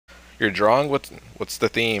You're drawing? What's the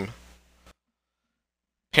theme?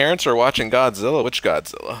 Parents are watching Godzilla. Which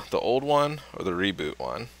Godzilla? The old one or the reboot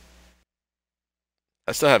one?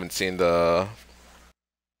 I still haven't seen the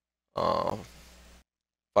uh,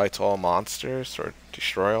 Fight All Monsters or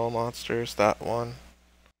Destroy All Monsters. That one.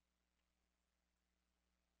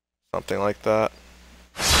 Something like that.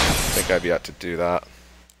 I think I've yet to do that.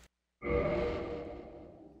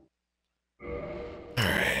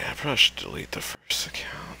 Alright, I probably should delete the first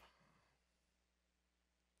account.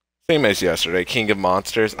 Same as yesterday, King of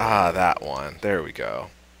Monsters. Ah, that one. There we go.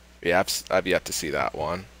 Yeah, I've yet to see that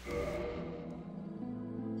one.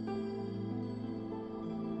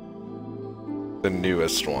 The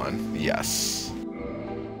newest one, yes.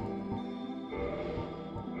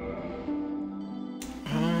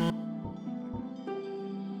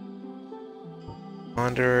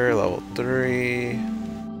 Wanderer, level 3.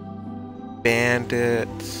 Bandit.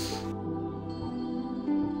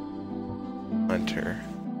 Hunter.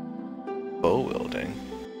 Bow wielding.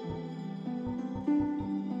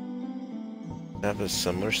 Have a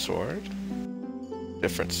similar sword?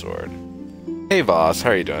 Different sword. Hey Voss, how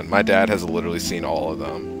are you doing? My dad has literally seen all of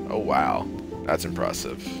them. Oh wow, that's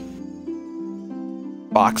impressive.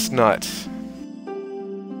 Boxnut.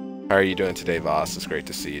 How are you doing today, Voss? It's great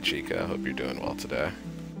to see you, Chica. Hope you're doing well today.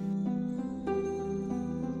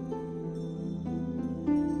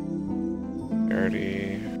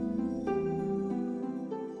 Dirty.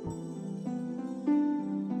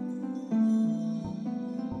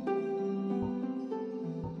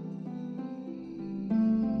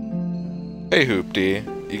 Hey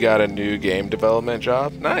Hoopty, you got a new game development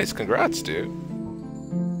job? Nice, congrats, dude.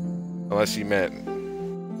 Unless you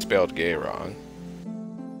meant spelled gay wrong.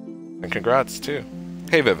 And congrats too.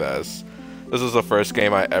 Hey Vivez, this is the first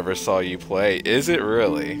game I ever saw you play. Is it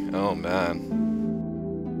really? Oh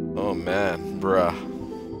man. Oh man, bruh.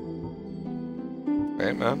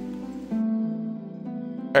 Hey man.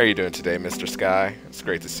 How are you doing today, Mr. Sky? It's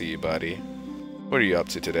great to see you, buddy. What are you up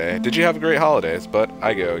to today? Did you have a great holidays? But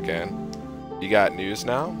I go again. You got news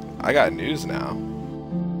now? I got news now.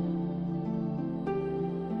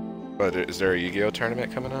 But is there a Yu-Gi-Oh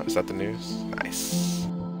tournament coming up? Is that the news? Nice.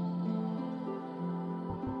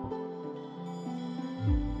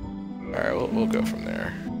 Alright, we'll go from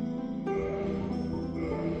there.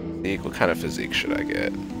 Physique, what kind of physique should I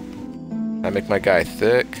get? I make my guy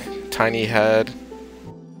thick, tiny head,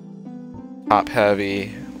 top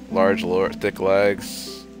heavy, large thick legs.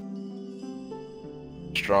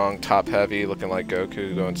 Strong, top heavy, looking like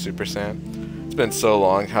Goku going Super Saiyan. It's been so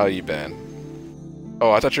long, how you been?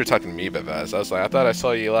 Oh, I thought you were talking to me, Bevez. I was like, I thought I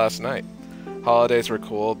saw you last night. Holidays were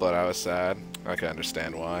cool, but I was sad. I can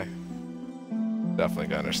understand why. Definitely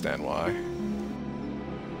can understand why.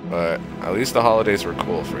 But at least the holidays were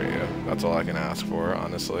cool for you. That's all I can ask for,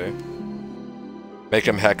 honestly. Make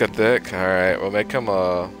him hecka thick? Alright, we'll make him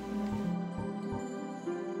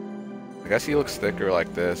I guess he looks thicker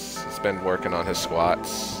like this. He's been working on his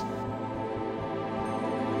squats.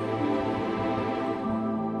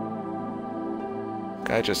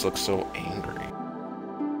 Guy just looks so angry.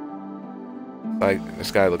 Like, this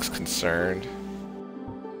guy looks concerned.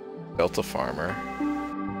 Delta Farmer.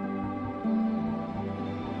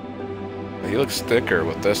 He looks thicker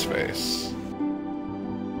with this face.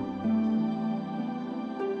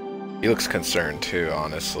 He looks concerned too,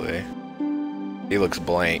 honestly. He looks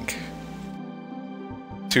blank.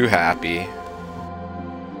 Too happy.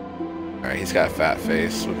 Alright, he's got a fat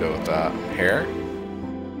face. We'll go with that. Hair?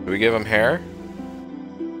 Do we give him hair?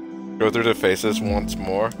 Go through the faces once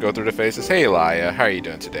more. Go through the faces. Hey, Elia. How are you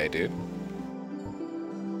doing today, dude?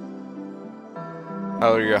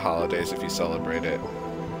 How are your holidays if you celebrate it?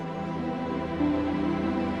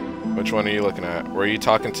 Which one are you looking at? Were you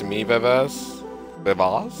talking to me, Vivaz?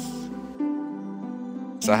 Vivaz?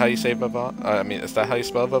 Is that how you say Vivaz? I mean, is that how you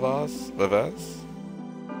spell Vivaz? Vivaz?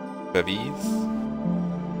 Viviz?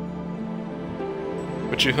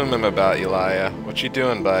 What you humming about, Elia? What you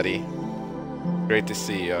doing, buddy? Great to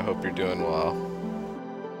see you. I hope you're doing well.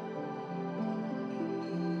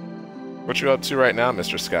 What you up to right now,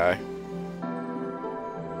 Mr. Sky?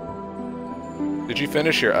 Did you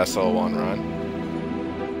finish your SL1 run?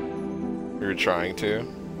 You were trying to?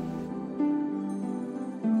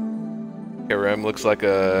 Karim looks like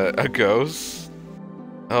a ghost.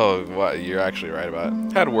 Oh, what? You're actually right about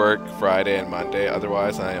it. Had work Friday and Monday,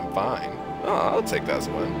 otherwise I am fine. Oh, I'll take that as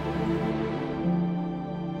a win.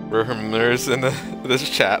 Rumors in this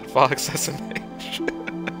chat, Fox SMH.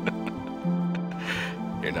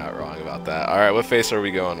 You're not wrong about that. Alright, what face are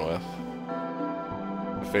we going with?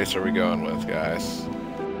 What face are we going with, guys?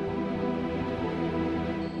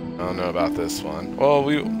 I don't know about this one. Well,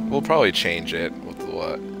 We'll probably change it with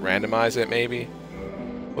what? Randomize it maybe?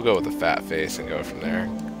 We'll go with the fat face and go from there.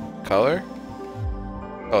 Color?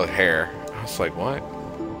 Oh, hair. I was like, what?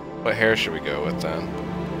 What hair should we go with then?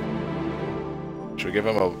 Should we give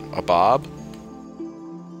him a bob?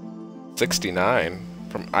 69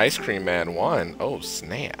 from Ice Cream Man 1. Oh,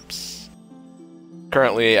 snaps.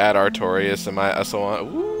 Currently at Artorias in my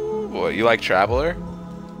SO1. Ooh, boy, you like Traveler?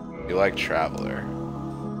 You like Traveler.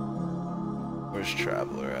 Where's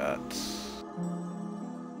Traveler at?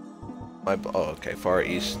 Oh, okay, Far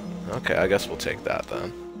East. Okay, I guess we'll take that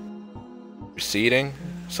then. Receding.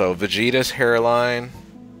 So Vegeta's hairline.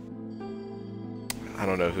 I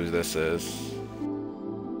don't know who this is.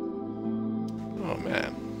 Oh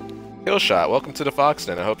man. Killshot, welcome to the Fox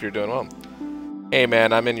Den. I hope you're doing well. Hey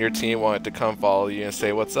man, I'm in your team. Wanted to come follow you and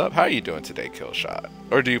say what's up. How are you doing today, Killshot?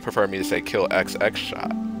 Or do you prefer me to say Kill XX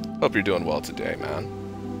Shot? Hope you're doing well today, man.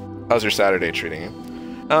 How's your Saturday treating you?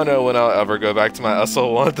 I don't know when I'll ever go back to my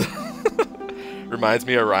SL1. Reminds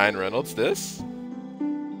me of Ryan Reynolds. This?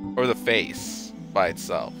 Or the face by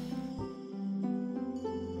itself?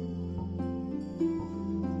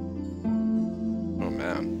 Oh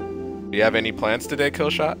man. Do you have any plans today,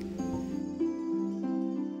 Killshot?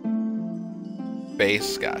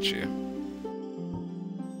 Face, got you.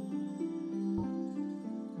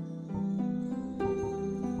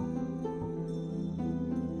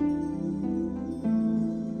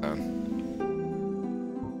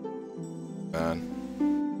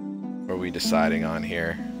 What are we deciding on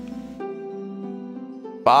here?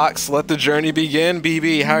 Fox, let the journey begin.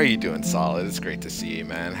 BB, how are you doing? Solid. It's great to see you,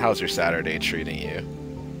 man. How's your Saturday treating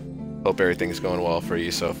you? Hope everything's going well for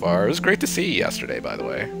you so far. It was great to see you yesterday, by the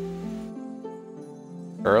way.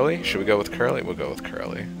 Curly? Should we go with Curly? We'll go with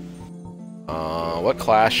Curly. What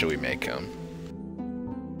class should we make him?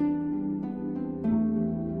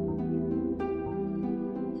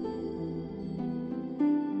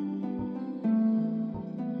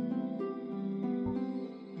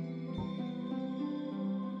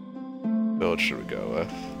 What should we go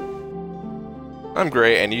with? I'm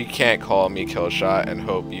great, and you can't call me Killshot and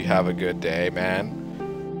hope you have a good day, man.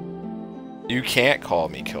 You can't call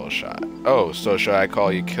me Killshot. Oh, so should I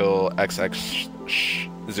call you Kill XX0?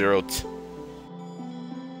 Is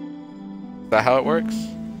that how it works?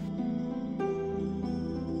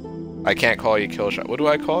 I can't call you Killshot. What do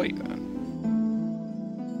I call you then?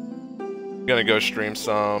 I'm gonna go stream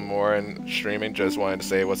some more and streaming. Just wanted to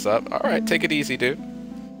say what's up. Alright, take it easy, dude.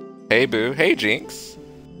 Hey, Boo. Hey, Jinx.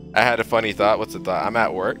 I had a funny thought. What's the thought? I'm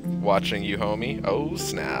at work watching you, homie. Oh,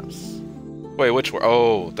 snaps. Wait, which work?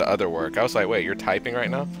 Oh, the other work. I was like, wait, you're typing right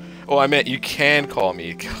now? Oh, I meant you can call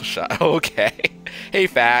me Killshot. Okay. Hey,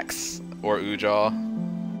 Fax. Or Ujal.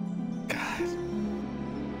 God.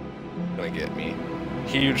 Gonna get me.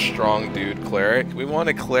 Huge, strong dude. Cleric. We want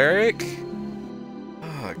a cleric?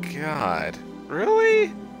 Oh, God.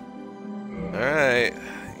 Really? Alright.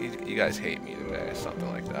 You guys hate me today. Something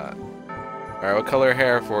like that. Alright, what color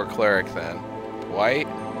hair for cleric then? White?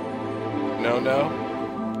 No, no?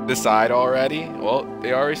 Decide already? Well,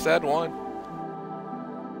 they already said one.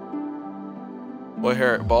 What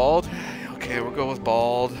hair? Bald? Okay, we'll go with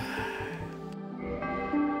bald.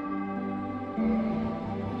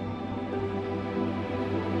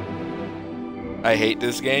 I hate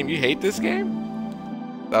this game. You hate this game?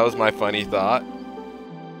 That was my funny thought.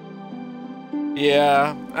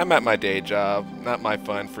 Yeah, I'm at my day job, not my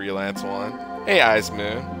fun freelance one. Hey, Eyes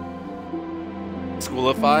Moon.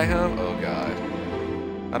 Schoolify him? Oh god.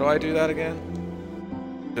 How do I do that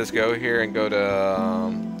again? Just go here and go to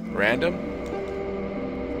random.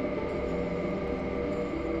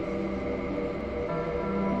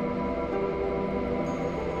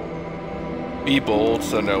 Be bold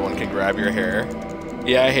so no one can grab your hair.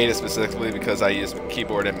 Yeah, I hate it specifically because I use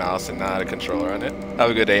keyboard and mouse and not a controller on it. Have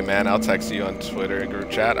a good day, man. I'll text you on Twitter and group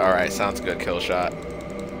chat. Alright, sounds good,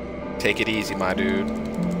 Killshot. Take it easy, my dude.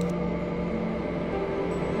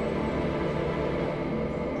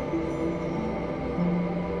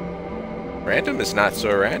 Random is not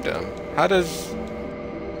so random. How does...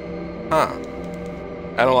 Huh.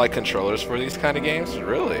 I don't like controllers for these kind of games?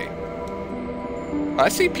 Really? I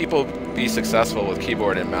see people be successful with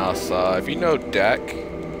keyboard and mouse. If you know Deck,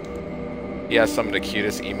 he has some of the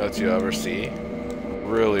cutest emotes you ever see.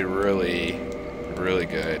 Really, really, really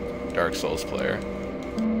good Dark Souls player.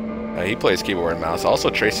 He plays keyboard and mouse. Also,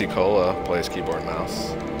 Tracy Cola plays keyboard and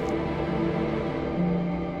mouse.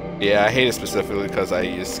 Yeah, I hate it specifically because I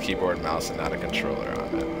use keyboard and mouse and not a controller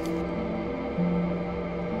on it.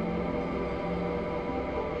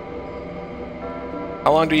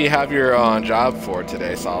 How long do you have your job for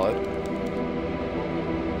today, Solid?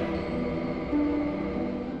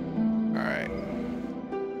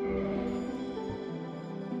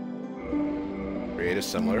 create a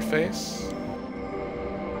similar face?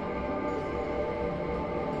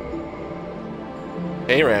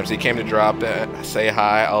 Hey Ramsey, came to drop it. Say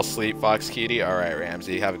hi, I'll sleep, Fox Kitty. Alright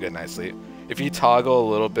Ramsey, have a good night's sleep. If you toggle a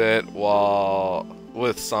little bit while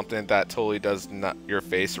with something that totally does not your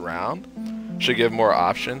face round, should give more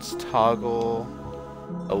options. Toggle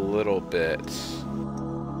a little bit.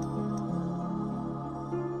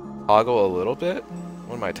 Toggle a little bit?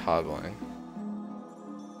 What am I toggling?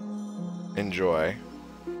 Enjoy.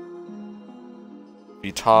 If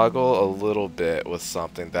you toggle a little bit with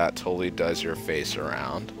something that totally does your face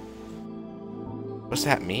around. What does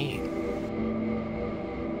that mean?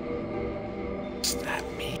 What does that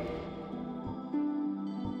mean?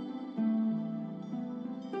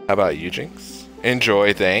 How about you, Jinx?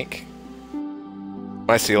 Enjoy, thank.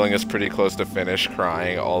 My ceiling is pretty close to finish,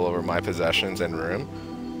 crying all over my possessions and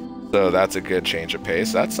room. So that's a good change of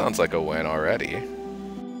pace. That sounds like a win already.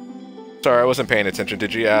 Sorry, I wasn't paying attention.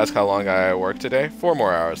 Did you ask how long I worked today? 4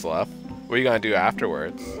 more hours left. What are you gonna do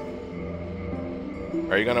afterwards?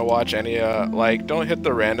 Are you gonna watch any, like, don't hit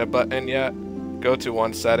the random button yet. Go to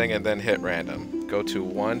one setting and then hit random. Go to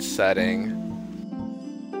one setting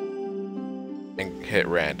and hit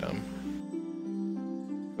random.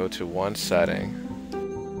 Go to one setting,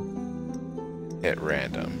 hit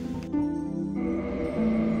random.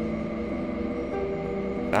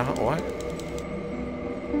 What?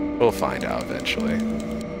 We'll find out eventually.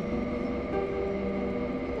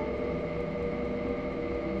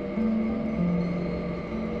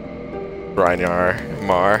 Rhinar,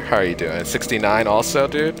 Mar, how are you doing? 69 also,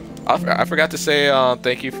 dude? I forgot to say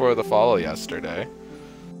thank you for the follow yesterday.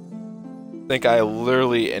 I think I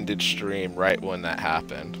literally ended stream right when that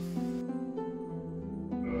happened.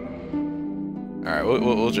 Alright,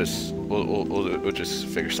 we'll just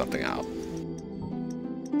figure something out.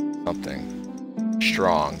 Something.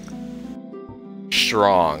 Strong.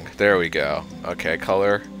 There we go. Okay,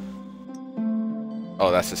 color. Oh,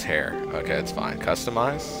 that's his hair. Okay, it's fine.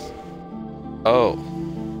 Customize. Oh.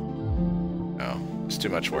 No, it's too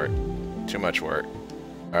much work. Too much work.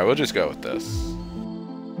 Alright, we'll just go with this.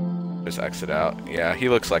 Just exit out. Yeah, he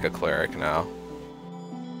looks like a cleric now.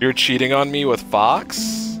 You're cheating on me with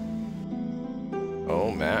Fox?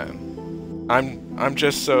 Oh man. I'm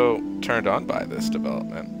just so turned on by this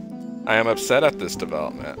development. I am upset at this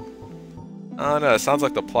development. Oh no, it sounds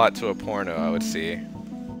like the plot to a porno I would see.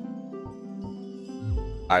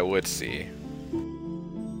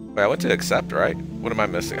 Wait, I went to accept, right? What am I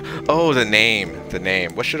missing? Oh, the name. The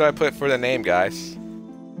name. What should I put for the name, guys?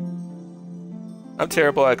 I'm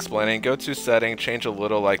terrible at explaining. Go to setting, change a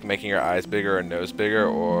little, like making your eyes bigger or nose bigger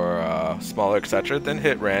or smaller, etc. Then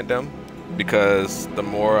hit random, because the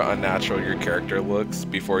more unnatural your character looks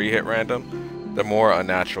before you hit random, the more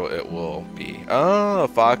unnatural it will be. Oh,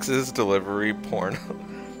 Fox's delivery porno.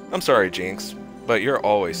 I'm sorry, Jinx, but you're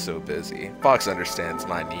always so busy. Fox understands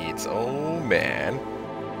my needs. Oh, man.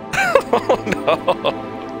 Oh, no.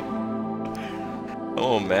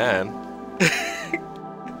 Oh, man.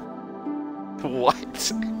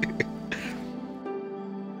 What?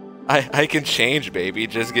 I can change, baby.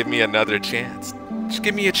 Just give me another chance. Just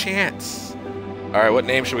give me a chance. Alright, what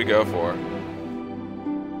name should we go for?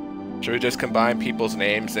 Should we just combine people's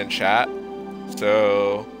names in chat?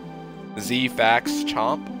 So, Z-Fax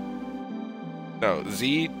Chomp? No,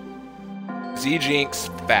 Z-Jinx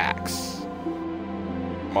Fax.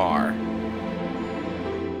 Mar.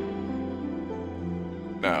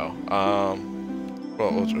 No,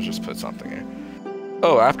 well, we'll just put something here.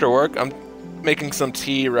 Oh, after work, I'm making some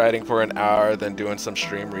tea, writing for an hour, then doing some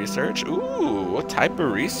stream research. Ooh, what type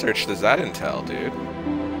of research does that entail, dude?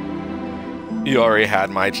 You already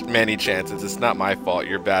had many chances. It's not my fault.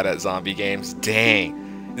 You're bad at zombie games.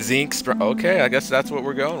 Dang. Zinx. Okay, I guess that's what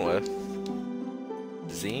we're going with.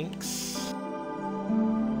 Zinx.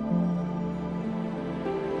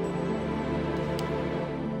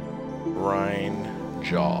 Rhine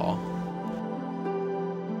Jaw.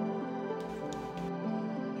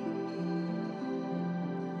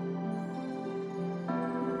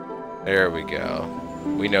 There we go.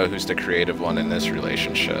 We know who's the creative one in this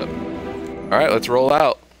relationship. Alright, let's roll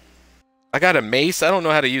out. I got a mace. I don't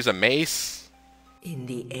know how to use a mace. In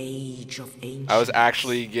the age of ancients, I was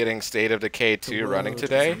actually getting State of Decay 2 running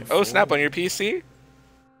today. Oh, snap, on your PC?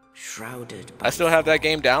 Shrouded by I still have that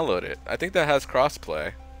game downloaded. I think that has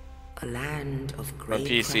crossplay. a land of From great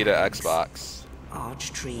PC to crags, Xbox.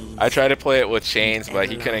 arch trees. I tried to play it with Chains, but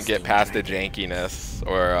he couldn't get past the jankiness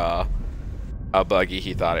or how buggy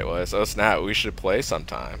he thought it was. Oh snap, we should play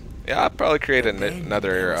sometime. Yeah, I'll probably create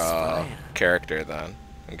another character then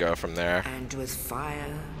and go from there. And with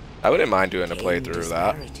fire, I wouldn't mind doing a playthrough of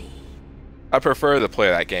that. I prefer to play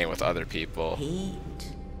that game with other people. Heat,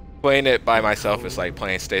 Playing it by myself is like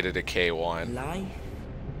playing State of Decay 1 life,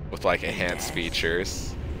 with like enhanced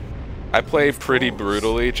features. I play pretty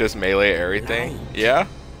brutally, just melee everything. Yeah?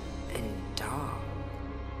 and dark.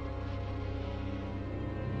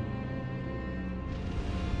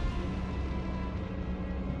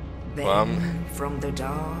 Then from the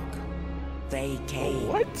dark they came.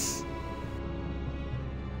 What?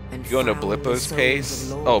 And Going to found the Blippo's souls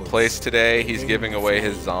pace? of Oh, lords place today. He's within giving the away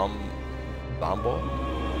his flame.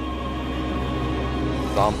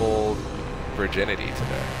 Zombold virginity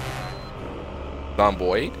today.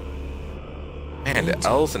 Zomboid? Man, the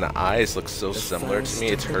L's and the I's look so similar to me,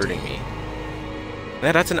 it's hurting me.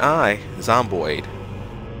 Yeah, that's an I. Zomboid.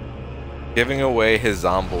 Giving away his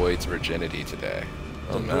Zomboid's virginity today.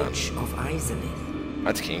 Oh The man. Witch of Izalith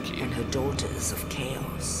That's kinky. and her daughters of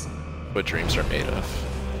chaos. What dreams are made of.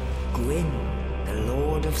 Gwyn, the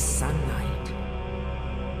Lord of Sunlight,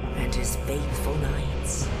 and his faithful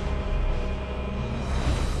knights.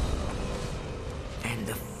 And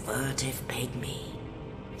the furtive pygmy,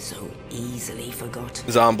 so easily forgotten.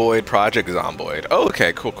 Zomboid, Project Zomboid. Oh,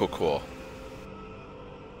 okay, cool, cool, cool.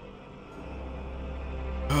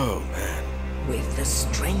 Oh man. With the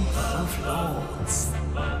strength of lords.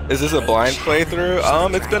 Is this a blind playthrough?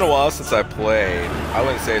 It's been a while since I played. I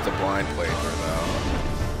wouldn't say it's a blind playthrough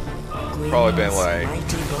though. Probably been like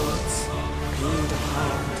mighty bullets peeled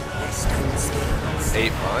apart their stone skills.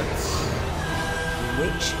 8 months,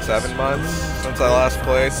 Witches 7 months since I last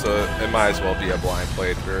played, so it might as well be a blind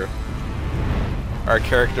playthrough. Our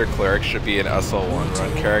character cleric should be an SL1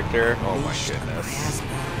 run character. Oh my goodness.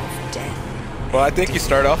 miasma of death Well, I think you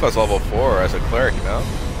start off as level 4 as a cleric, you know?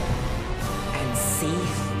 and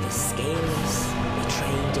Seath the Scaleless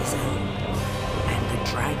betrayed his own, and the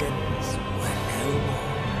dragons were no more.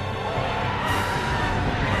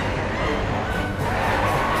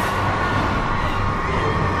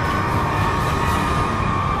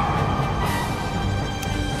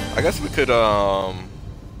 I guess we could,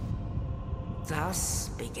 Thus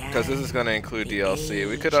began because this is going to include the DLC,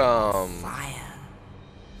 we age could, of fire.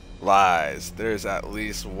 lies. There's at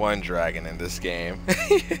least one dragon in this game.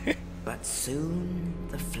 But soon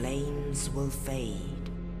the flames will fade,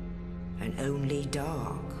 and only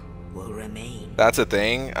dark will remain. That's a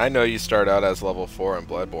thing. I know you start out as level 4 in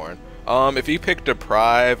Bloodborne. If you pick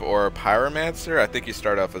Deprive or Pyromancer, I think you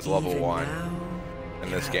start off as level Even 1 now, in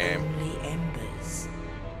there this are game. only embers,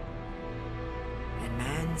 and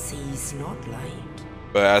man sees not light.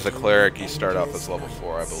 But as a cleric, you start off as level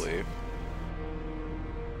 4, I believe.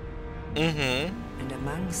 And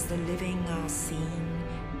amongst the living are seen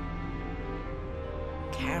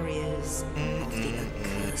carriers of the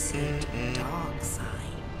accursed dark side.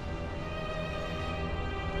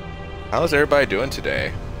 How's everybody doing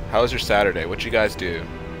today? How was your Saturday? What'd you guys do?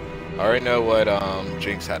 I already know what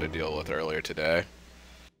Jinx had to deal with earlier today.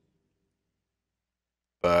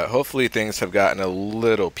 But hopefully things have gotten a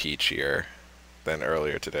little peachier than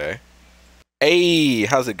earlier today. Hey,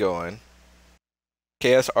 how's it going?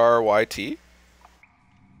 KSRYT?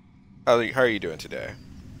 How are you doing today?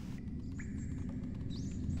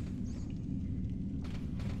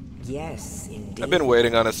 Yes, indeed. I've been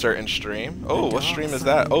waiting on a certain stream. Oh, what stream is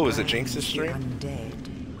that? Oh, is it Jinx's stream? Undead.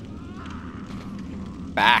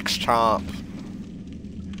 Bax Chomp.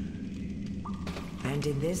 And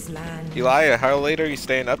in this land, Elia, how late are you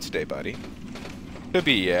staying up today, buddy? Could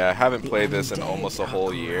be, yeah. I haven't played this in almost a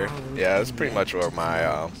whole year. Yeah, that's pretty much where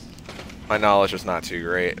my my knowledge is not too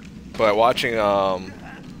great. But watching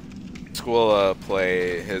Squilla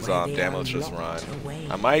play his damageless run,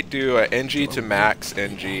 I might do a NG to max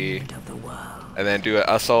NG, of the world. and then do a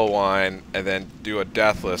SL1, and then do a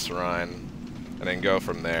deathless run, and then go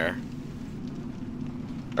from there.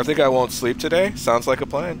 I think I won't sleep today. Sounds like a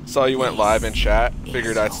plan. Saw you went live in chat.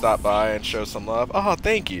 Figured I'd stop by and show some love. Oh,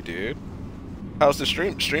 thank you, dude. How's the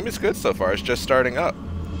stream? Stream is good so far. It's just starting up.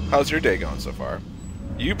 How's your day going so far?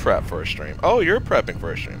 You prep for a stream. Oh, you're prepping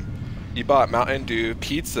for a stream. You bought Mountain Dew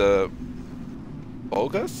Pizza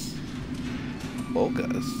Bogus?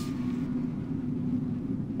 Bogus.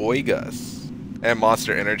 Boigus. And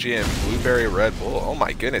Monster Energy and Blueberry Red Bull. Oh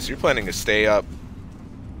my goodness, you're planning to stay up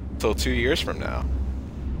till 2 years from now.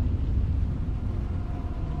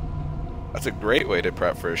 That's a great way to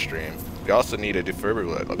prep for a stream. You also need a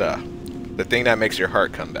defibrillator. The thing that makes your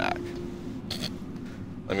heart come back.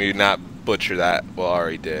 Let me not butcher that. Well, I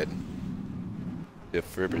already did.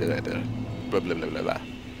 Defibrillator. Blah, blah, blah, blah, blah.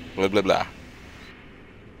 Blah, blah, blah.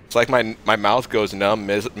 It's like my mouth goes numb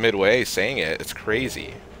midway saying it. It's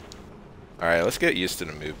crazy. Alright, let's get used to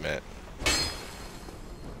the movement.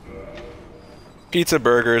 Pizza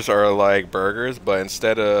burgers are like burgers, but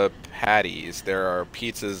instead of patties, there are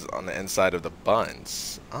pizzas on the inside of the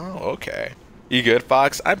buns. Oh, okay. You good,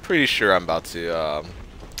 Fox? I'm pretty sure I'm about to,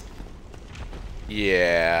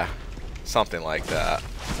 yeah, something like that.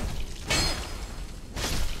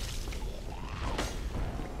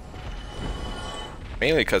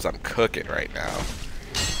 Mainly because I'm cooking right now.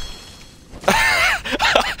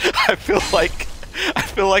 I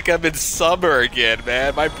feel like I'm in summer again,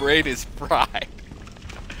 man. My brain is fried.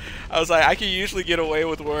 I was like, I can usually get away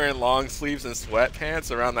with wearing long sleeves and sweatpants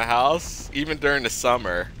around the house, even during the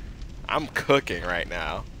summer. I'm cooking right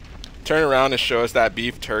now. Turn around and show us that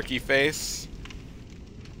beef turkey face.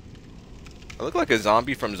 I look like a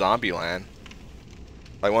zombie from Zombieland.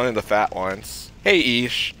 Like one of the fat ones. Hey,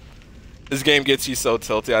 Ish. This game gets you so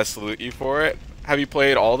tilty, I salute you for it. Have you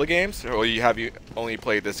played all the games, or have you only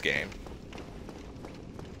played this game?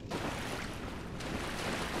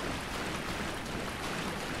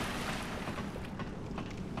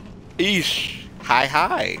 Eesh. Hi,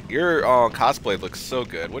 hi. Your cosplay looks so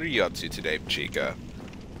good. What are you up to today, Chica?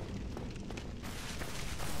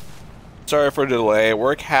 Sorry for the delay.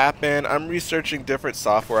 Work happened. I'm researching different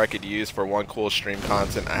software I could use for one cool stream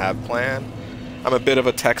content I have planned. I'm a bit of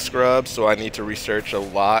a tech scrub, so I need to research a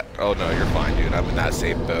lot. Oh no, you're fine, dude. I'm in that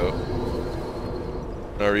same boat.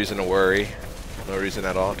 No reason to worry. No reason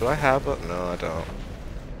at all. Do I have a... No, I don't.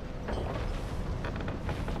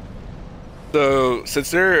 So, since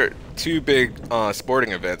there are two big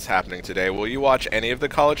sporting events happening today, will you watch any of the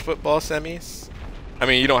college football semis? I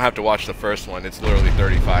mean, you don't have to watch the first one. It's literally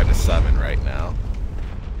 35-7 right now.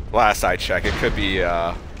 Last I checked, it could be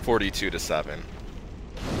 42-7.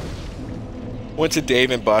 Went to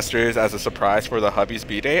Dave & Buster's as a surprise for the hubby's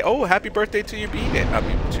B-Day. Oh, happy birthday to your B-Day. I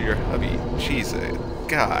mean, to your hubby. Jesus.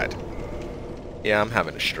 God. Yeah, I'm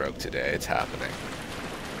having a stroke today. It's happening.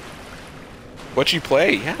 What you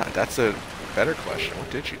play? Yeah, that's a better question. What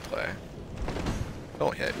did you play?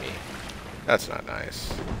 Don't hit me. That's not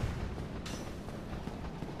nice.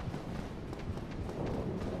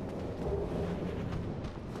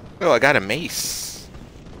 Oh, I got a mace.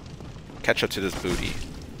 Catch up to this booty.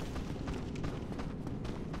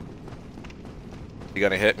 He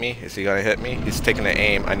gonna hit me? Is he gonna hit me? He's taking the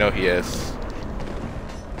aim. I know he is.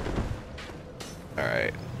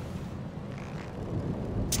 Alright.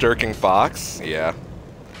 Stirking Fox? Yeah.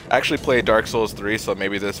 I actually played Dark Souls 3, so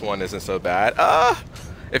maybe this one isn't so bad.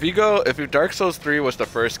 If Dark Souls 3 was the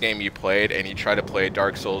first game you played and you try to play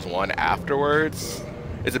Dark Souls 1 afterwards,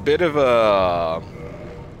 it's a bit of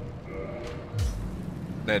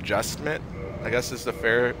an adjustment, I guess is the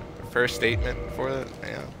fair statement for it.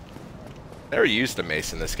 Yeah. Never used a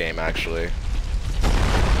mace in this game, actually.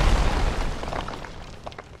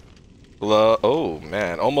 Oh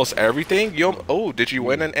man, almost everything. Oh, did you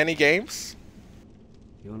win in any games?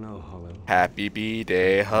 You're no hollow. Happy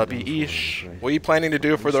B-Day, hubby Ish. What are you planning to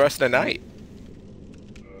do for the rest of the night?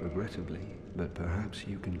 Regrettably, but perhaps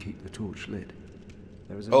you can keep the torch lit.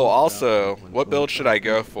 Oh, also, what build should I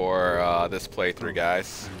go for this playthrough,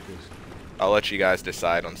 guys? I'll let you guys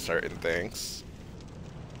decide on certain things.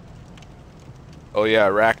 Oh yeah,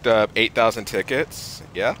 racked up 8,000 tickets.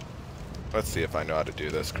 Yeah? Let's see if I know how to do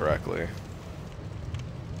this correctly.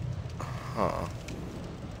 Huh.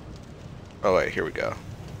 Oh wait, here we go.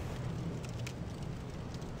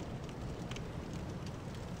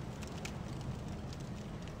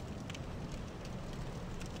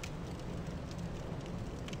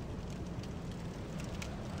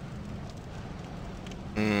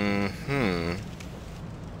 Mm-hmm.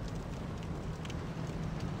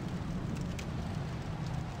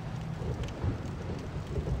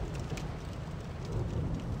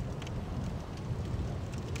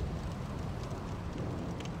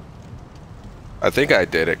 I think I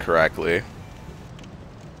did it correctly.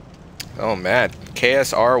 Oh man,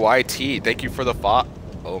 KSRYT, thank you for the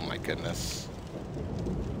oh my goodness.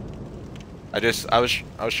 I was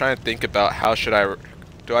trying to think about how should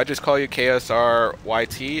do I just call you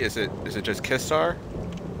KSRYT? Is it just Kissar?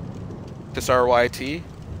 KissRYT?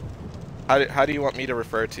 How do you want me to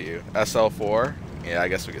refer to you? SL4? Yeah, I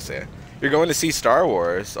guess we could say it. You're going to see Star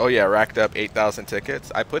Wars. Oh yeah, racked up 8,000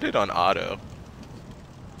 tickets. I put it on auto.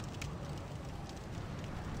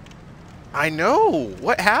 I know!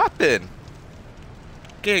 What happened?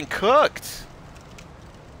 Getting cooked.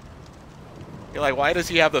 You're like, why does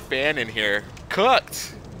he have the fan in here?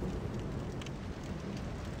 Cooked!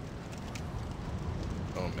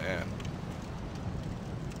 Oh man.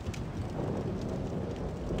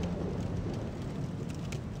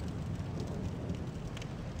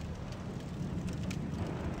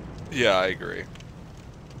 Yeah, I agree.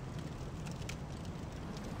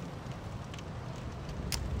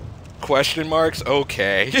 question marks?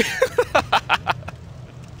 Okay.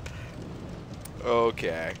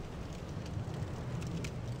 Okay.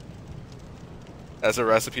 As a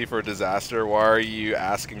recipe for disaster, why are you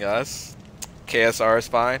asking us? KSR is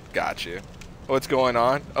fine? Got you. What's going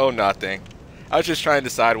on? Oh, nothing. I was just trying to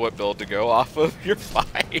decide what build to go off of. You're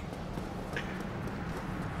fine.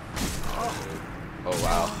 Oh,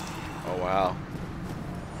 wow. Oh, wow.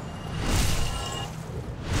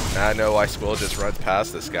 Now I know why Squill just runs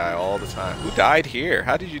past this guy all the time. Who died here?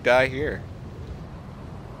 How did you die here?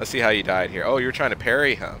 Let's see how you died here. Oh, you're trying to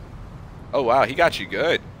parry him. Oh, wow. He got you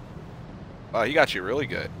good. Wow, he got you really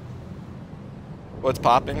good. What's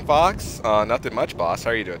popping, Fox? Nothing much, boss. How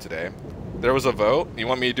are you doing today? There was a vote. You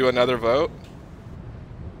want me to do another vote?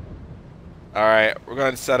 Alright, we're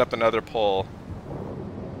going to set up another poll.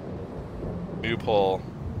 New poll.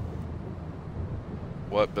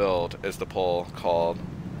 What build is the poll called?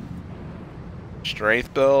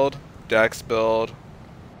 Strength build, Dex build,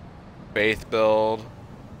 Faith build,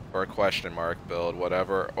 or a question mark build,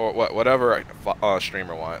 whatever, or whatever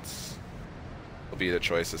streamer wants. Will be the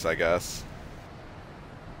choices, I guess.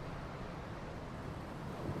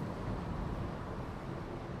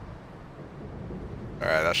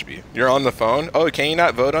 Alright, that should be... You're on the phone? Oh, can you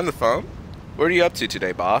not vote on the phone? What are you up to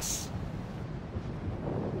today, boss?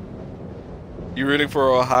 You rooting for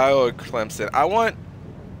Ohio or Clemson? I want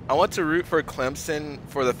to root for Clemson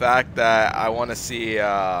for the fact that I want to see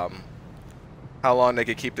how long they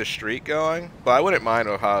could keep the streak going. But I wouldn't mind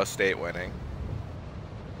Ohio State winning.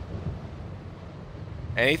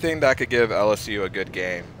 Anything that could give LSU a good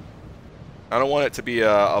game. I don't want it to be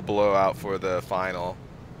a blowout for the final.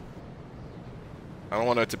 I don't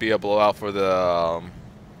want it to be a blowout for the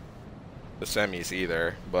semis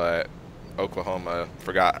either, but Oklahoma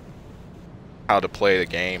forgot how to play the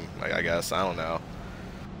game, I guess. I don't know.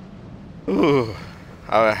 Ooh,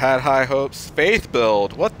 I had high hopes. Faith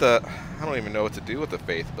build. What the? I don't even know what to do with the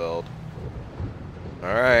Faith build.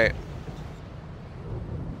 Alright.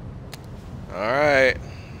 Alright.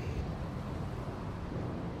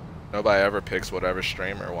 Nobody ever picks whatever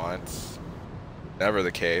streamer wants. Never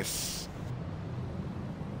the case.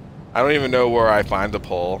 I don't even know where I find the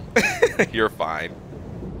poll. You're fine.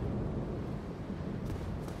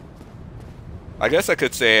 I guess I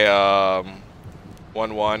could say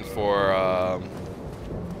 1-1 for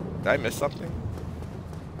did I miss something?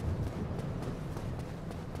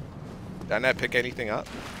 Did I not pick anything up?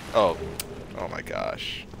 Oh my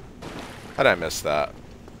gosh. How did I miss that?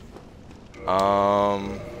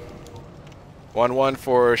 1-1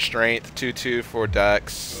 for strength, 2-2 for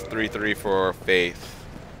dex, 3-3 for faith,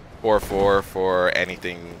 4-4 for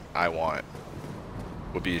anything I want.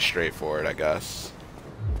 Would be straightforward, I guess.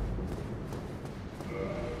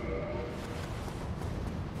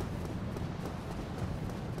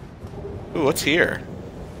 Ooh, what's here?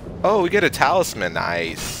 Oh, we get a talisman.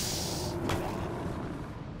 Nice.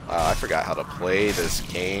 I forgot how to play this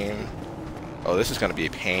game. Oh, this is going to be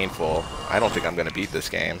painful. I don't think I'm going to beat this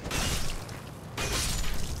game.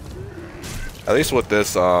 At least with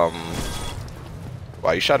this, wow,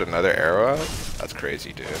 you shot another arrow? That's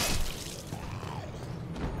crazy, dude.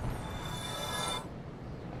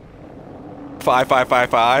 Five.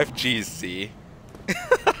 Jeez, Z.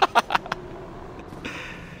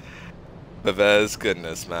 Vivez,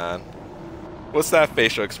 goodness, man. What's that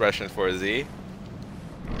facial expression for, Z?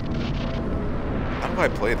 How do I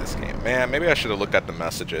play this game? Man, maybe I should have looked at the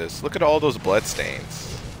messages. Look at all those blood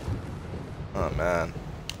stains. Oh, man.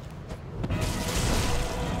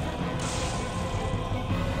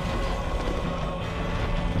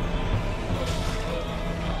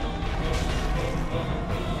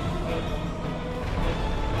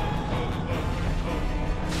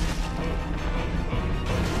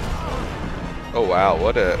 Oh wow,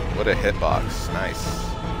 what a hitbox. Nice.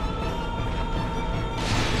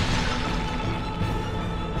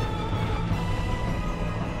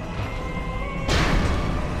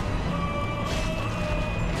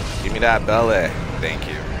 Give me that belly. Thank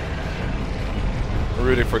you. I'm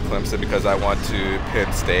rooting for Clemson because I want to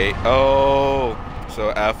Penn State. Oh,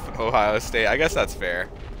 so F Ohio State. I guess that's fair.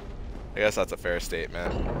 I guess that's a fair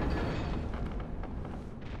statement.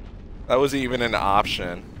 That wasn't even an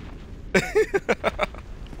option.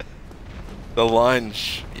 The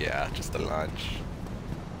lunge. Yeah, just the lunge.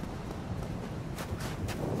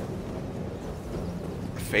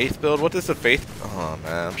 Faith build? What does the faith... Oh,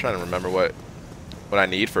 man. I'm trying to remember what I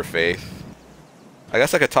need for faith. I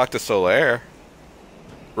guess I could talk to Solaire.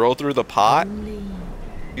 Roll through the pot?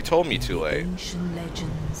 You told me too late. Ancient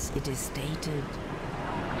legends, it is stated.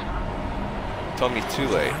 You told me too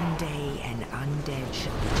late. One day an undead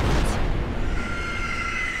shall be judged.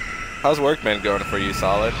 How's work been going for you?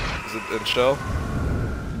 Solid? Is it been chill?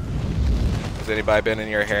 Has anybody been in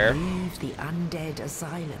your hair? Leave the undead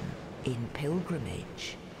asylum in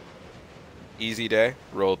pilgrimage Easy day.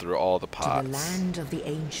 Roll through all the pots. to the land of the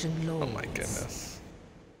ancient lords. Oh my goodness.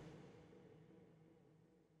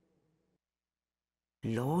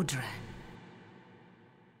 Lordran.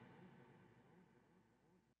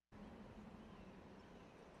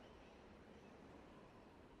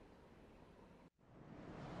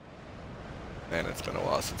 Man, it's been a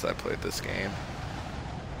while since I played this game.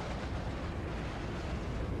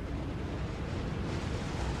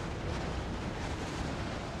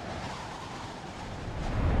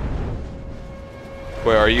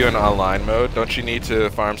 Wait, are you in online mode? Don't you need to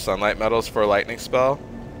farm sunlight metals for a lightning spell?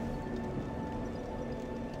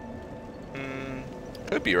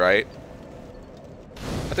 Could be right.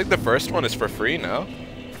 I think the first one is for free, no?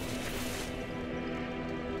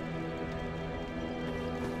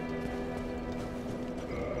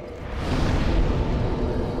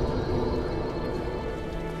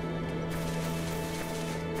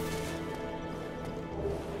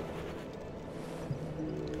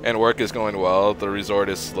 And work is going well. The resort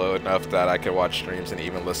is slow enough that I can watch streams and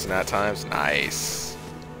even listen at times. Nice.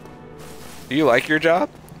 Do you like your job?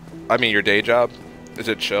 I mean, your day job? Is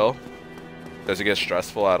it chill? Does it get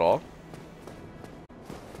stressful at all?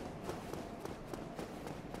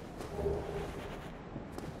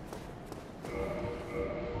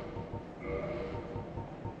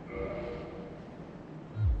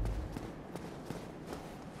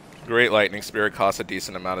 Great Lightning Spirit costs a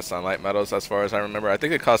decent amount of sunlight metals as far as I remember. I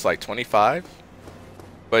think it costs like 25.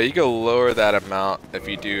 But you can lower that amount if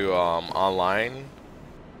you do online.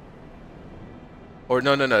 Or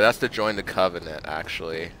no, that's to join the Covenant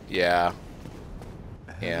actually. Yeah.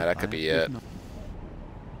 Yeah, that could be it.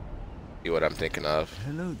 See what I'm thinking of.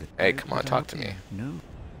 Hey, come on, talk to me. No.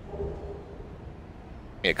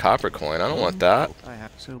 Give me a copper coin. I don't want that. I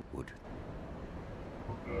have so wood.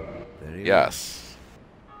 Very Yes. well.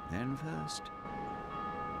 Then first.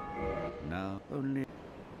 Now only.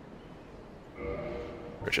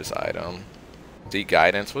 Purchase item. Seek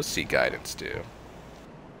guidance. What's seek guidance do?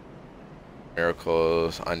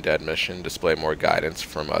 Miracles, undead mission. Display more guidance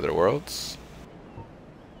from other worlds.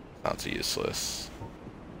 Sounds useless.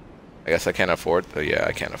 I guess I can't afford. Oh yeah,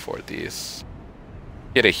 I can't afford these.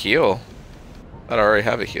 Get a heal. I already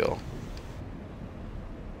have a heal.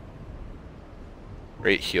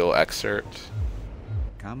 Great heal excerpt.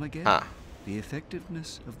 Come again. Ah. The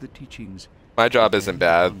effectiveness of the teachings. My job isn't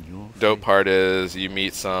bad. on your Dope faith. part is you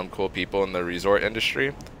meet some cool people in the resort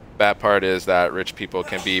industry. Bad part is that rich people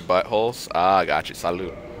can be buttholes. Ah, I got you.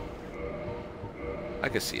 Salute. I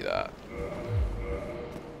can see that.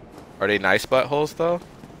 Are they nice buttholes though?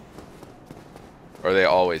 Or are they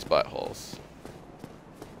always buttholes?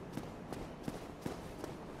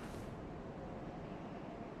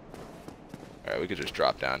 Alright, we could just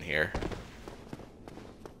drop down here.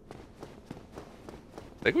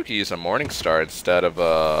 I think we could use a Morning Star instead of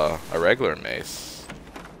a regular mace.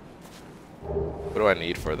 What do I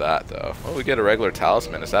need for that though? Oh, we get a regular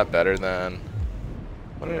talisman. Is that better than...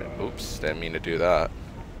 Oops, didn't mean to do that.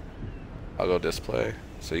 I'll go display.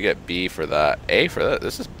 So you get B for that. A for that.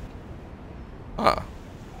 This is... Huh.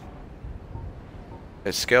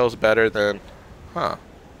 It scales better than... Huh.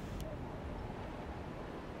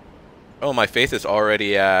 Oh, my faith is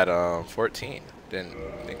already at 14. Didn't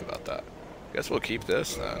think about that. Guess we'll keep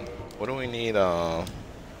this then. What do we need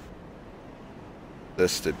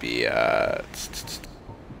this to be at?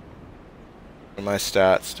 What are my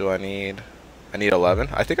stats do I need? I need 11.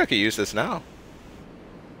 I think I could use this now.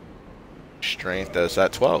 Strength is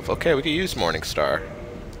at 12. Okay, we could use Morning Star.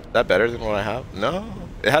 Is that better than what I have? No.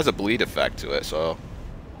 It has a bleed effect to it, so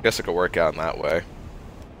I guess it could work out in that way.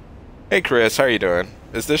 Hey Chris, how are you doing?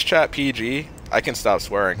 Is this chat PG? I can stop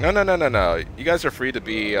swearing. No. You guys are free to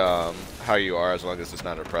be how you are as long as it's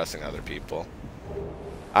not oppressing other people.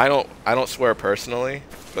 I don't swear personally,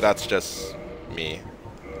 but that's just me.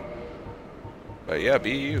 But yeah,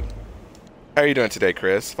 be you. How are you doing today,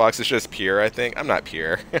 Chris? Fox is just pure, I think. I'm not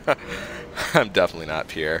pure. I'm definitely not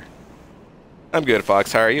pure. I'm good,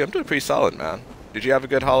 Fox. How are you? I'm doing pretty solid, man. Did you have a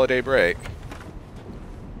good holiday break?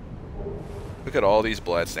 Look at all these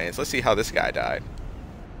bloodstains. Let's see how this guy died.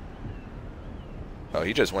 Oh,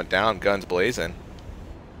 he just went down, guns blazing.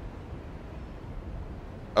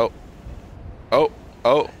 Oh,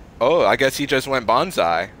 I guess he just went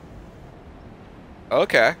bonsai.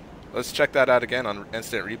 Okay, let's check that out again on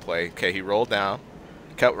instant replay. Okay, he rolled down,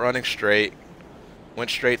 kept running straight, went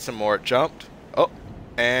straight some more, jumped. Oh,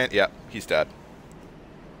 and yep, he's dead.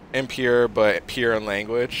 Impure, but pure in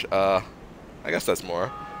language. I guess that's more.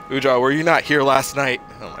 Uja, were you not here last night?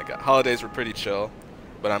 Oh my god. Holidays were pretty chill.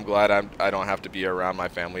 But I'm glad I don't have to be around my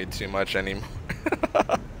family too much anymore.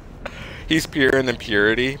 He's pure in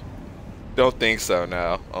impurity. Don't think so,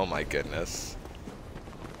 no. Oh my goodness.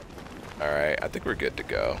 Alright, I think we're good to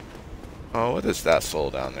go. Oh, what is that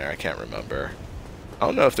soul down there? I can't remember. I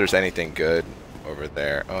don't know if there's anything good over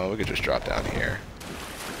there. Oh, we could just drop down here.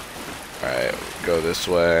 Alright, go this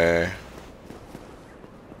way.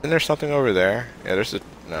 Isn't there something over there? Yeah, there's a...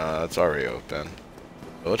 No, it's already open.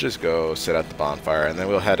 We'll just go sit at the bonfire, and then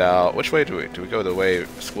we'll head out. Which way do we go the way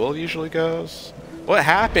school usually goes? What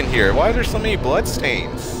happened here? Why are there so many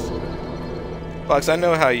bloodstains? Fox, I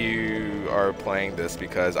know how you are playing this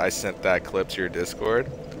because I sent that clip to your Discord.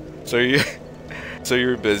 So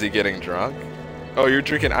you're busy getting drunk? Oh, you're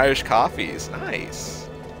drinking Irish coffees. Nice.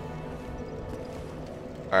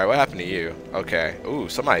 Alright, what happened to you? Okay. Ooh,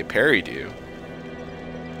 somebody parried you.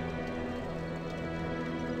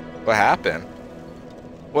 What happened?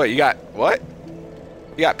 What, you got... What?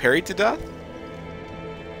 You got parried to death?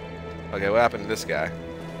 Okay, what happened to this guy?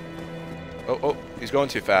 Oh, he's going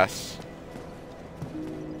too fast.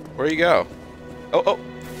 Where'd he go? Oh.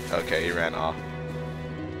 Okay, he ran off.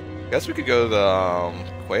 Guess we could go the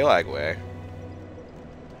Quelaag way.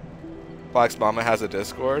 Fox Mama has a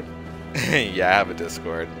Discord? Yeah, I have a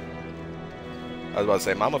Discord. I was about to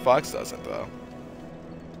say, Mama Fox doesn't, though.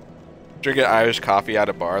 Drinking Irish coffee at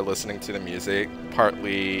a bar, listening to the music,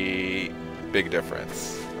 partly big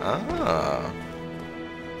difference. Ah.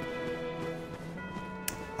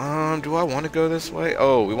 Do I want to go this way?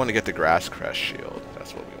 Oh, we want to get the Grass Crest shield.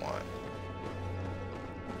 That's what we want.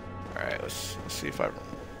 All right, let's see if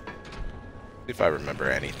I remember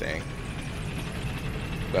anything.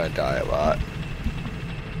 I'm gonna die a lot.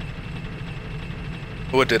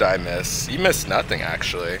 What did I miss? You missed nothing,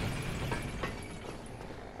 actually.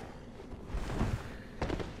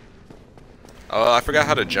 Oh, I forgot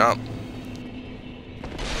how to jump.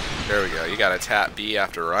 There we go. You gotta tap B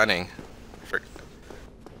after running.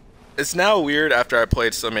 It's now weird after I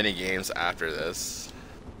played so many games after this.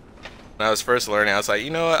 When I was first learning, I was like, you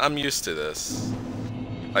know what? I'm used to this.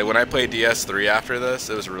 Like when I played DS3 after this,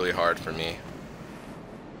 it was really hard for me.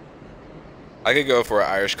 I could go for an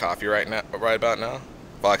Irish coffee right about now.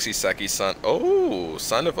 Foxy Seki's son. Oh,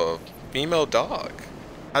 son of a female dog.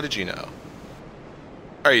 How did you know?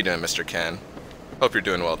 How are you doing, Mr. Ken? Hope you're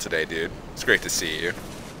doing well today, dude. It's great to see you.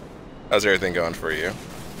 How's everything going for you?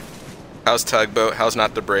 How's Tugboat? How's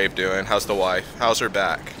Not the Brave doing? How's the wife? How's her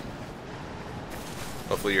back?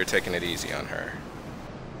 Hopefully you're taking it easy on her.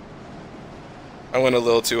 I went a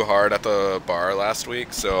little too hard at the bar last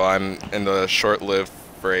week, so I'm in the short-lived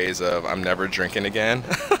phrase of I'm never drinking again.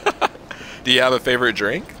 Do you have a favorite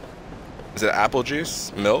drink? Is it apple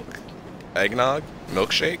juice, milk, eggnog,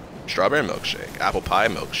 milkshake, strawberry milkshake, apple pie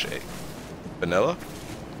milkshake, vanilla?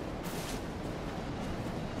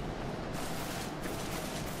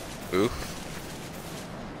 Ooh.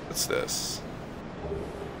 What's this?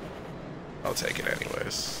 I'll take it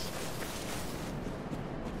anyways.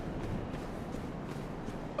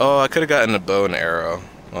 Oh, I could have gotten a bow and arrow.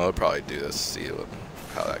 Well, I'll probably do this, see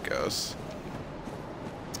how that goes.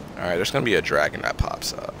 Alright, there's gonna be a dragon that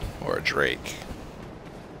pops up. Or a Drake.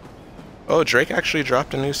 Oh, Drake actually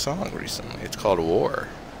dropped a new song recently. It's called War.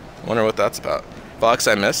 I wonder what that's about. Fox,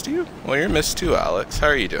 I missed you? Well, you're missed too, Alex. How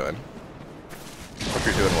are you doing? Hope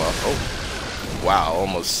you're doing well. Oh, wow,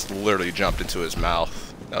 almost literally jumped into his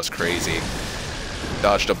mouth. That was crazy.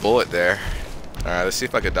 Dodged a bullet there. Alright, let's see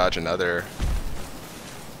if I could dodge another.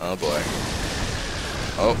 Oh boy.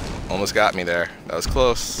 Oh, almost got me there. That was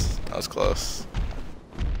close. That was close.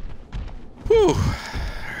 Whew.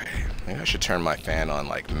 Alright, maybe I should turn my fan on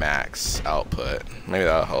like max output. Maybe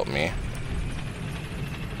that'll help me.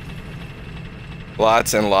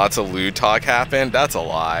 Lots and lots of lewd talk happened? That's a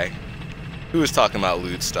lie. Who was talking about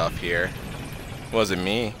lewd stuff here? Was it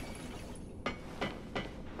me?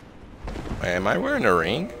 Wait, am I wearing a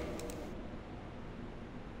ring?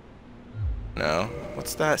 No.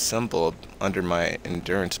 What's that symbol under my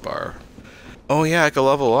endurance bar? Oh yeah, I could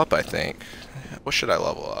level up, I think. What should I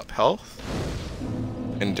level up? Health?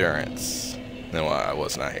 Endurance. No, I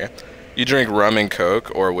was not here. You drink rum and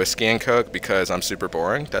coke or whiskey and coke because I'm super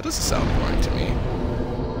boring? That doesn't sound boring to me.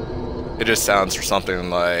 It just sounds something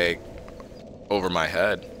like over my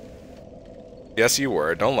head. Yes, you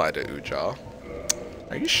were. Don't lie to Ujal.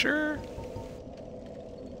 Are you sure?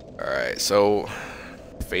 Alright, so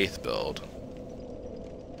faith build.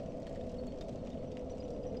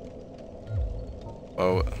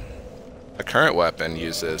 Oh, the current weapon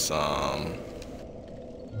uses, God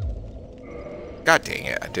dang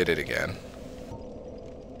it, I did it again.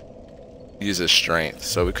 Uses strength,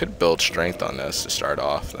 so we could build strength on this to start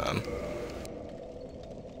off then.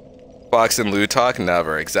 Fox and Lou talk?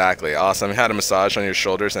 Never. Exactly. Awesome. Had a massage on your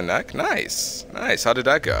shoulders and neck? Nice. Nice. How did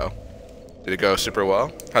that go? Did it go super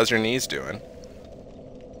well? How's your knees doing?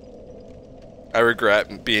 I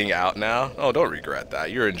regret being out now. Oh, don't regret that.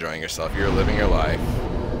 You're enjoying yourself. You're living your life.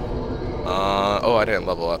 Oh, I didn't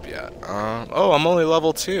level up yet. Oh, I'm only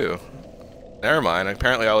level 2. Never mind.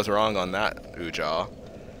 Apparently I was wrong on that, Ujal.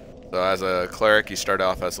 So as a cleric, you start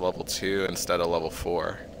off as level 2 instead of level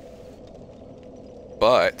 4.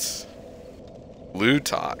 But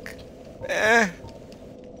Lutok, I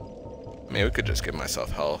mean, we could just give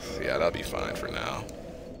myself health. Yeah, that'll be fine for now.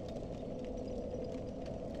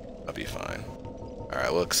 That'll be fine.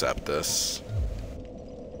 Alright, we'll accept this.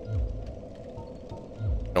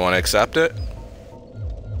 Don't want to accept it?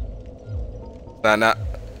 Not.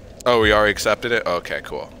 Oh, we already accepted it? Okay,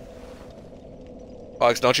 cool.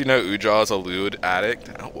 Fox, don't you know Ujal is a lewd addict?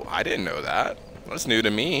 Oh, I didn't know that. That's new to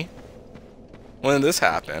me. When did this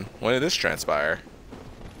happen? When did this transpire?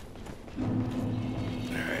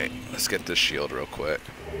 Alright, let's get this shield real quick.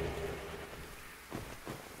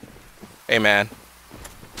 Hey, man.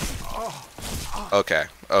 Okay,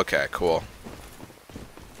 okay, cool.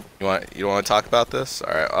 You want to talk about this?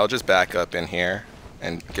 Alright, I'll just back up in here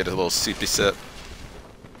and get a little sippy sip.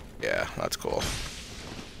 Yeah, that's cool.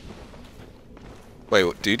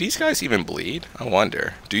 Wait, do these guys even bleed? I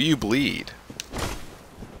wonder. Do you bleed?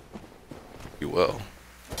 You will.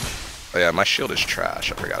 Oh yeah, my shield is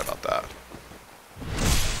trash. I forgot about that.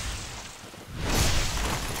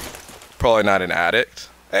 Probably not an addict.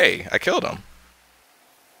 Hey, I killed him.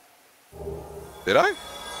 Did I?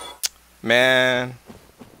 Man.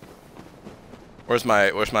 Where's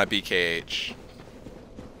my BKH?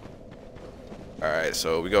 Alright,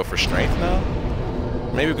 so we go for strength now?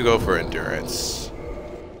 Maybe we could go for endurance.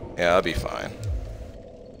 Yeah, that'll be fine.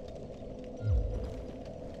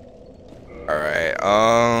 Alright,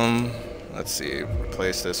 let's see.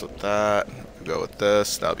 Replace this with that. Go with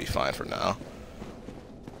this. That'll be fine for now.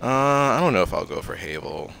 I don't know if I'll go for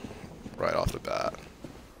Havel right off the bat.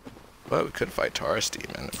 But we could fight Taurus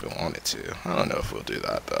Demon if we wanted to. I don't know if we'll do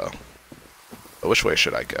that, though. But which way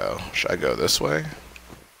should I go? Should I go this way?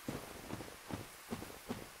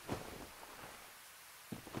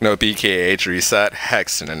 No BKH reset?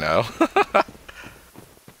 Hex to no.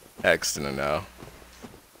 Hex to no.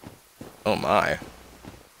 Oh my.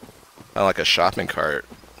 Not like a shopping cart.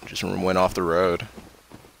 Just went off the road.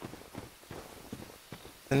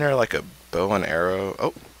 Isn't there like a bow and arrow?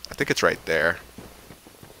 Oh, I think it's right there.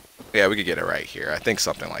 Yeah, we could get it right here. I think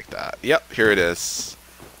something like that. Yep, here it is.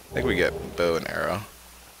 I think we get bow and arrow.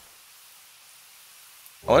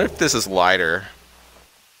 I wonder if this is lighter.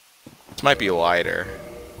 This might be lighter.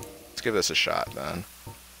 Let's give this a shot then.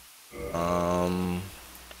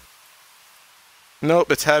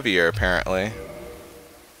 Nope, it's heavier apparently.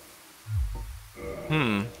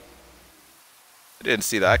 I didn't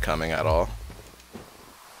see that coming at all.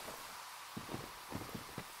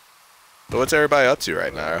 So what's everybody up to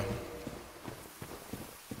right now?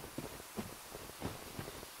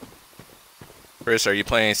 Chris, are you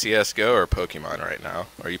playing CSGO or Pokemon right now?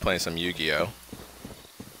 Or are you playing some Yu-Gi-Oh?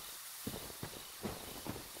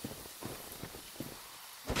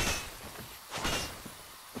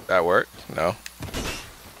 That work? No.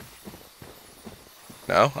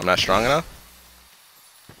 No? I'm not strong enough?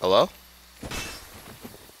 Hello?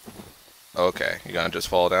 Okay, you gonna just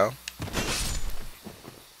fall down?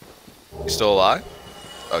 You still alive?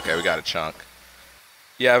 Okay, we got a chunk.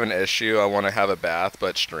 You have an issue, I want to have a bath,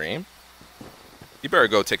 but stream? You better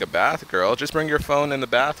go take a bath, girl. Just bring your phone in the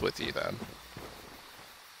bath with you, then.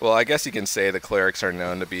 Well, I guess you can say the clerics are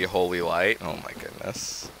known to be holy light. Oh my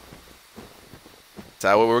goodness. Is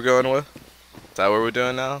that what we're going with? Is that what we're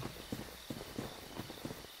doing now?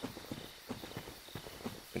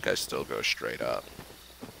 I think I still go straight up.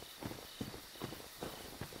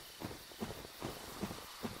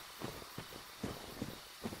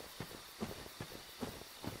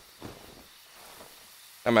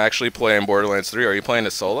 I'm actually playing Borderlands 3. Are you playing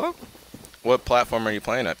it solo? What platform are you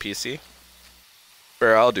playing at? PC?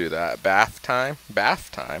 Sure, I'll do that. Bath time?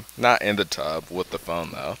 Bath time? Not in the tub with the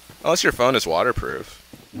phone, though. Unless your phone is waterproof.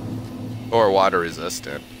 Or water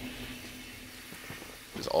resistant.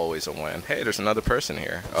 Which is always a win. Hey, there's another person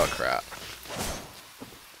here. Oh, crap.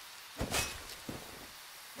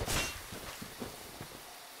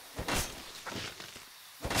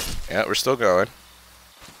 Yeah, we're still going.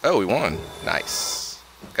 Oh, we won. Nice.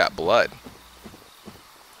 Got blood.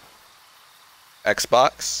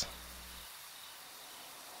 Xbox.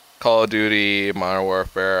 Call of Duty, Modern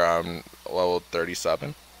Warfare, I'm level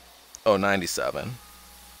 37. Oh, 97.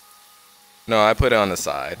 No, I put it on the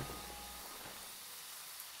side.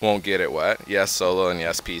 Won't get it wet. Yes, solo and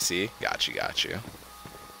yes, PC. Got you, got you.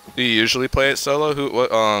 Do you usually play it solo? What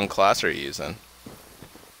class are you using?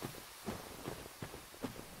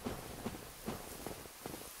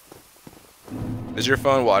 Is your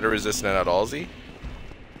phone water resistant at all, Z?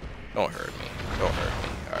 Don't hurt me. Don't hurt me.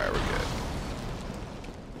 Alright, we're good.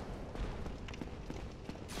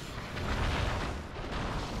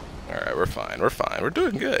 Alright, we're fine. We're fine. We're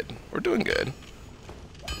doing good. We're doing good.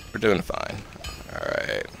 We're doing fine.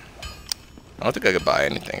 Alright. I don't think I could buy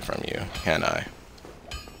anything from you, can I?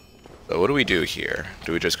 So what do we do here?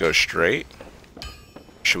 Do we just go straight?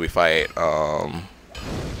 Should we fight,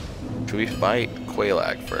 Should we fight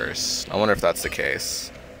Quelaag first? I wonder if that's the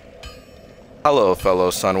case. Hello,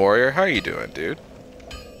 fellow Sun Warrior. How are you doing, dude?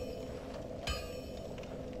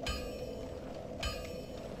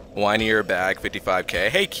 Whinier bag, 55k.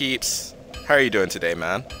 Hey, Keeps. How are you doing today,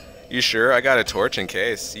 man? You sure? I got a torch in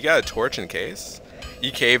case. You got a torch in case?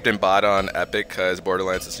 You caved and bought on Epic because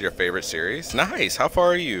Borderlands is your favorite series? Nice. How far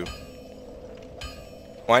are you?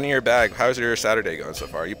 Whinier bag. How's your Saturday going so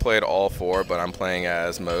far? You played all 4, but I'm playing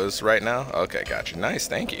as Moze right now? Okay, gotcha. Nice,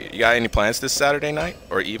 thank you. You got any plans this Saturday night?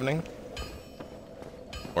 Or evening?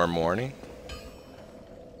 Or morning?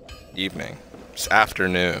 Evening. It's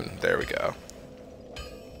afternoon. There we go.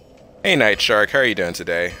 Hey, Night Shark. How are you doing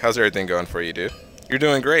today? How's everything going for you, dude? You're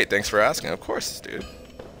doing great. Thanks for asking. Of course, dude.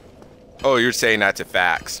 Oh, you're saying that to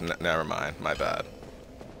facts. Never mind. My bad.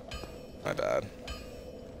 My bad.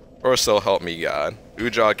 Or so help me God.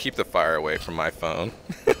 Ujal, keep the fire away from my phone.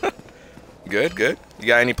 Good, good. You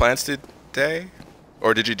got any plans today?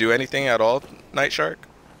 Or did you do anything at all, Night Shark?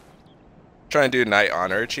 Trying to do Night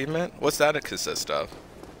Honor achievement? What's that consist of?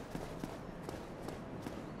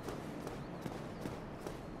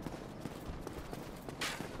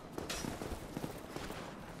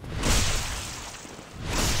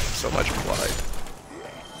 So much blood.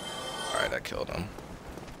 Alright, I killed him.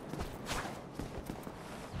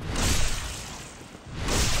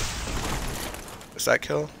 Does that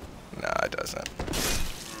kill? Nah, it doesn't.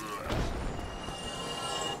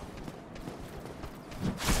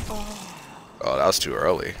 Oh, that was too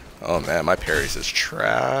early. Oh man, my parries is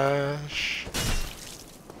trash.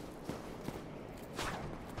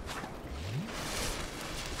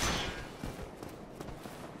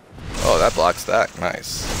 Oh, that blocks that.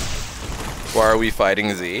 Nice. Why are we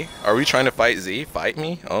fighting Z? Are we trying to fight Z? Fight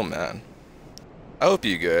me? Oh man. I hope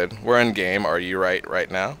you good. We're in game. Are you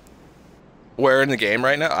right now? We're in the game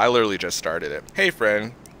right now? I literally just started it. Hey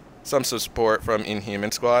friend. Some support from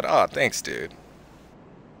Inhuman Squad. Aw, thanks dude.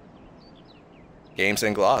 Games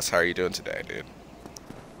and Gloss, how are you doing today, dude?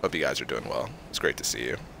 Hope you guys are doing well. It's great to see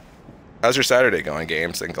you. How's your Saturday going,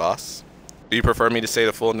 Games and Gloss? Do you prefer me to say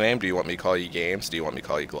the full name? Do you want me to call you Games? Do you want me to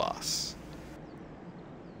call you Gloss?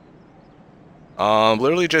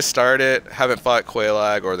 Literally just started. Haven't fought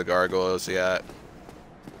Quelaag or the Gargoyles yet.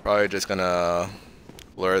 Probably just gonna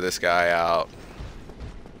lure this guy out.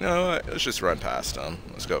 You know what? Let's just run past him.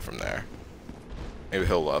 Let's go from there. Maybe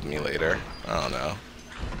he'll love me later. I don't know.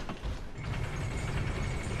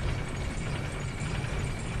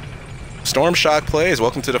 Storm Shock Plays,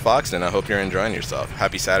 welcome to the Foxden. I hope you're enjoying yourself.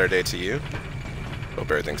 Happy Saturday to you. Hope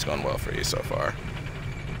everything's going well for you so far.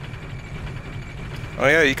 Oh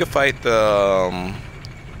yeah, you could fight the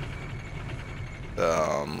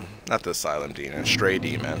not the Asylum Demon, Stray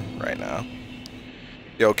Demon right now.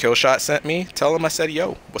 Yo, Killshot sent me. Tell him I said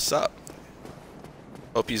yo, what's up?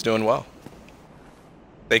 Hope he's doing well.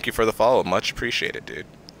 Thank you for the follow, much appreciated, dude.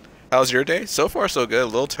 How's your day? So far so good, a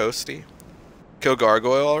little toasty. Kill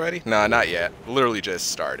Gargoyle already? Nah, not yet. Literally just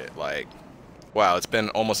started. Like, wow, it's been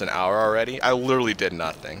almost an hour already. I literally did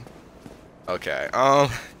nothing. Okay,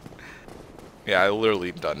 yeah, I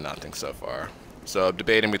literally done nothing so far. So I'm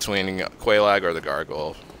debating between Quelaag or the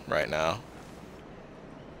Gargoyle right now.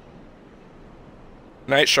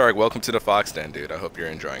 Night Shark, welcome to the Foxden, dude. I hope you're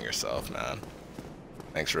enjoying yourself, man.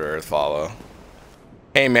 Thanks for the follow.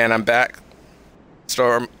 Hey, man, I'm back.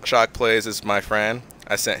 Storm Shock Plays is my friend.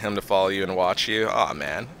 I sent him to follow you and watch you. Aw,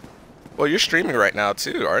 man. Well, you're streaming right now,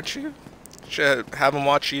 too, aren't you? Should have him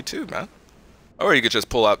watch you, too, man. Or you could just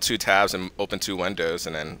pull out 2 tabs and open 2 windows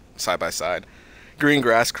and then side by side. Green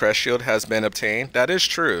Grass Crest Shield has been obtained. That is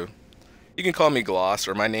true. You can call me Gloss,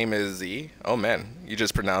 or my name is Z. Oh, man. You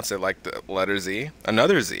just pronounce it like the letter Z.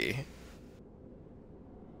 Another Z.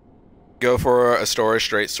 Go for a Storage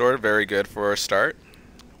Straight Sword. Very good for a start.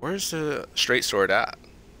 Where's the Straight Sword at?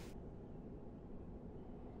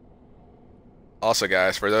 Also,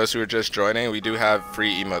 guys, for those who are just joining, we do have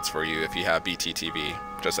free emotes for you if you have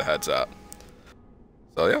BTTV. Just a heads up.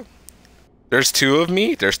 So, yeah. There's two of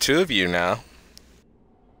me? There's two of you now.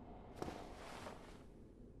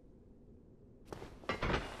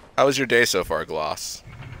 How was your day so far, Gloss?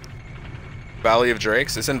 Valley of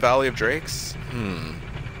Drakes? Isn't Valley of Drakes?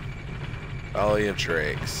 Valley of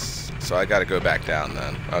Drakes. So I gotta go back down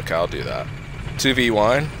then. Okay, I'll do that.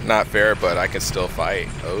 2v1? Not fair, but I can still fight.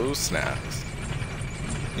 Oh, snaps.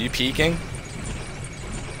 You peeking?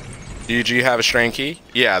 Do you have a strain key?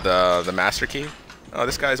 Yeah, the master key? Oh,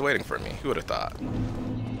 this guy's waiting for me. Who would have thought?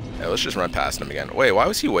 Yeah, let's just run past him again. Wait, why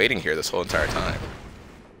was he waiting here this whole entire time?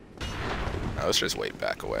 Oh, let's just wait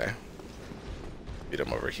back away. Beat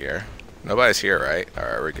him over here. Nobody's here, right?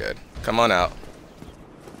 Alright, we're good. Come on out.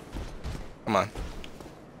 Come on.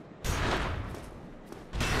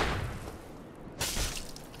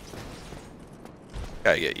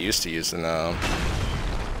 Gotta get used to using them.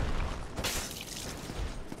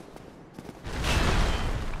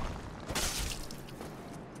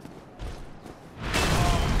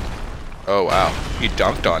 Oh wow, he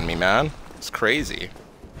dunked on me, man. It's crazy.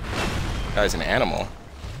 Guy's an animal.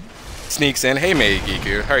 Sneaks in. Hey,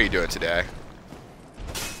 Meigiku, how are you doing today?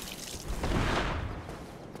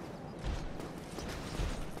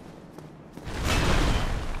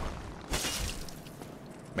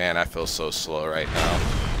 Man, I feel so slow right now.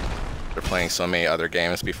 They're playing so many other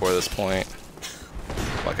games before this point.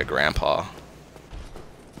 Like a grandpa.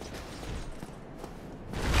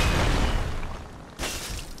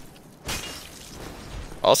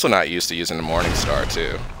 Also not used to using the Morning Star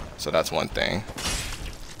too, so that's one thing.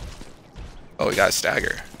 Oh, we got a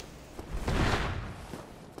stagger.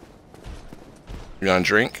 You gonna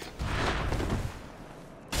drink?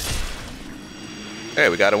 Hey,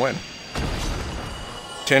 we got a win.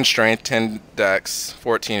 10 strength, 10 dex,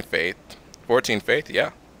 14 faith. 14 faith,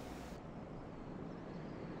 yeah.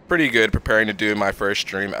 Pretty good preparing to do my first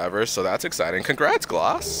stream ever, so that's exciting. Congrats,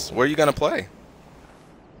 Gloss. Where are you gonna play?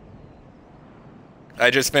 I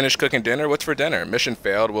just finished cooking dinner. What's for dinner? Mission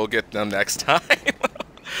failed. We'll get them next time.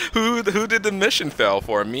 Who did the mission fail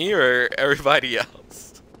for? Me or everybody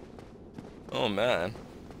else? Oh, man.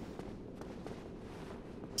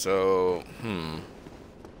 So,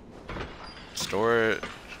 Store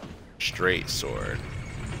straight sword.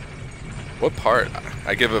 What part?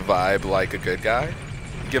 I give a vibe like a good guy?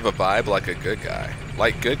 Give a vibe like a good guy.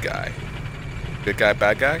 Like good guy. Good guy,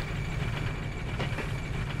 bad guy?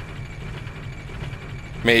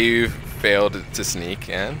 May you failed to sneak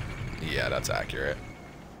in? Yeah, that's accurate.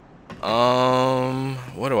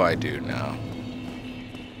 What do I do now?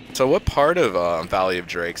 So what part of Valley of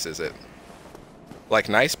Drakes is it? Like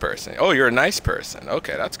nice person. Oh, you're a nice person.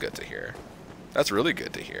 Okay, that's good to hear. That's really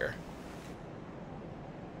good to hear.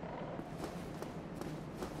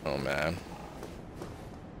 Oh, man.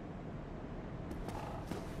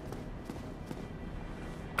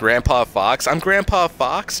 Grandpa Fox? I'm Grandpa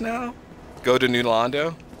Fox now? Go to New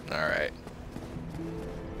Londo? Alright.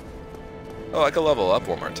 Oh, I could level up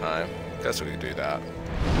one more time. Guess we could do that.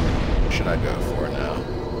 What should I go for now?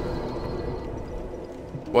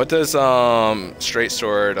 What does, straight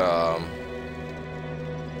sword,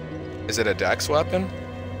 is it a dex weapon?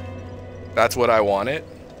 That's what I wanted.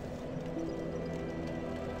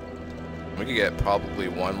 We could get probably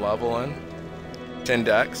 1 level in. 10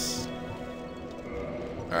 dex.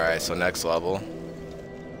 Alright, so next level.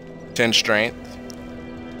 10 strength.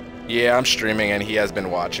 Yeah, I'm streaming and he has been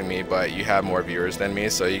watching me, but you have more viewers than me,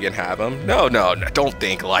 so you can have him. No, don't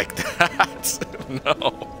think like that.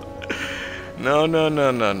 No.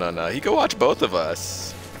 He can watch both of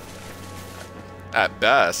us. At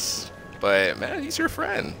best. But man, he's your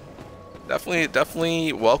friend.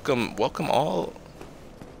 Definitely welcome all.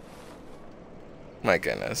 My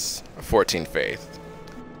goodness. 14 faith.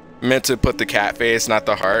 Meant to put the cat face, not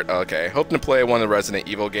the heart. Okay. Hoping to play one of the Resident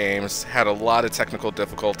Evil games. Had a lot of technical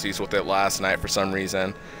difficulties with it last night for some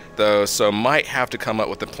reason, though, so might have to come up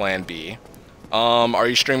with a plan B. Are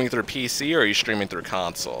you streaming through PC or are you streaming through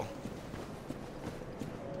console?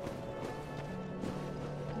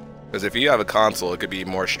 Because if you have a console, it could be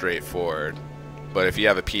more straightforward. But if you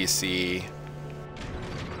have a PC,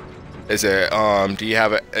 is it, do you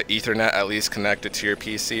have an Ethernet at least connected to your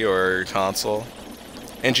PC or your console?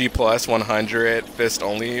 NG plus 100, fist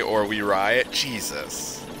only, or we riot?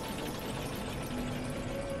 Jesus.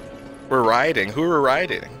 We're rioting. Who are we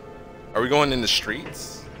rioting? Are we going in the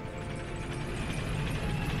streets?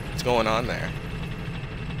 What's going on there?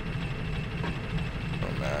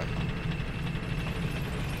 Oh, man.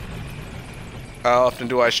 How often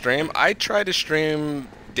do I stream? I try to stream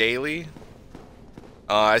daily.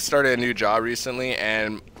 I started a new job recently,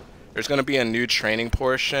 and there's going to be a new training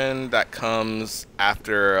portion that comes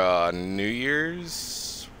after New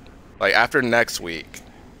Year's. like after next week.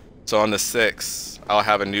 So on the 6th, I'll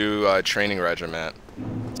have a new training regiment.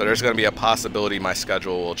 So there's going to be a possibility my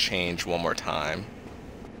schedule will change one more time.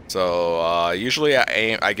 So usually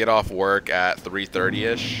I get off work at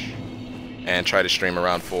 3:30ish and try to stream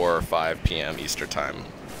around 4 or 5 p.m. Eastern time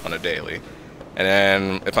on a daily. And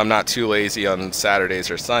then if I'm not too lazy on Saturdays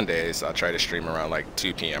or Sundays, I'll try to stream around like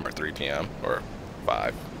 2 p.m. or 3 p.m. or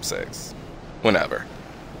 5, 6, whenever.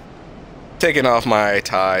 Taking off my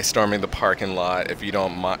tie, storming the parking lot. If you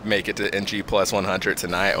don't make it to NG plus 100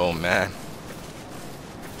 tonight, oh man.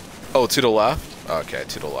 Oh, to the left? Okay,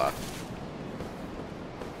 to the left.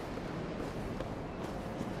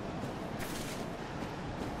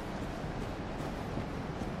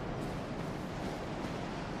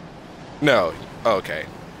 No, okay.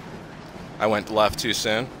 I went left too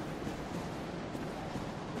soon.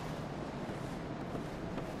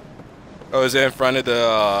 Oh, is it in front of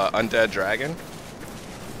the undead dragon?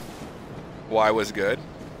 Why was good?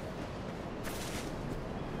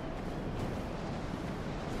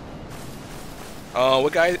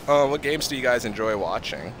 What games do you guys enjoy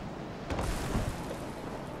watching?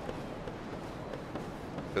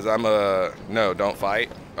 Cause no, don't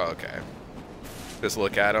fight. Oh, okay. Just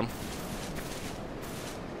look at him.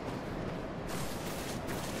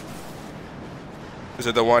 Is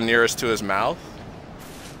it the one nearest to his mouth?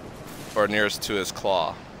 Or nearest to his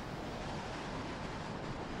claw?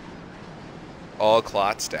 All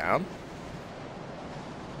clots down?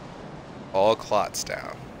 All clots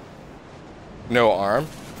down. No arm?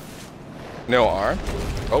 No arm?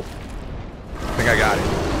 Oh. I think I got it.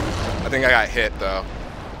 I think I got hit though.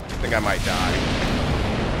 I think I might die.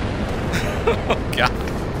 Oh god.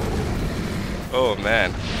 Oh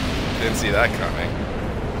man. Didn't see that coming.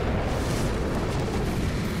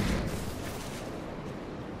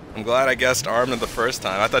 I'm glad I guessed arm the first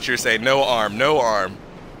time. I thought you were saying no arm, no arm.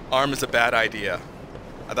 Arm is a bad idea.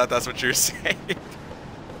 I thought that's what you were saying.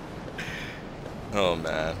 Oh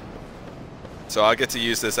man. So I'll get to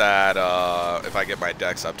use this at, if I get my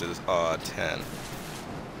dex up to 10.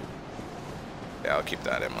 Yeah, I'll keep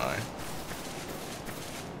that in mind.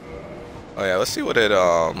 Oh yeah, let's see what it,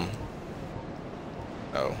 no.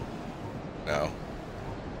 No.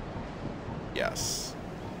 Yes.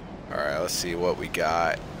 Alright, let's see what we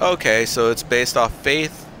got. Okay, so it's based off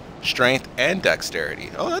faith, strength, and dexterity.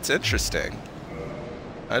 Oh, that's interesting.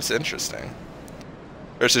 That's interesting.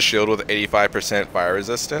 There's a shield with 85% fire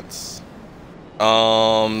resistance.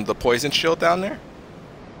 The poison shield down there?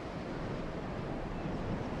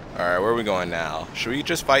 Alright, where are we going now? Should we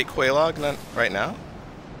just fight Quelaag right now?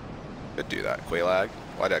 Could do that. Quelaag?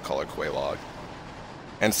 Why did I call her Quelaag?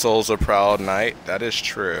 And Souls of Proud Knight? That is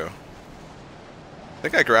true. I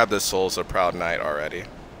think I grabbed the Souls of Proud Knight already.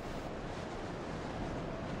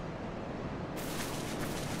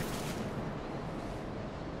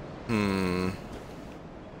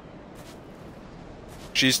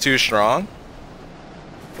 She's too strong?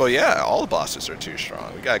 Well, yeah, all the bosses are too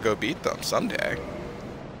strong. We gotta go beat them someday.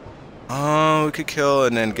 We could kill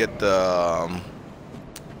and then get the...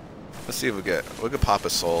 let's see if we could pop a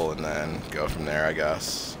soul and then go from there, I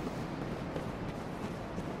guess.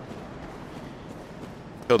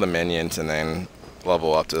 Kill the minions and then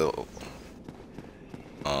level up to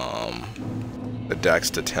the dex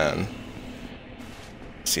to 10.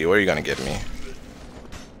 Let's see, what are you gonna give me?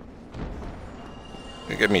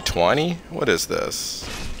 You give me 20? What is this?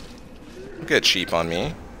 Don't get cheap on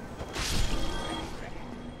me.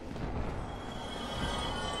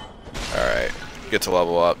 Alright, get to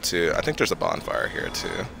level up to... I think there's a bonfire here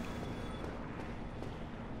too.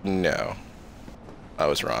 No. I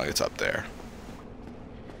was wrong, it's up there.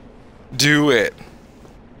 Do it!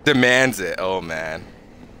 Demands it. Oh man.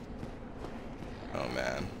 Oh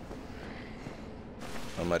man.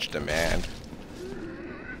 How much demand?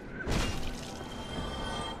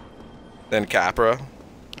 Then Capra.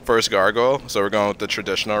 First Gargoyle, so we're going with the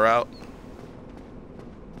traditional route.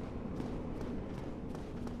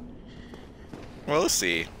 Well, let's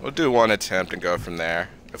see. We'll do one attempt and go from there.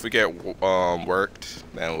 If we get worked,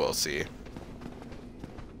 then we'll see.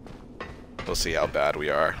 We'll see how bad we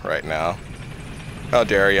are right now. How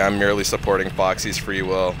dare you, I'm merely supporting Foxy's free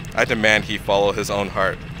will. I demand he follow his own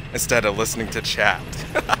heart, instead of listening to chat.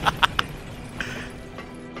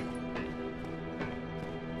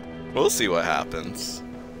 We'll see what happens.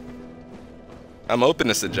 I'm open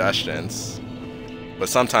to suggestions, but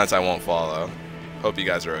sometimes I won't follow. Hope you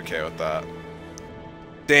guys are okay with that.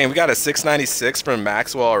 Dang, we got a 696 from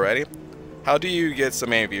Maxwell already. How do you get so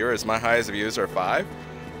many viewers? My highest views are 5.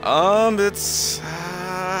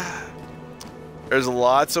 There's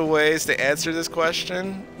lots of ways to answer this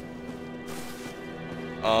question.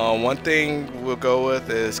 One thing we'll go with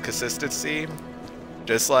is consistency.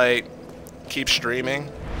 Just like keep streaming,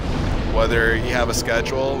 whether you have a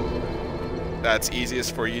schedule that's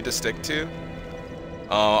easiest for you to stick to.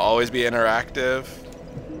 Always be interactive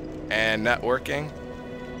and networking,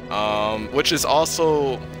 which is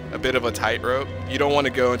also a bit of a tightrope. You don't want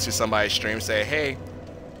to go into somebody's stream and say, hey,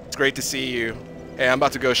 it's great to see you. Hey, I'm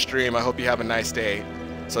about to go stream. I hope you have a nice day.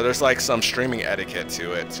 So there's like some streaming etiquette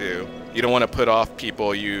to it too. You don't want to put off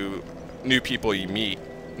new people you meet,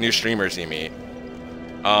 new streamers you meet.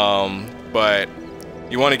 But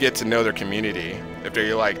you want to get to know their community. If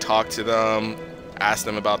they like talk to them, ask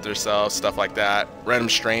them about themselves, stuff like that. Random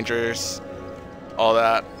strangers, all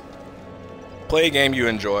that. Play a game you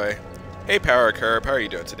enjoy. Hey Power Curb, how are you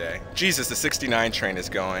doing today? Jesus, the 69 train is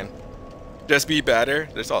going. Just be better.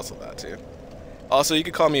 There's also that too. Also, you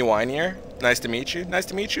can call me Whinier. Nice to meet you. Nice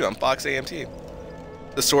to meet you. I'm Fox AMT.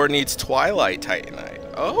 The sword needs Twilight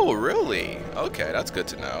Titanite. Oh, really? Okay, that's good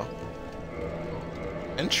to know.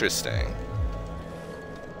 Interesting.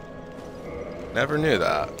 Never knew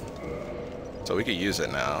that. So we could use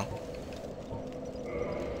it now.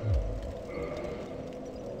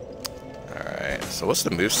 Alright, so what's the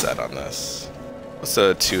moveset on this? What's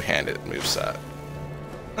the two-handed moveset?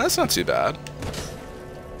 That's not too bad.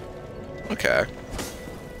 Okay.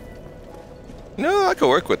 No, I could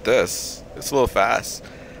work with this. It's a little fast.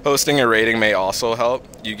 Hosting a rating may also help.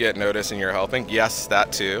 You get noticed and you're helping. Yes,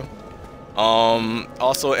 that too.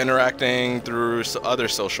 Also interacting through other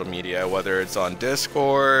social media, whether it's on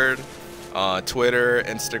Discord, Twitter,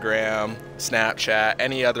 Instagram, Snapchat,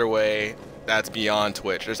 any other way that's beyond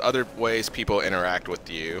Twitch. There's other ways people interact with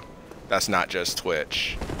you that's not just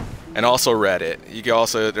Twitch. And also Reddit. You can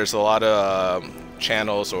also, there's a lot of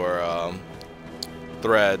channels or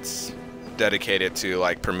threads dedicated to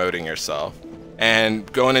like promoting yourself.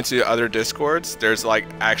 And going into other Discords, there's like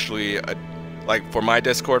actually a, like for my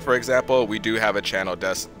Discord, for example, we do have a channel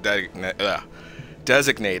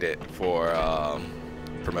designated for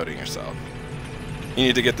promoting yourself. You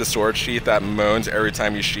need to get the sword sheath that moans every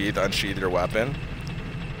time you unsheath your weapon.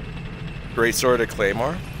 Great sword at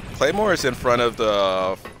Claymore. Claymore is in front of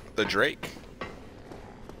the Drake.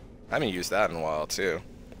 I haven't used that in a while too.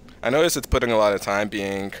 I notice it's putting a lot of time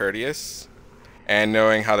being courteous and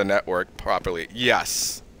knowing how to network properly.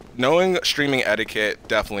 Yes, knowing streaming etiquette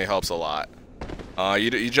definitely helps a lot.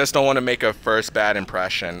 You just don't want to make a first bad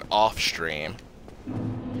impression off stream.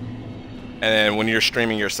 And then when you're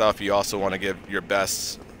streaming yourself, you also want to give your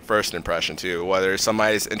best first impression too. Whether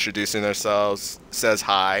somebody's introducing themselves, says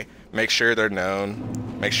hi, make sure they're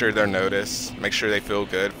known, make sure they're noticed, make sure they feel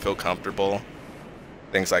good, feel comfortable,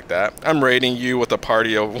 things like that. I'm rating you with a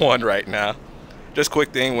party of 1 right now. Just quick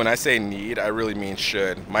thing, when I say need, I really mean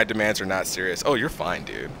should. My demands are not serious. Oh, you're fine,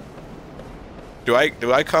 dude. Do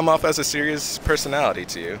I come off as a serious personality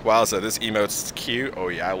to you? Wowza, this emote's cute. Oh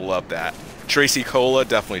yeah, I love that. Tracy Cola,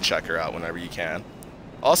 definitely check her out whenever you can.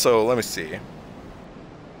 Also, let me see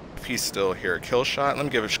if he's still here. Killshot, let me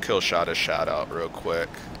give Killshot a shout out real quick.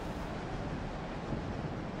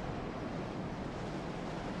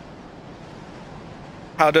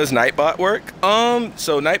 How does Nightbot work?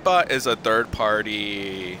 So Nightbot is a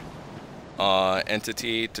third-party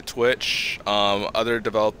entity to Twitch. Other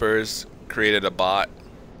developers created a bot,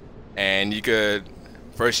 and you could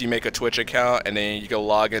first you make a Twitch account, and then you can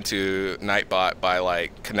log into Nightbot by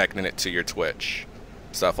like connecting it to your Twitch,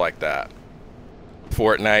 stuff like that.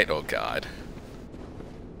 Fortnite, oh god.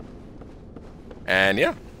 And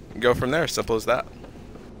yeah, go from there. Simple as that.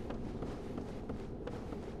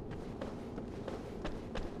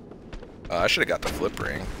 I should have got the flip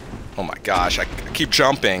ring. Oh my gosh, I keep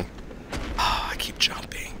jumping. Oh, I keep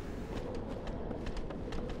jumping.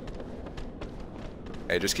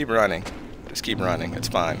 Hey, just keep running. Just keep running. It's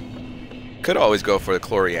fine. Could always go for the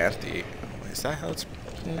Chloranthe. Is that how it's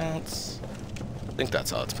pronounced? I think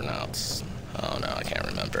that's how it's pronounced. Oh no, I can't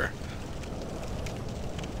remember.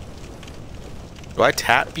 Do I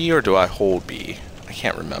tap B or do I hold B? I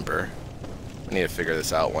can't remember. I need to figure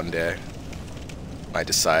this out one day. I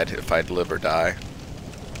decide if I'd live or die.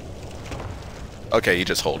 Okay, you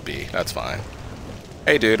just hold B. That's fine.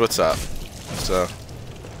 Hey dude, what's up? So,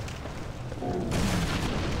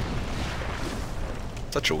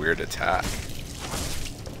 such a weird attack.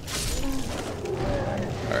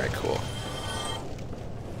 Alright, cool.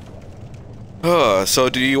 So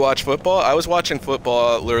do you watch football? I was watching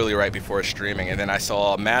football literally right before streaming, and then I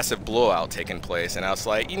saw a massive blowout taking place, and I was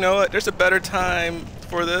like, you know what, there's a better time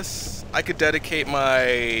for this. I could dedicate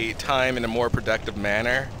my time in a more productive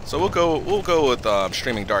manner. So we'll go with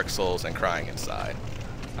streaming Dark Souls and crying inside.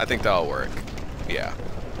 I think that'll work. Yeah.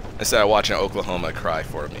 instead of watching Oklahoma cry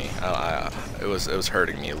for me. It was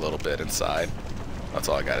hurting me a little bit inside. That's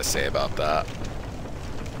all I gotta say about that.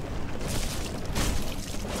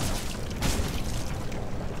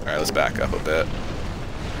 Alright, let's back up a bit.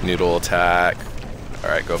 Noodle attack.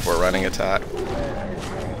 Alright, go for a running attack.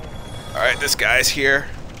 Alright, this guy's here.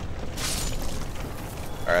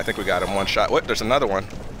 Alright, I think we got him one shot. What? There's another one.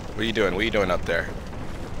 What are you doing? What are you doing up there?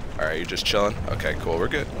 Alright, you just chilling? Okay, cool. We're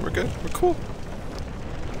good. We're good. We're cool.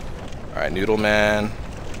 Alright, Noodle Man.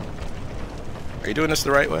 Are you doing this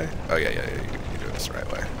the right way? Oh, yeah. You're doing this the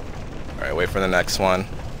right way. Alright, wait for the next one.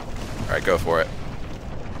 Alright, go for it.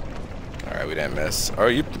 Alright, we didn't miss. Oh,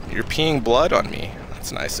 you're peeing blood on me.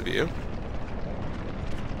 That's nice of you.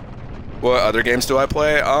 What other games do I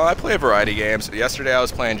play? I play a variety of games. Yesterday I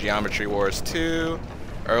was playing Geometry Wars 2.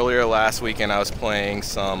 Earlier last weekend I was playing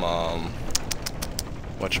some,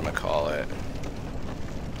 whatchamacallit?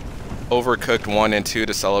 Overcooked 1 and 2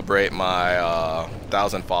 to celebrate my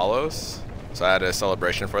 1,000 follows. So I had a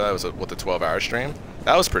celebration for that. It was with a 12-hour stream.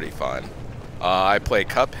 That was pretty fun. I play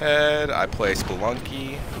Cuphead. I play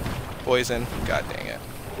Spelunky. Poison. God dang it.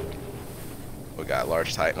 We got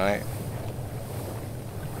Large Titanite.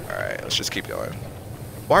 Alright, let's just keep going.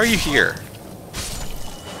 Why are you here?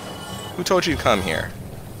 Who told you to come here?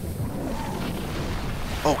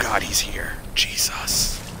 Oh god, he's here.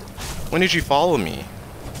 Jesus. When did you follow me?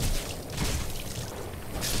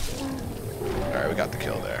 Alright, we got the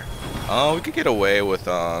kill there. Oh, we could get away with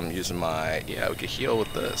using my... Yeah, we could heal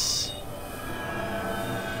with this.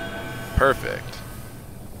 Perfect.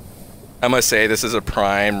 I must say, this is a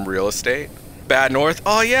prime real estate. Bad North?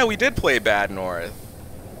 Oh yeah, we did play Bad North.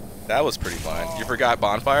 That was pretty fun. You forgot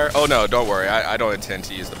Bonfire? Oh no, don't worry. I don't intend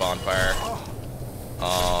to use the Bonfire.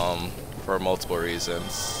 For multiple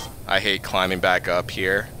reasons. I hate climbing back up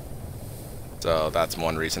here. So that's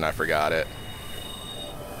one reason I forgot it.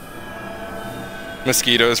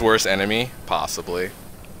 Mosquito's worst enemy? Possibly.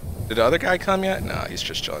 Did the other guy come yet? No, he's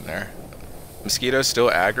just chilling there. Mosquito's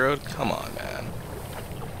still aggroed? Come on, man.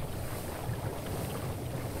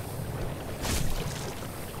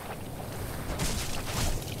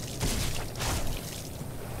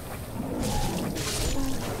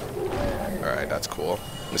 Alright, that's cool.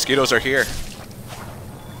 Mosquitoes are here.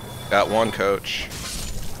 Got one, coach.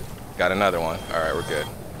 Got another one. Alright, we're good.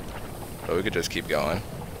 But we could just keep going.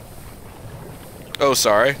 Oh,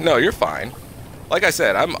 sorry. No, you're fine. Like I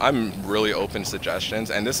said, I'm really open to suggestions,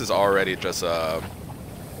 and this is already just I'm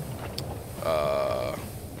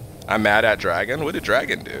mad at Dragon. What did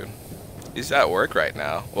Dragon do? He's at work right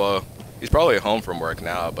now. Well, he's probably home from work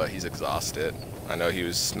now, but he's exhausted. I know he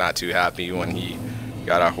was not too happy when he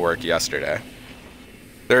got off work yesterday.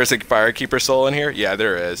 There is a Firekeeper soul in here? Yeah,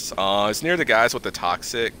 there is. It's near the guys with the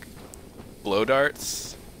toxic blow darts.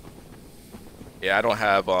 Yeah, I don't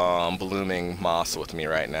have blooming moss with me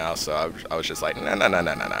right now, so I was just like,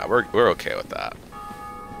 nah. We're okay with that.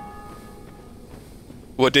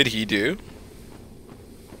 What did he do?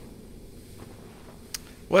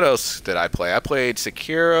 What else did I play? I played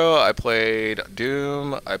Sekiro, I played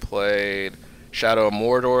Doom, I played Shadow of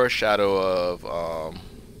Mordor, Shadow of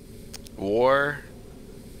War,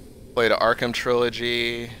 played the Arkham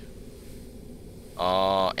Trilogy,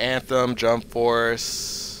 Anthem, Jump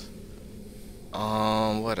Force,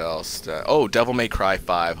 what else? Oh, Devil May Cry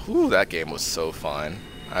 5. Whew, that game was so fun.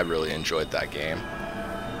 I really enjoyed that game.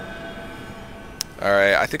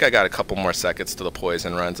 Alright, I think I got a couple more seconds till the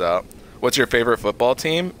poison runs out. What's your favorite football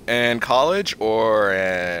team? In college or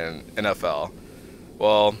in NFL?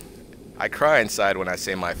 Well, I cry inside when I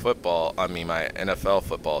say my NFL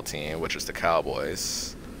football team, which is the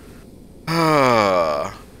Cowboys.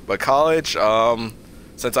 But college,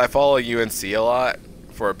 since I follow UNC a lot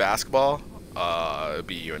for basketball, it'd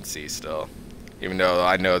be UNC still. Even though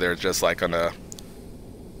I know they're just like gonna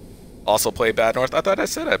also play Bad North. I thought I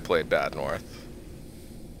said I played Bad North.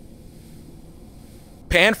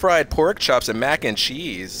 Pan-fried pork chops and mac and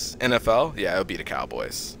cheese. NFL? Yeah, it would be the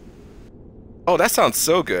Cowboys. Oh, that sounds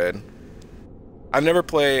so good. I've never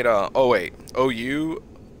played, oh wait, OU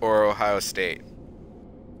or Ohio State?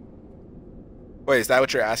 Wait, is that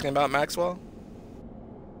what you're asking about, Maxwell?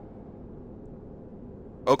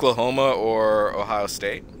 Oklahoma or Ohio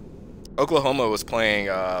State? Oklahoma was playing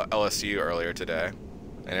LSU earlier today,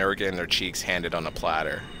 and they were getting their cheeks handed on a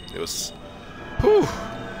platter. It was, whew.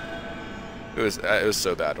 It was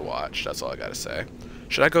so bad to watch. That's all I gotta say.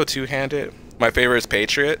 Should I go two-handed? My favorite is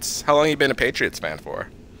Patriots. How long have you been a Patriots fan for?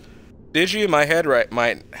 Did you? My head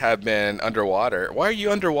might have been underwater. Why are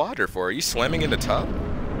you underwater for? Are you swimming in the tub?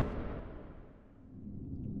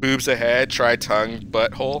 Boobs ahead. Try tongue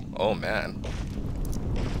butthole. Oh man.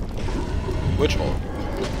 Which hole?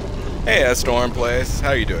 Hey, Storm Place.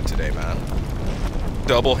 How you doing today, man?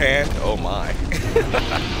 Double hand? Oh my.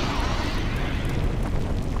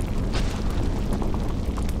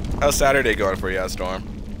 How's Saturday going for you, Storm?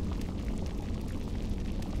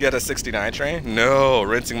 You got a 69 train? No,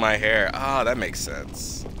 rinsing my hair. Ah, that makes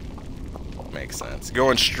sense. Makes sense.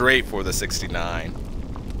 Going straight for the 69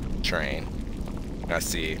 train. I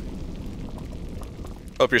see.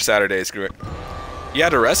 Hope your Saturday's great. You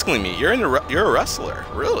had a wrestling meet. You're a wrestler,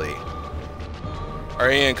 really? Are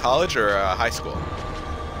you in college or high school?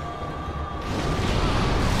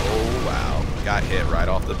 Oh wow, got hit right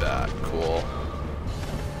off the bat. Cool.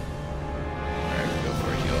 Alright, go for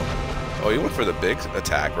a heal. Oh, you went for the big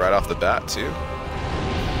attack right off the bat too.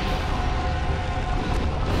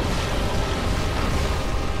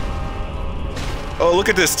 Oh, look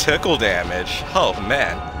at this tickle damage. Oh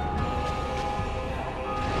man.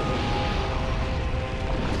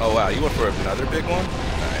 Oh wow, you went for another big one?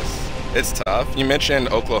 Nice. It's tough. You mentioned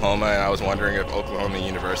Oklahoma, and I was wondering if Oklahoma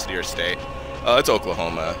University or State. It's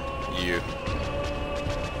Oklahoma U.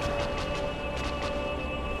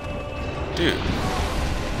 Dude.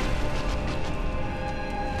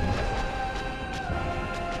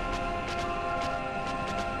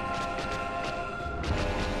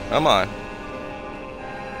 Come on.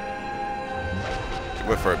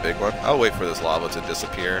 Wait for a big one. I'll wait for this lava to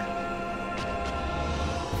disappear.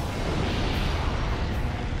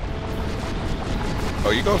 Oh,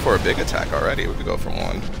 you go for a big attack already. We could go for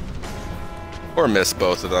one. Or miss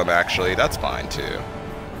both of them, actually. That's fine, too.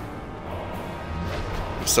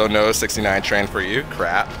 So no 69 train for you?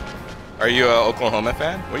 Crap. Are you a Oklahoma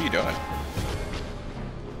fan? What are you doing?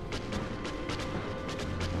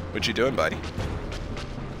 What you doing, buddy?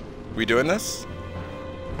 We doing this?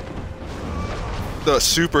 The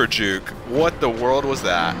super juke. What the world was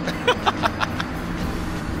that?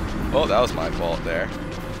 Oh, that was my fault there.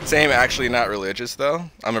 Same, actually not religious though.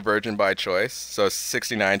 I'm a virgin by choice. So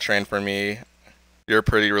 69 train for me. You're a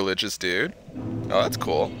pretty religious dude. Oh, that's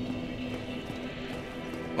cool.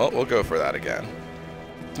 Well, we'll go for that again.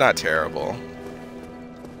 It's not terrible.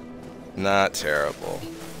 Not terrible.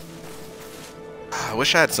 I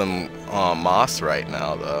wish I had some moss right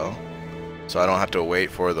now though. So I don't have to wait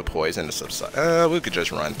for the poison to subside. We could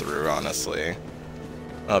just run through, honestly.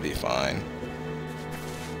 I'll be fine.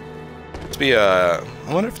 I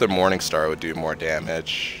wonder if the Morning Star would do more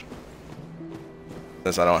damage.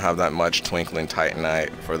 Since I don't have that much Twinkling Titanite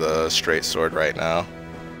for the straight sword right now.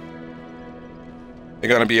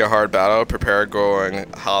 It's gonna be a hard battle. Prepare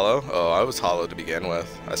going hollow. Oh, I was hollow to begin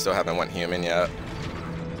with. I still haven't went human yet.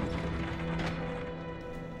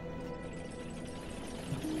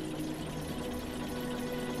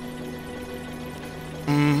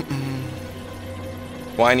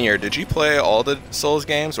 Winear, did you play all the Souls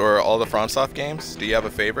games or all the FromSoft games? Do you have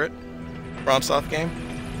a favorite FromSoft game?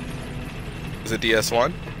 Is it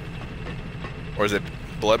DS1? Or is it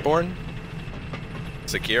Bloodborne?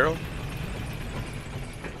 Sekiro?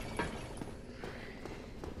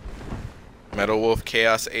 Metal Wolf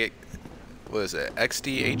Chaos 8, what is it,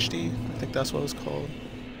 XD HD? I think that's what it's called.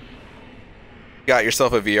 Got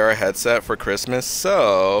yourself a VR headset for Christmas,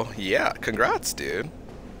 so yeah, congrats, dude.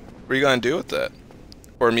 What are you gonna do with it?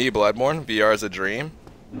 For me, Bloodborne, VR is a dream.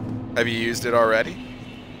 Have you used it already?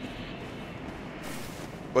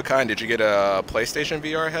 What kind? Did you get a PlayStation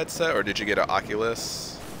VR headset or did you get an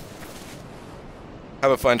Oculus?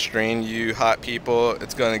 Have a fun stream, you hot people.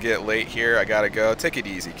 It's gonna get late here. I gotta go. Take it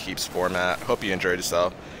easy, Keeps format. Hope you enjoyed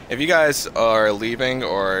yourself. If you guys are leaving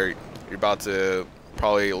or you're about to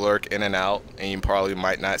probably lurk in and out and you probably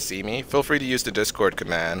might not see me, feel free to use the Discord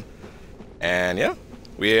command. And yeah.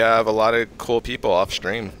 We have a lot of cool people off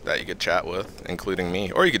stream that you could chat with, including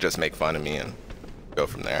me. Or you could just make fun of me and go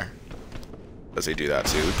from there. Because they do that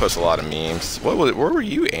too. We post a lot of memes. Where were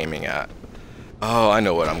you aiming at? Oh, I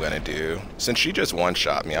know what I'm going to do. Since she just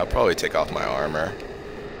one-shot me, I'll probably take off my armor.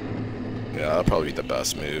 Yeah, that'll probably be the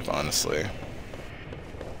best move, honestly.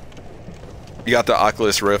 You got the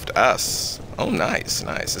Oculus Rift S. Oh, nice,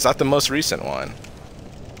 nice. Is that the most recent one?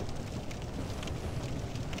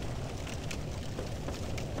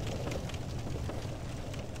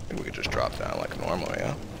 We could just drop down like normal,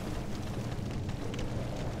 yeah?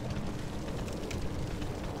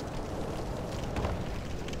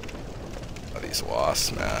 Oh, these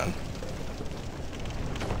wasps, man.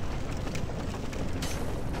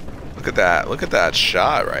 Look at that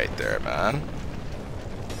shot right there, man.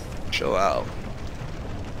 Chill out.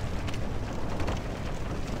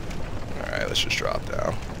 Alright, let's just drop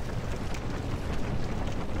down.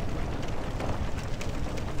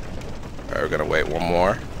 Alright, we're gonna wait one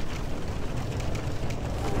more.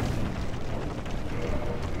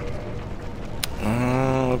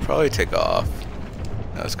 probably take off.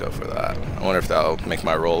 Let's go for that. I wonder if that'll make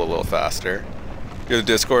my roll a little faster. Your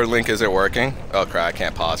Discord link, is it working? Oh crap, I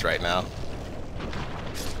can't pause right now.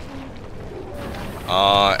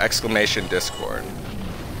 Exclamation Discord.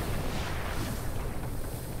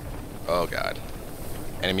 Oh god.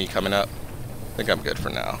 Enemy coming up? I think I'm good for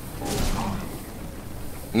now.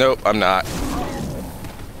 Nope, I'm not.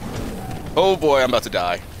 Oh boy, I'm about to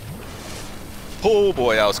die. Oh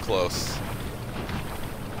boy, that was close.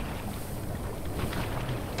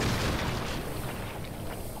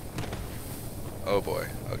 Oh boy.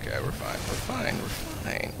 Okay, we're fine. We're fine. We're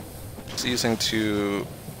fine. Just using 2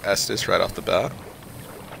 Estus right off the bat.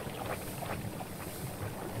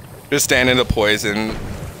 Just stand in the poison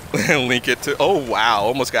and link it to. Oh wow!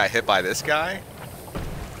 Almost got hit by this guy.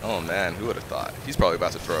 Oh man, who would have thought? He's probably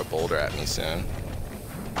about to throw a boulder at me soon.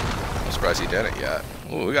 I'm surprised he didn't yet.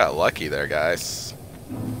 Ooh, we got lucky there, guys.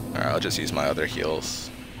 All right, I'll just use my other heals.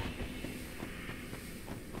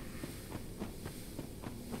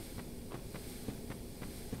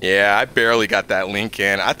 Yeah, I barely got that link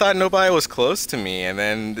in. I thought nobody was close to me, and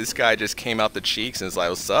then this guy just came out the cheeks and was like,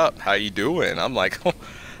 "What's up? How you doing?" I'm like,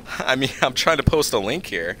 I mean, I'm trying to post a link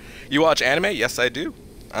here. You watch anime? Yes, I do.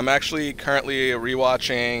 I'm actually currently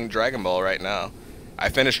rewatching Dragon Ball right now. I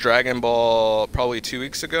finished Dragon Ball probably 2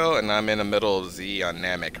 weeks ago, and I'm in the middle of Z on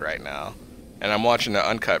Namek right now. And I'm watching the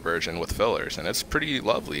uncut version with fillers, and it's pretty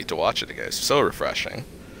lovely to watch it again. It's so refreshing.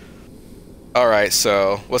 Alright,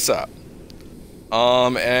 so, what's up?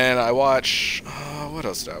 And I watch, what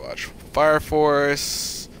else did I watch? Fire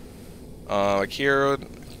Force, Hero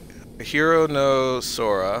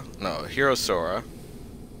Sora,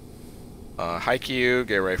 Haikyuu,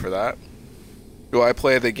 get ready for that. Do I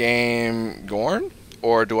play the game Gorn,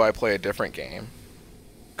 or do I play a different game?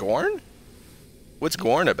 Gorn? What's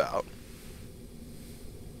Gorn about?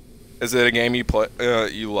 Is it a game you play,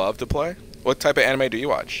 you love to play? What type of anime do you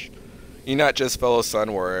watch? You're not just fellow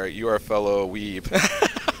Sun Warrior, you are fellow weeb.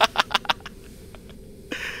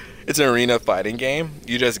 It's an arena fighting game.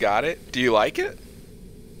 You just got it. Do you like it?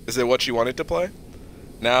 Is it what you wanted to play?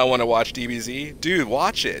 Now I want to watch DBZ. Dude,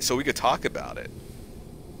 watch it so we could talk about it.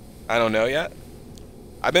 I don't know yet.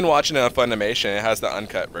 I've been watching it on Funimation. It has the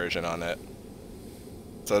uncut version on it.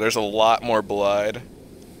 So there's a lot more blood.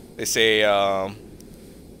 They say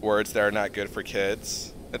words that are not good for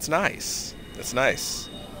kids. It's nice. It's nice.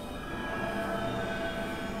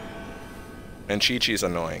 And Chi-Chi's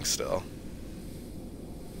annoying still.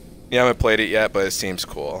 You haven't played it yet, but it seems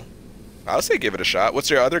cool. I'll say give it a shot. What's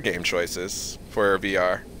your other game choices for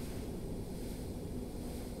VR?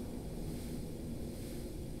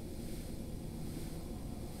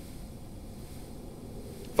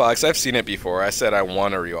 Fox, I've seen it before. I said I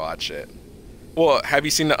want to rewatch it. Well, have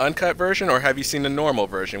you seen the uncut version or have you seen the normal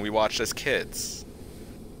version we watched as kids?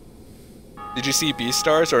 Did you see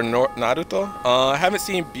Beastars or Naruto? I haven't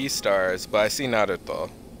seen Beastars, but I see Naruto.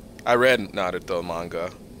 I read Naruto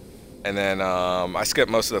manga. And then I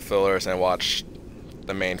skipped most of the fillers and watched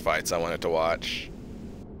the main fights I wanted to watch.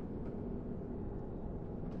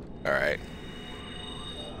 Alright.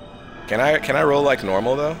 Can I roll like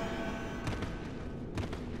normal though?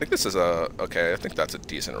 I think this is a... okay, I think that's a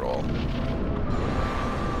decent roll.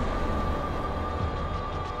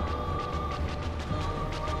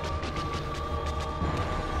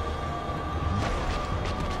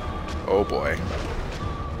 Oh boy.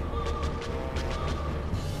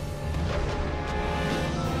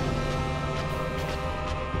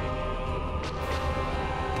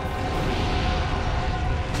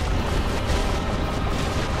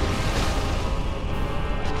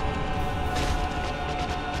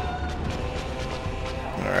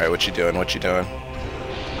 Alright, what you doing? What you doing?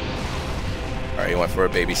 Alright, you went for a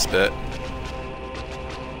baby spit.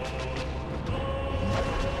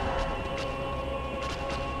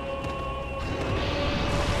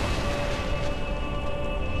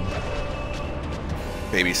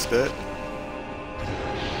 Baby spit.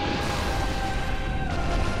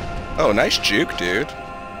 Oh, nice juke, dude.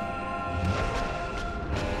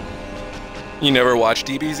 You never watched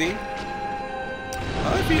DBZ?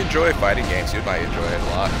 If you enjoy fighting games, you might enjoy it a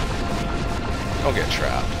lot. Don't get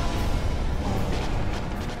trapped.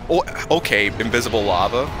 Oh, okay, invisible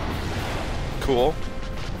lava. Cool.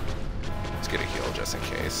 Let's get a heal just in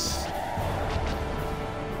case.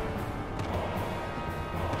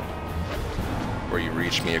 Where you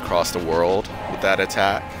reach me across the world with that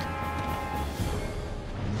attack.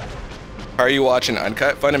 Are you watching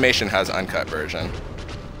uncut? Funimation has uncut version.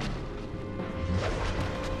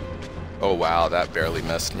 Oh wow, that barely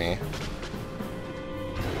missed me.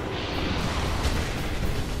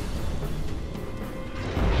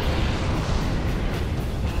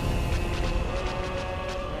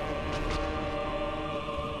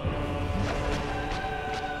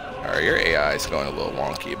 UI's going a little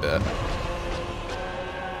wonky a bit.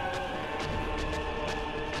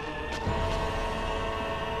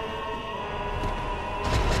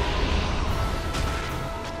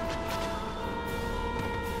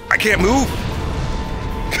 I can't move!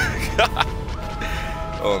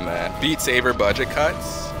 Oh man. Beat Saber budget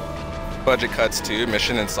cuts. Budget cuts too.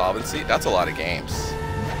 Mission Insolvency. That's a lot of games.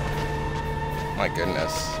 My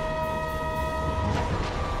goodness.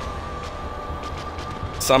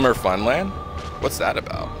 Summer Funland? What's that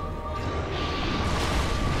about?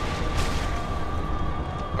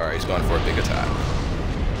 Alright, he's going for a big attack.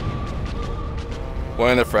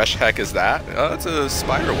 What in the fresh heck is that? Oh, that's a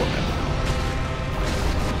Spider Woman.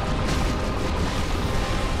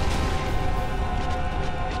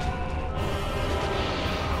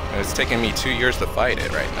 And it's taking me 2 years to fight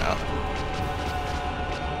it right now.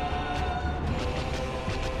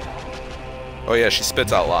 Oh yeah, she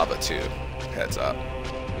spits out lava too. Heads up.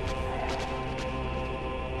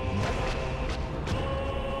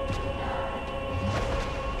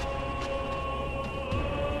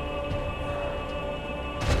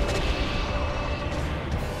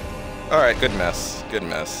 Alright, good miss. Good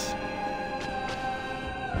miss.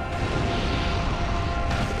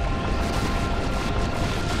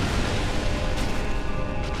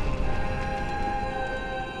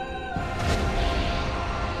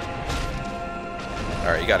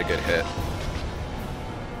 Alright, you got a good hit.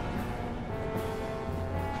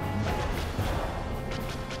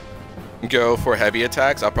 Go for heavy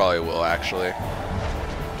attacks? I probably will, actually.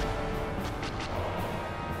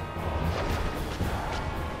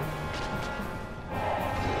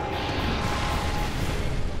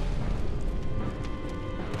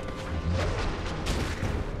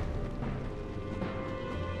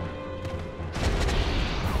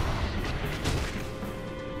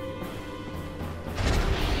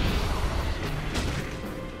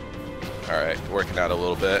 Alright, working out a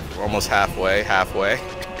little bit. We're almost halfway.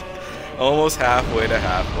 Almost halfway to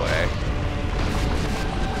halfway.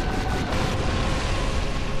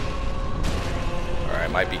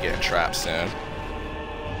 Alright, might be getting trapped soon.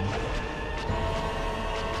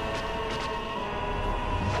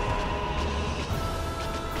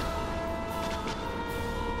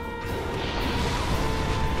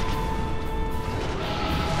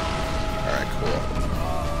 Alright, cool.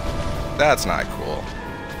 That's not cool.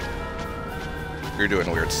 You're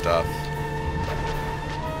doing weird stuff.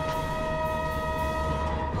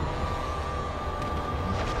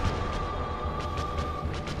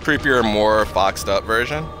 Creepier, more foxed up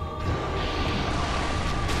version.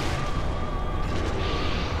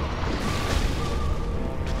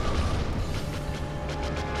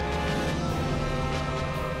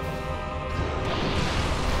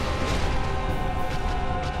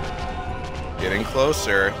 Getting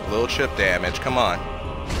closer. Little chip damage. Come on.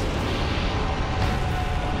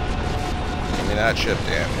 Give me that chip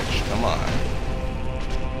damage. Come on.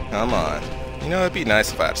 Come on. You know, it'd be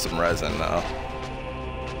nice if I had some resin, though.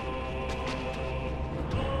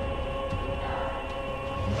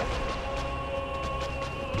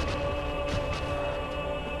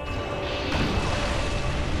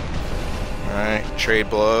 Alright, trade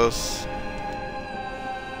blows.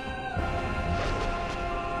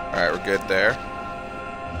 Alright, we're good there.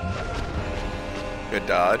 Good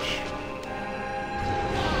dodge.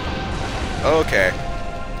 Okay.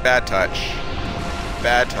 Bad touch.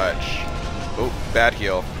 Bad touch. Oh, bad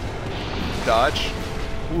heal. Dodge.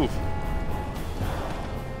 Oof.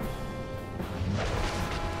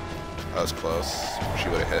 That was close. She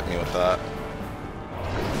would have hit me with that.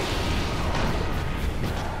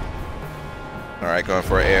 Alright, going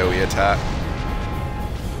for an AoE attack.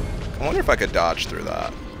 I wonder if I could dodge through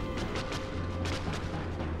that.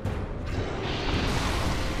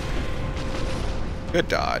 Good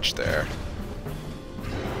dodge there.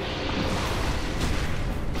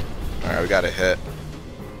 Alright, we got a hit.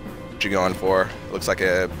 What you going for? Looks like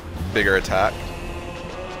a bigger attack.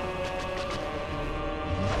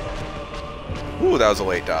 Ooh, that was a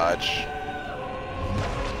late dodge.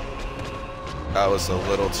 That was a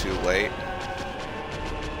little too late.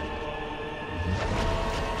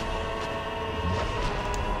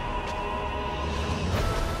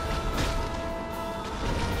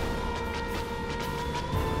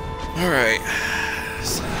 Alright.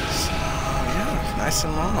 Yeah, nice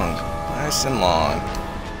and long. Nice and long.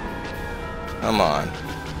 Come on.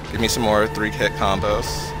 Give me some more 3-hit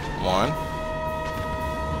combos. 1.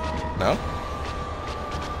 No?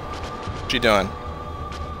 What you doing?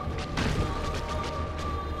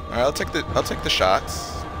 Alright, I'll take the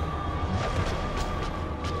shots.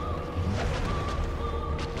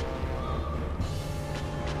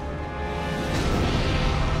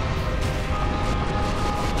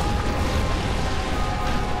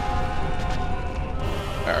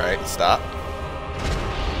 Alright, stop.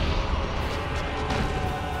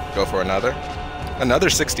 Go for another. Another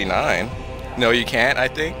 69. No, you can't, I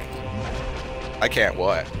think. I can't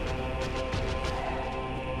what?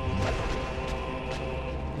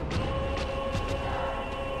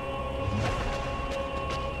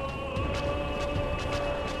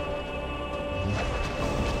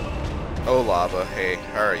 Oh, Lava. Hey,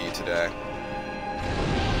 how are you today?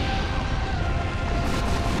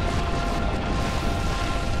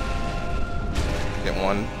 Get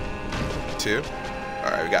 1, 2.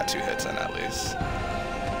 Alright, we got 2 hits in at least.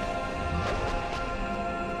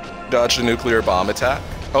 Dodge the nuclear bomb attack.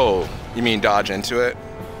 Oh, you mean dodge into it?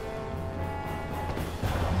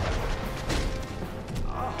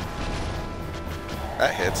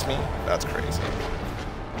 That hits me? That's crazy.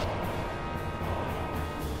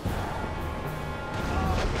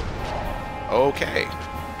 Okay.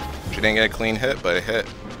 She didn't get a clean hit, but it hit.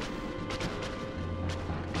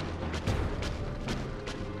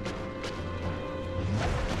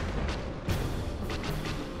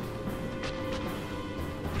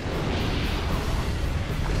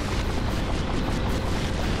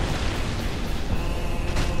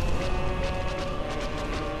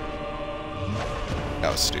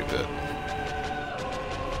 That was stupid.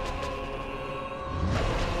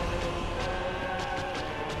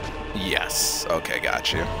 Yes. Okay,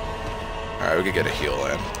 got you. Alright, we could get a heal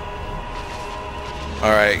in.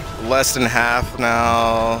 Alright, less than half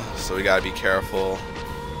now, so we gotta be careful.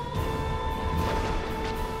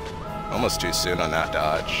 Almost too soon on that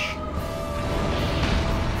dodge.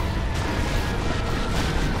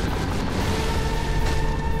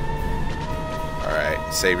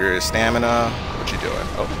 Alright, save your stamina. What you doing?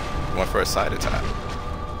 Oh, you went for a side attack.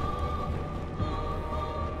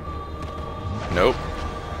 Nope.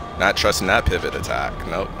 Not trusting that pivot attack.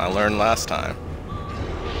 Nope, I learned last time.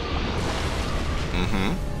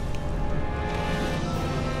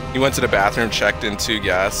 He went to the bathroom, checked in 2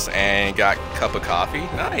 guests, and got a cup of coffee.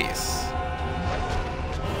 Nice.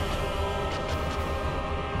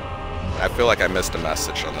 I feel like I missed a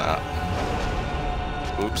message on that.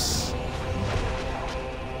 Oops.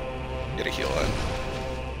 Get a heal in.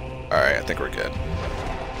 Alright, I think we're good.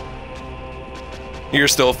 You're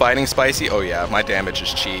still fighting Spicy? Oh yeah, my damage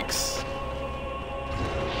is cheeks.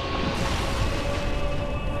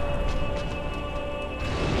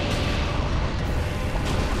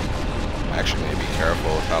 Actually need to be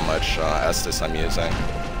careful with how much Estus I'm using.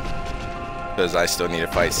 Because I still need to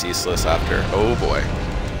fight Ceaseless after. Oh boy.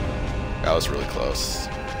 That was really close.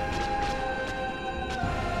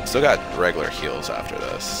 Still got regular heals after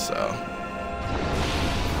this, so.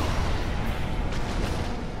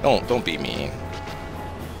 Don't be mean.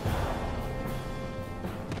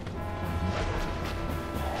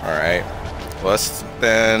 Alright. Less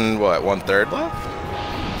than, what, 1/3 left?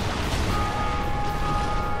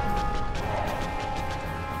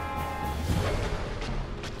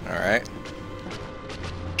 Alright.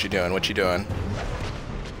 What you doing? What you doing?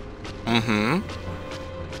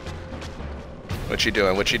 What you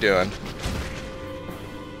doing? What you doing?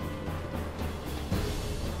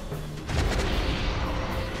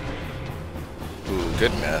 Ooh,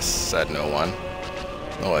 good miss, said no one.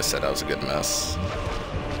 No, I said that was a good miss.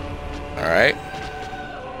 Alright.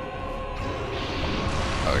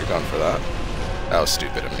 Oh, you're going for that? That was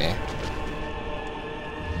stupid of me.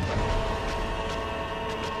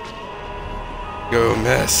 Go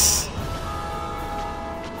miss.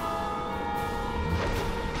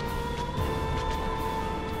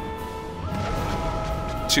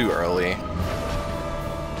 Too early.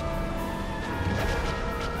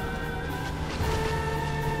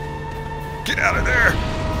 Get out of there!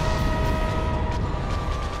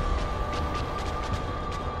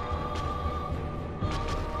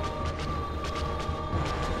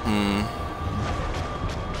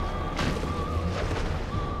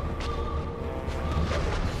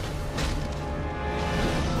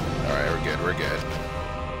 We're good.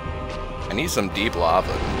 I need some deep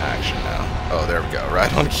lava action now. Oh, there we go.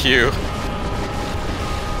 Right on cue.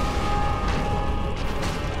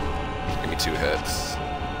 Give me 2 hits.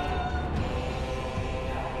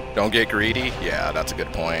 Don't get greedy? Yeah, that's a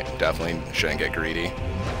good point. Definitely shouldn't get greedy.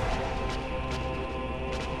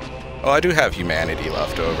 Oh, I do have humanity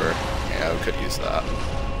left over. Yeah, we could use that.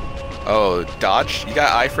 Oh, dodge? You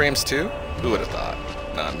got iframes too? Who would have thought?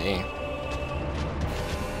 Not me.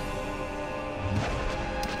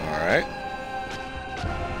 Alright.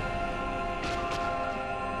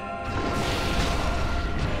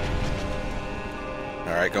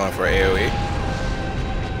 Alright, going for AoE.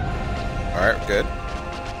 Alright, good.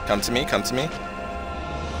 Come to me, come to me.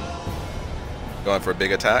 Going for a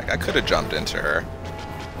big attack. I could have jumped into her.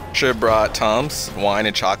 Should have brought Tums, wine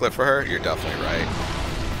and chocolate for her. You're definitely right.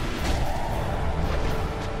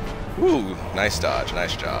 Ooh, nice dodge,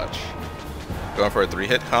 nice dodge. Going for a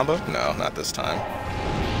 3-hit combo? No, not this time.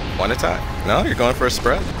 1 attack? No, you're going for a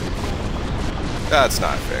spread? That's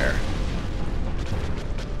not fair.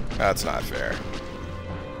 That's not fair.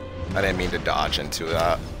 I didn't mean to dodge into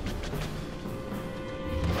that.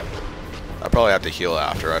 I'll probably have to heal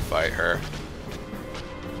after I fight her.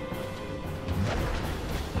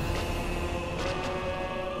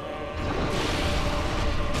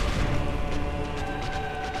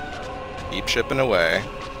 Keep chipping away.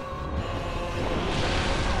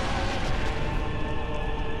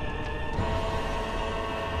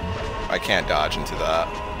 I can't dodge into that.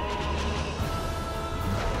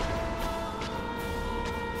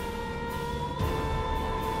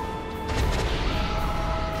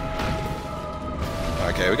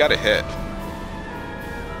 Okay, we got a hit.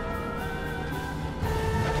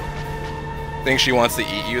 Think she wants to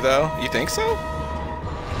eat you though? You think so?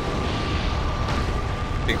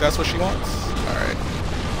 Think that's what she wants? Alright.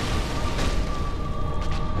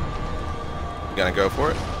 You gonna go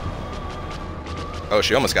for it? Oh,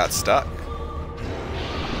 she almost got stuck.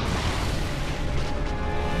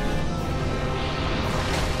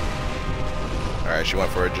 Alright, she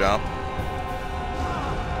went for a jump.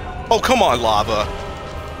 Oh, come on, lava!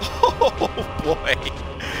 Oh, boy.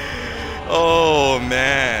 Oh,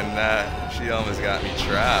 man. She almost got me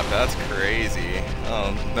trapped. That's crazy.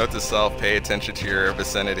 Note to self, pay attention to your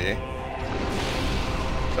vicinity.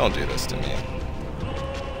 Don't do this to me.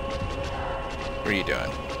 What are you doing?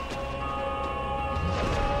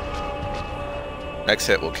 Next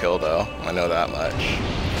hit will kill, though. I know that much.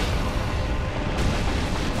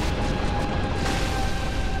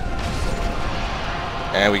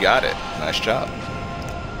 And we got it. Nice job.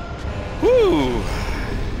 Woo!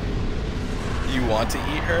 You want to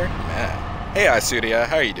eat her? Man. Hey, Isuria,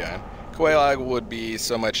 how are you doing? Quelaag would be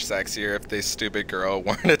so much sexier if this stupid girl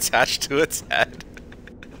weren't attached to its head.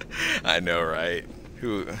 I know, right?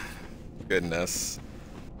 Who? Goodness.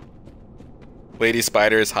 Lady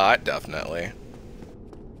Spider is hot? Definitely.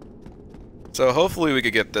 So hopefully we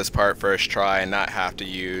could get this part first try and not have to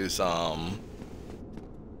use a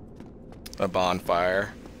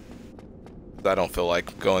bonfire. I don't feel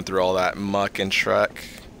like going through all that muck and trek.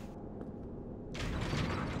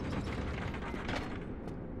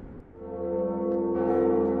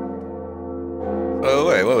 Oh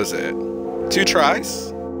wait, what was it? 2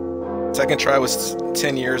 tries? Second try was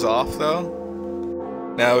 10 years off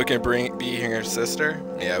though. Now we can be her sister?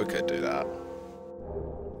 Yeah, we could do that.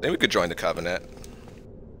 I think we could join the Covenant.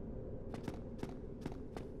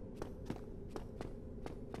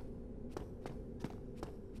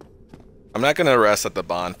 I'm not gonna rest at the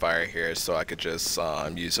bonfire here, so I could just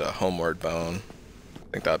use a homeward bone.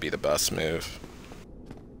 I think that would be the best move.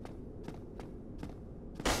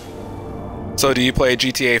 So do you play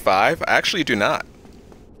GTA 5? I actually do not.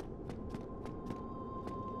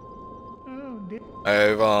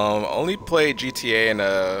 I've only played GTA in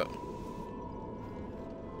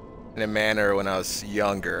a manner when I was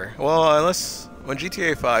younger. Well, unless when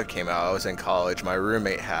GTA 5 came out, I was in college. My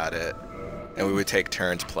roommate had it, and we would take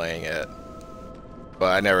turns playing it.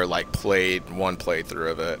 But I never like played one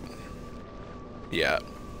playthrough of it. Yeah.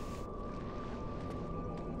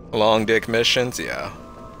 Long dick missions, yeah.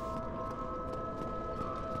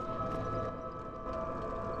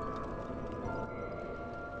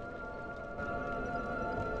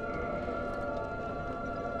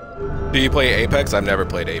 Do you play Apex? I've never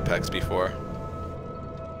played Apex before.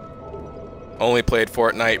 Only played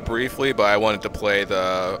Fortnite briefly, but I wanted to play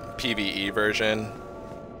the PvE version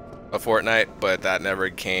of Fortnite, but that never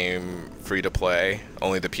came free to play.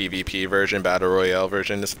 Only the PvP version, Battle Royale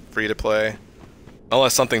version, is free to play.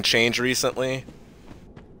 Unless something changed recently.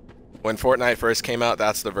 When Fortnite first came out,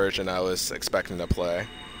 that's the version I was expecting to play.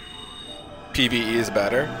 PvE is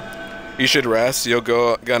better. You should rest. You're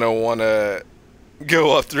gonna wanna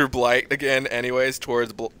go up through Blight again anyways,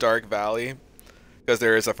 towards Dark Valley, because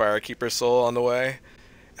there is a Firekeeper soul on the way.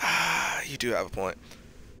 You do have a point.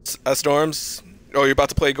 Storms. Oh, you're about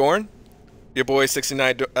to play Gorn? Your boy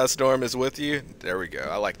 69 Storm is with you? There we go.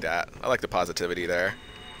 I like that. I like the positivity there.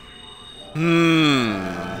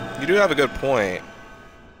 You do have a good point.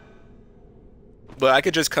 But I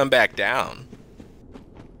could just come back down.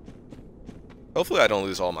 Hopefully I don't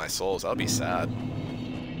lose all my souls. That'll be sad.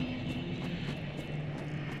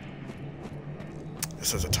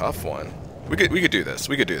 This is a tough one. We could do this.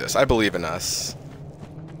 We could do this. I believe in us.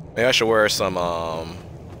 Maybe I should wear some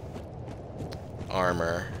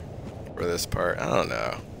armor for this part. I don't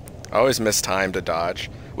know. I always miss time to dodge.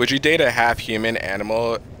 Would you date a half-human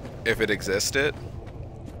animal if it existed.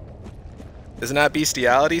 Isn't that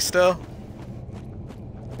bestiality still?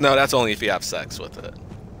 No, that's only if you have sex with it.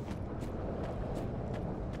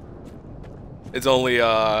 It's only,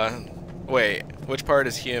 wait, which part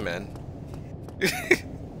is human?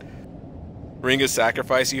 Ring of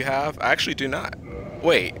sacrifice you have? I actually do not.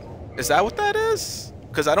 Wait, is that what that is?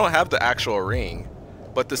 Because I don't have the actual ring,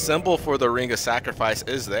 but the symbol for the ring of sacrifice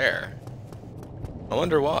is there. I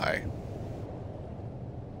wonder why.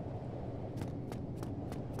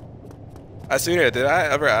 Asuna, did I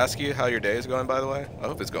ever ask you how your day is going, by the way? I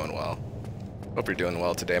hope it's going well. Hope you're doing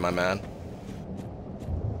well today, my man.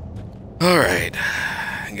 Alright.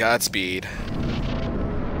 Godspeed.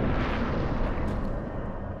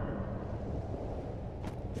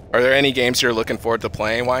 Are there any games you're looking forward to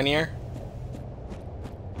playing, Wynier?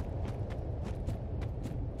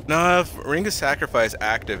 No, if Ring of Sacrifice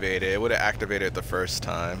activated, it would have activated the first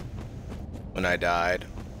time when I died.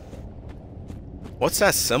 What's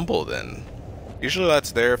that symbol then? Usually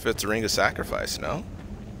that's there if it's Ring of Sacrifice, no?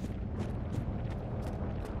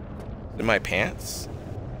 In my pants?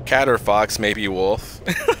 Cat or fox, maybe wolf.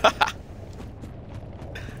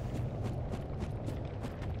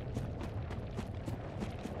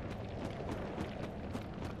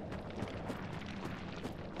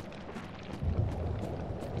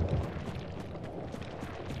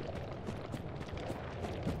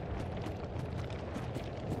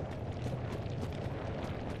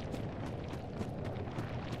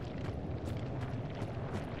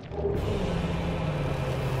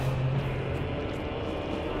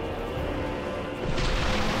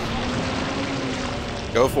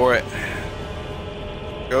 Go for it.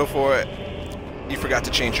 Go for it. You forgot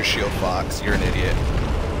to change your shield, Fox. You're an idiot.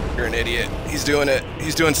 You're an idiot. He's doing it.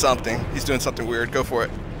 He's doing something. He's doing something weird. Go for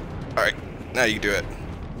it. Alright, now you can do it.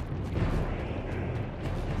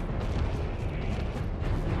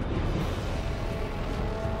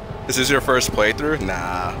 This is your first playthrough?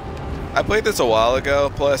 Nah. I played this a while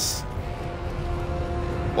ago, plus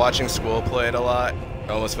watching School play it a lot.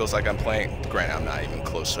 It almost feels like I'm playing. Granted, I'm not even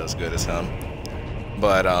close to as good as him.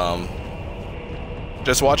 But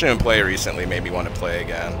just watching him play recently made me want to play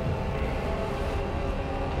again.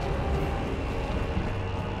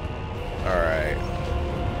 Alright.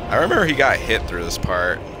 I remember he got hit through this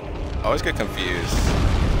part. I always get confused.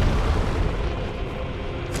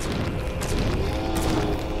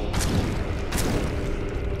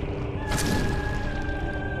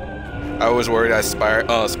 I was worried I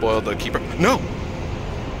spoiled the keeper. No!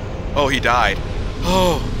 Oh, he died.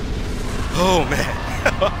 Oh! Oh, man.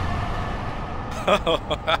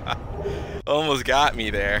 Almost got me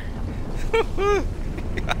there.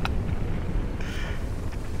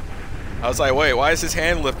 I was like, wait, why is his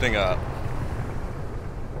hand lifting up?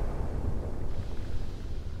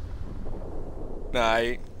 Nah,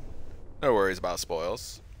 no worries about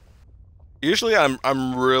spoils. Usually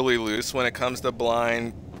I'm really loose when it comes to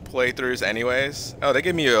blind playthroughs anyways. Oh, they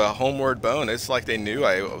gave me a homeward bone. It's like they knew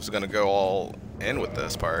I was gonna go all in with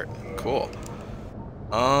this part. Cool.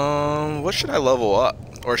 What should I level up?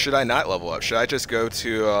 Or should I not level up? Should I just go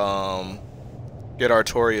to, get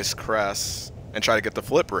Artorias Crest and try to get the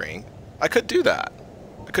flip ring? I could do that.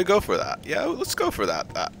 I could go for that. Yeah, let's go for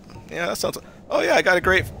that. Yeah, that sounds... Oh yeah, I got a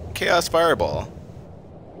great Chaos Fireball.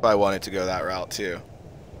 If I wanted to go that route too.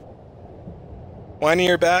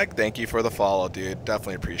 Wynier bag, thank you for the follow, dude.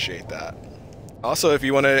 Definitely appreciate that. Also, if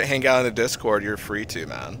you want to hang out in the Discord, you're free to,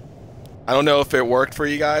 man. I don't know if it worked for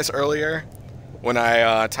you guys earlier when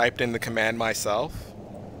I typed in the command myself.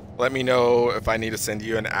 Let me know if I need to send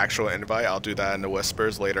you an actual invite. I'll do that in the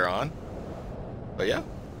whispers later on. But yeah.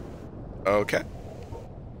 Okay.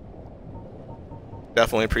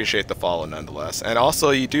 Definitely appreciate the follow nonetheless. And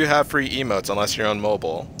also, you do have free emotes unless you're on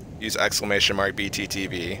mobile. Use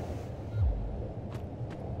 !BTTV.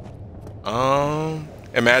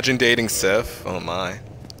 Imagine dating Sif. Oh my.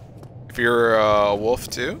 If you're a wolf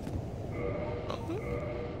too?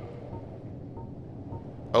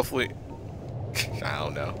 Hopefully. I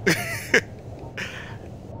don't know.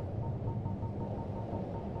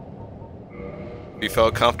 You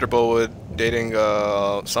felt comfortable with dating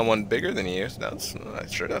someone bigger than you? That's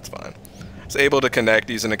sure that's fine. I was able to connect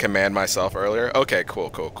using the command myself earlier. Okay,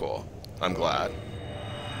 cool. I'm glad.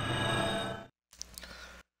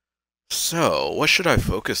 So, what should I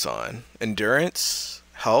focus on? Endurance?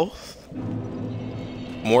 Health?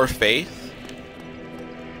 More faith?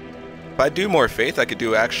 If I do more faith, I could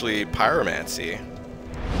do actually pyromancy.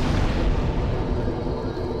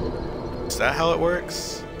 Is that how it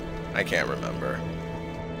works? I can't remember.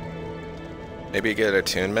 Maybe get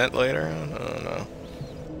attunement later? I don't know.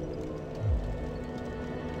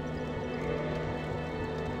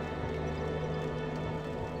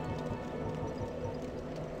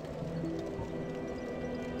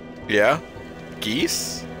 Yeah?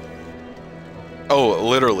 Geese? Oh,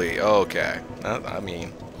 literally. Oh, okay. I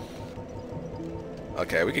mean...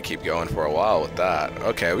 Okay, we could keep going for a while with that.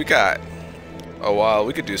 Okay, we got a while.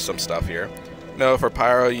 We could do some stuff here. No, for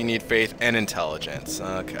Pyro, you need faith and intelligence.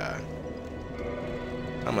 Okay.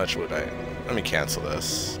 How much would I... Let me cancel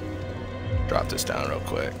this. Drop this down real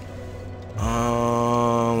quick.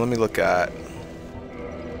 Let me look at...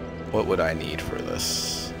 What would I need for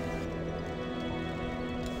this?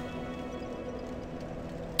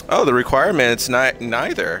 Oh, the requirement's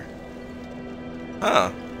neither.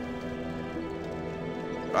 Huh.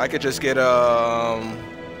 I could just get, Huh.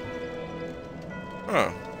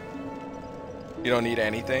 You don't need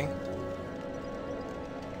anything?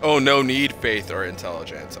 Oh, no need faith or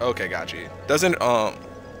intelligence. Okay, got you. Doesn't,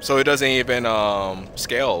 so it doesn't even,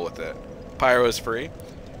 scale with it. Pyro is free.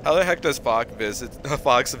 How the heck does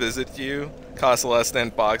Fox visit you? Cost less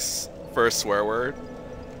than Fox's first swear word?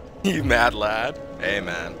 You mad lad. Hey,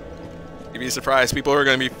 man. You'd be surprised. People are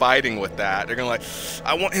going to be fighting with that. They're going to like,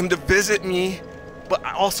 I want him to visit me, but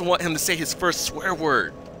I also want him to say his first swear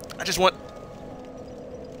word. I just want...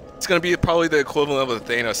 It's going to be probably the equivalent of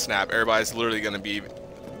the Thanos snap. Everybody's literally going to be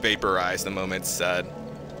vaporized the moment it's said.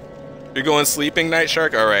 You're going sleeping, Night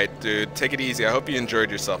Shark? Alright, dude. Take it easy. I hope you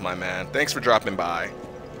enjoyed yourself, my man. Thanks for dropping by.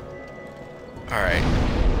 Alright.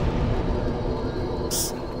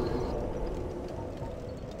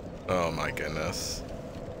 Oh my goodness.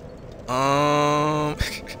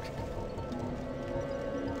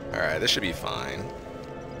 Alright, this should be fine.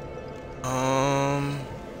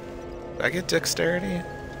 Did I get dexterity?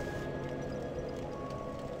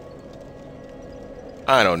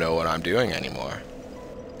 I don't know what I'm doing anymore.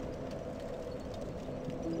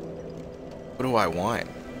 What do I want?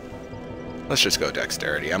 Let's just go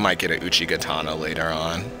dexterity. I might get an Uchigatana later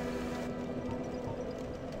on.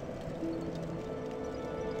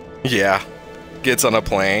 Yeah. Gets on a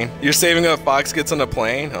plane. You're saving up Fox gets on a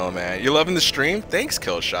plane? Oh man. You loving the stream? Thanks,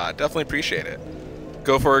 Killshot. Definitely appreciate it.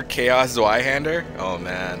 Go for Chaos Zweihander? Oh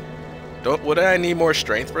man. Would I need more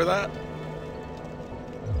strength for that?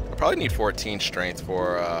 I probably need 14 strength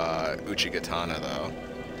for Uchigatana though.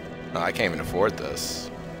 No, I can't even afford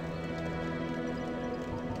this.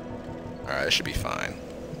 Alright, this should be fine.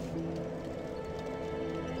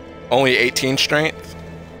 Only 18 strength?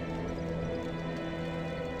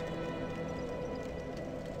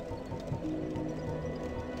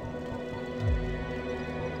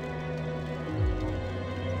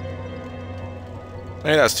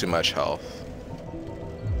 Maybe that's too much health.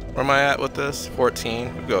 Where am I at with this?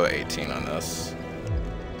 14? We'll go 18 on this.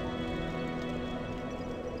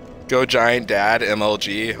 Go Giant Dad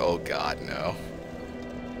MLG? Oh god, no.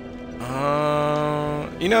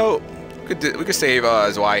 You know, we could save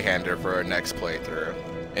Zweihander for our next playthrough.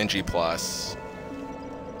 NG plus.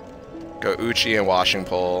 Go Uchi and Washing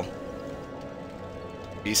Pole.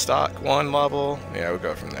 E-Stock 1 level. Yeah, we'll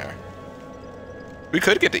go from there. We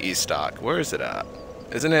could get the E-Stock. Where is it at?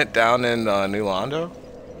 Isn't it down in New Londo?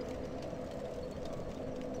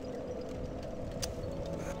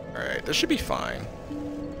 Alright, this should be fine.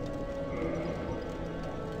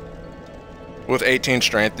 With 18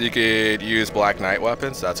 strength, you could use Black Knight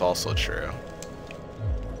weapons. That's also true.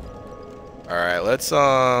 Alright, let's,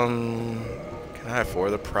 can I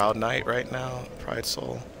afford the Proud Knight right now? Pride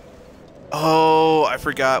Soul. Oh, I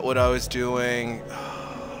forgot what I was doing.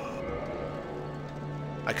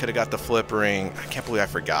 I could have got the flip ring. I can't believe I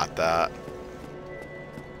forgot that.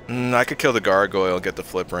 I could kill the gargoyle and get the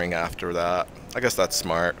flip ring after that. I guess that's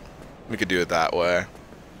smart. We could do it that way.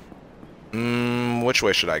 Which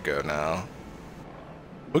way should I go now?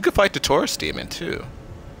 We could fight the Taurus demon too.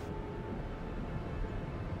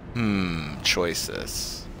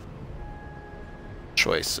 Choices.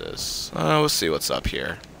 Choices. We'll see what's up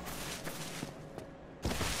here.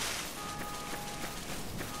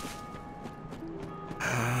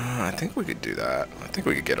 I think we could do that. I think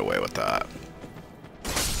we could get away with that.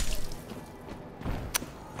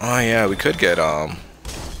 Oh yeah, we could get Oh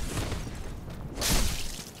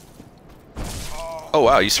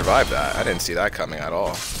wow, you survived that. I didn't see that coming at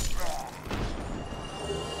all.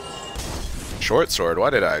 Short sword,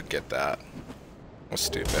 why did I get that? I'm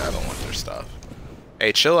stupid, I don't want their stuff.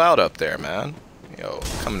 Hey, chill out up there, man. Yo,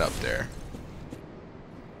 coming up there.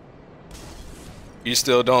 You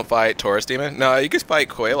still don't fight Taurus Demon? No, you can fight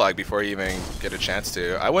Quelaag before you even get a chance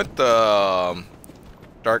to. I went the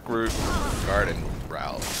Dark Root Garden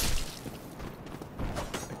route. I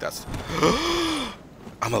think that's...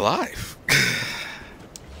 I'm alive!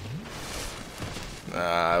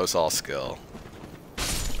 Nah, it was all skill.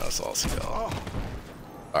 That was all skill.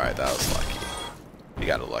 Alright, that was lucky. You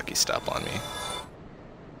got a lucky step on me.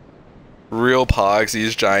 Real Pogs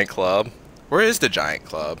use Giant Club. Where is the Giant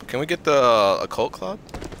Club? Can we get the Occult Club?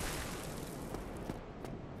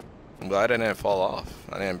 I'm glad I didn't fall off.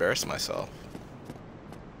 I didn't embarrass myself.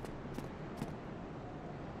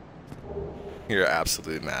 You're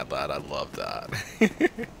absolutely mad, lad. I love that.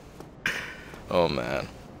 Oh, man.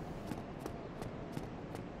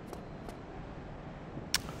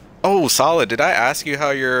 Oh, Solid. Did I ask you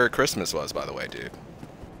how your Christmas was, by the way, dude?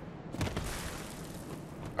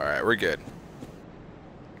 Alright, we're good.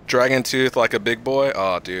 Dragon Tooth like a big boy?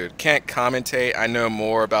 Oh, dude. Can't commentate. I know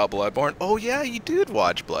more about Bloodborne. Oh, yeah, you did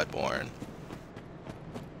watch Bloodborne.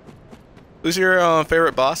 Who's your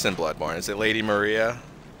favorite boss in Bloodborne? Is it Lady Maria?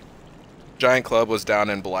 Giant Club was down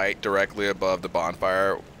in Blight, directly above the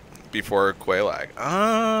bonfire before Quelaag.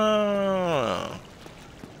 Oh.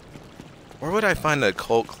 Where would I find the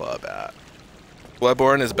Occult Club at?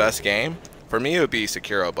 Bloodborne is best game? For me, it would be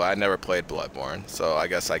Sekiro, but I never played Bloodborne, so I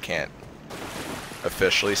guess I can't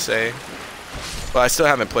officially say. But I still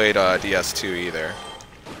haven't played DS2 either.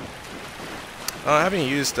 I haven't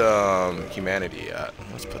used Humanity yet.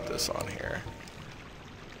 Let's put this on here.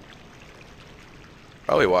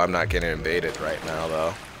 Probably why I'm not getting invaded right now,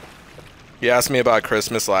 though. You asked me about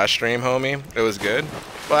Christmas last stream, homie. It was good.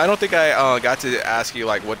 Well, I don't think I got to ask you,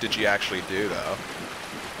 like, what did you actually do, though?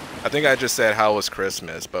 I think I just said, how was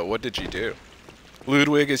Christmas? But what did you do?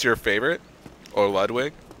 Ludwig is your favorite? Or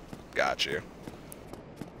Ludwig? Got you.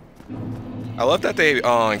 I love that they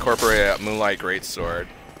incorporated Moonlight Greatsword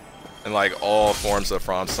in, like, all forms of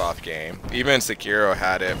FromSoft game. Even Sekiro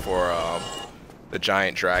had it for the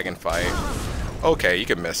giant dragon fight. Okay, you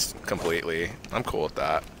can miss completely. I'm cool with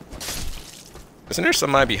that. Isn't there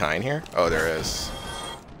somebody behind here? Oh, there is.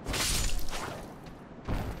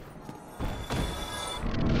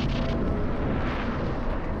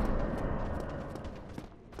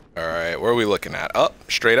 Alright, where are we looking at? Up?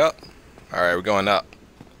 Straight up? Alright, we're going up.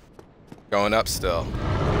 Going up still.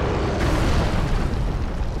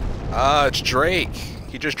 Ah, it's Drake.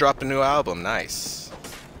 He just dropped a new album. Nice.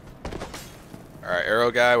 Alright, Arrow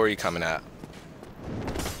Guy, where are you coming at?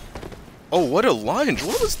 Oh, what a lunge!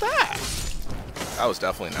 What was that? That was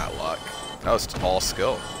definitely not luck. That was all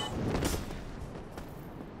skill.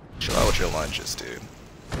 Chill out with your lunges, dude.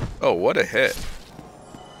 Oh, what a hit.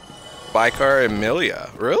 Vicar Emilia.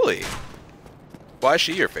 Really? Why is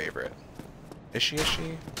she your favorite? Is she?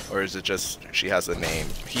 Or is it just she has a name?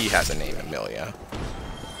 He has a name, Emilia.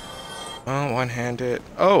 Oh, one-handed.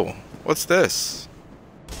 Oh, what's this?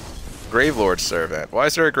 Gravelord Servant. Why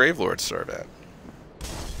is there a Gravelord Servant?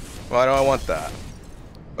 Why do I want that?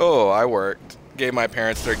 Oh, I worked. Gave my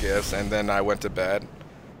parents their gifts, and then I went to bed.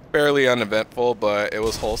 Fairly uneventful, but it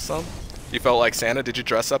was wholesome. You felt like Santa? Did you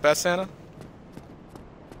dress up as Santa?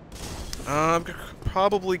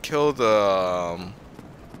 Probably kill the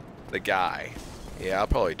guy. Yeah, I'll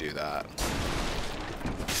probably do that.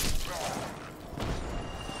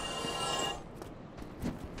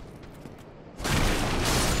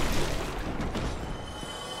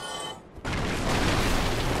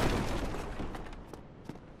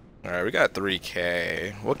 Alright, we got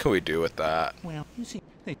 3K. What can we do with that? Well, you see,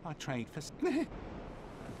 they are trade for...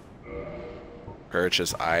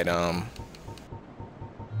 Purchase item.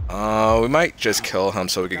 We might just kill him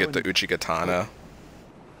so we can get the Uchigatana.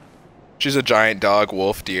 She's a giant dog,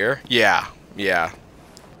 wolf, deer. Yeah.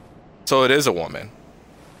 So it is a woman.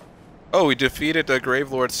 Oh, we defeated the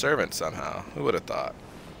Gravelord Servant somehow. Who would have thought?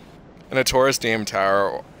 In a Taurus Dame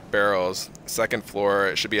Tower barrels, second floor,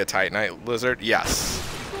 it should be a Titanite lizard. Yes.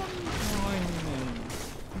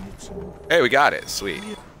 Hey, we got it. Sweet.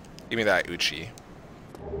 Give me that Uchi.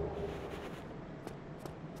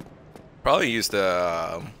 Probably use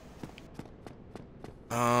the...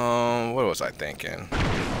 what was I thinking?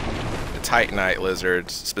 The Titanite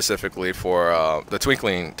lizards, specifically for, the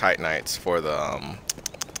Twinkling Titanites for the,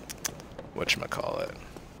 whatchamacallit.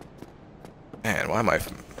 Man, why am I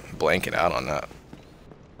blanking out on that?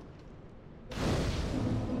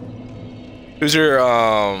 Who's your,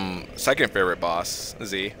 second favorite boss,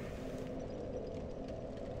 Z?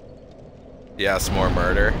 Yes, more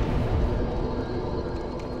murder.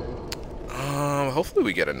 Hopefully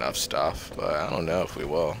we get enough stuff, but I don't know if we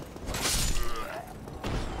will.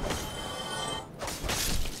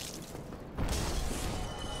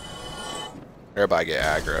 Everybody get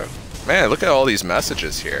aggro. Man, look at all these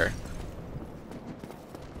messages here.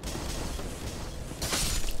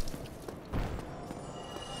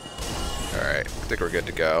 Alright, I think we're good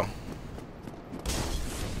to go.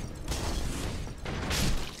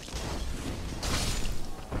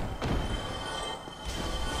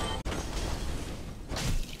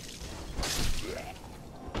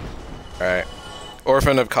 Alright.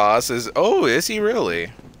 Orphan of Kos is... Oh, is he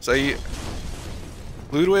really? So you...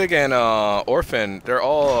 Ludwig and Orphan, they're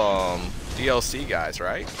all DLC guys,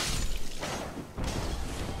 right?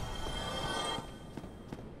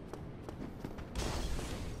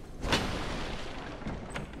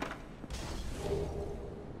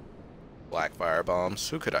 Black fire bombs.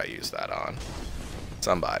 Who could I use that on?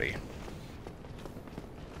 Somebody.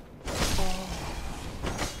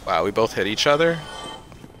 Wow, we both hit each other?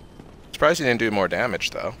 Surprised he didn't do more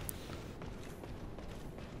damage, though.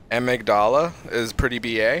 Amygdala is pretty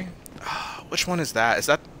BA. Which one is that? Is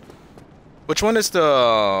that... Which one is the...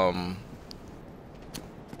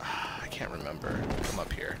 I can't remember. Come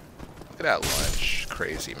up here. Look at that lunge.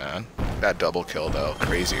 Crazy, man. That double kill, though.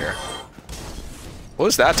 Crazier. What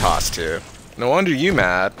was that toss to? No wonder you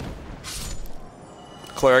mad.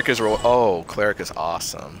 Cleric is... Oh, Cleric is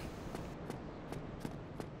awesome.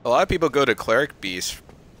 A lot of people go to Cleric Beast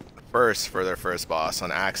first for their first boss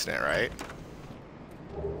on accident, right?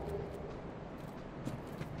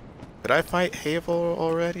 Did I fight Havel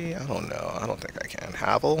already? I don't know. I don't think I can.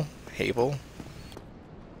 Havel? Havel?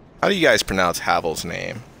 How do you guys pronounce Havel's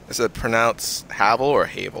name? Is it pronounced Havel or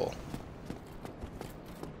Havel?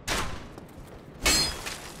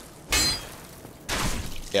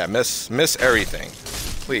 Yeah, miss everything.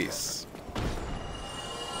 Please.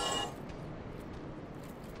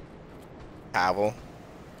 Havel.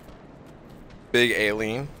 Big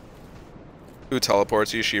alien. Who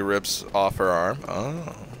teleports you, she rips off her arm.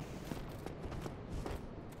 Oh.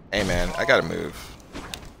 Hey man, I gotta move.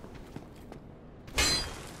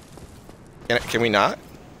 Can we not?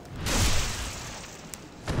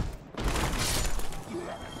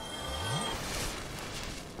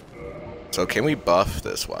 So can we buff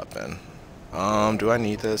this weapon? Do I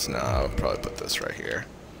need this? No, I'll probably put this right here.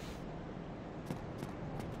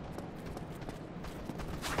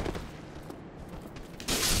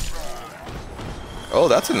 Oh,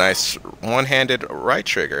 that's a nice one-handed right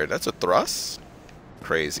trigger. That's a thrust?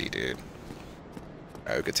 Crazy, dude.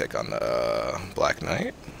 Alright, we could take on the Black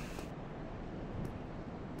Knight.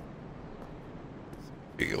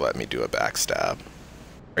 You can let me do a backstab.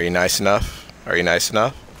 Are you nice enough? Are you nice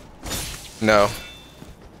enough? No.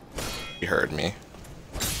 You heard me.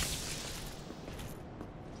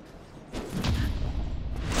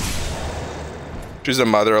 She's a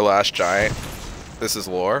mother of last giant. This is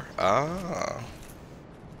lore. Ah.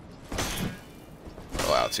 Oh,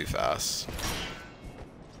 wow, too fast.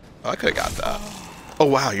 Oh, I could have got that. Oh,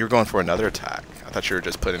 wow, you were going for another attack. I thought you were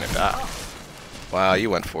just putting it back. Wow, you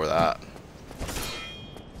went for that.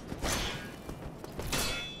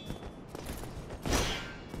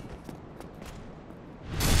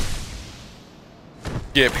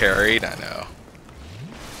 Get parried, I know.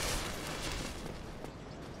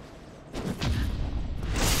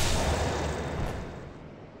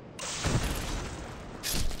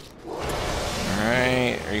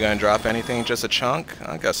 Alright, are you gonna drop anything? Just a chunk?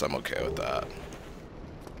 I guess I'm okay with that.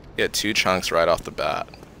 Get 2 chunks right off the bat.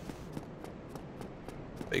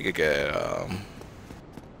 You could get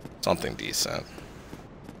something decent.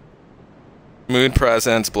 Mood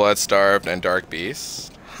Presence, Blood Starved, and Dark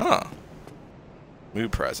Beast. Huh.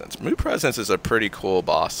 Mood Presence. Mood Presence is a pretty cool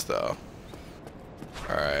boss, though.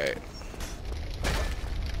 Alright.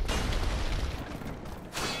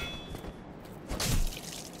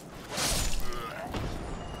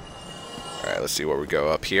 Alright, let's see where we go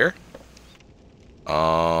up here.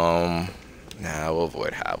 Nah, we'll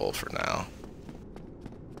avoid Havel for now.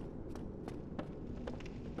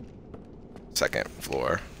 Second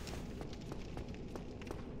floor.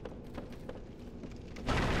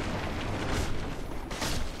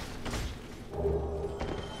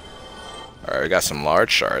 Alright, we got some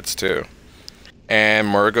large shards too. And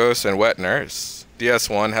Murgos and Wet Nurse.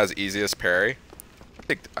 DS1 has easiest parry.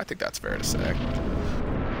 I think that's fair to say.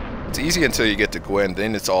 It's easy until you get to Gwyn,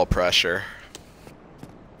 then it's all pressure.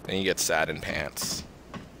 Then you get sad in pants.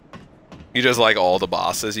 You just like all the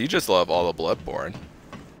bosses, you just love all the Bloodborne.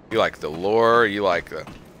 You like the lore, you like the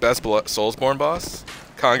best Soulsborne boss?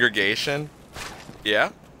 Congregation?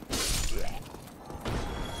 Yeah?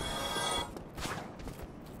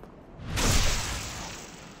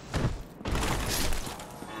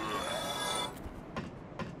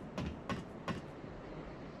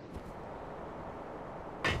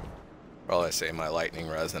 Probably save my lightning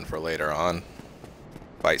resin for later on.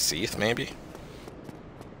 Fight Seath, maybe?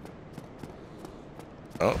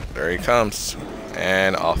 Oh, there he comes.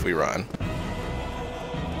 And off we run.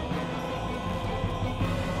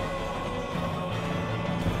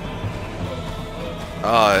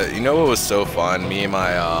 You know what was so fun? Me and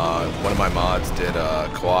my one of my mods did a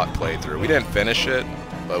co-op playthrough. We didn't finish it,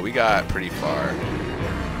 but we got pretty far.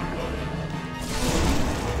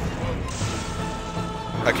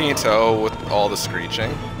 How can you tell with all the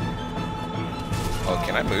screeching? Oh,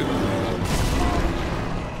 can I move?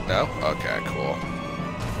 No? Okay, cool.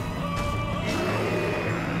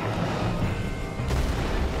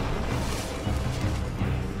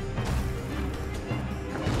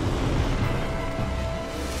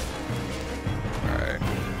 Alright.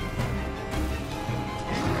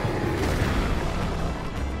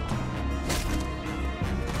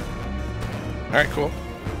 Alright, cool.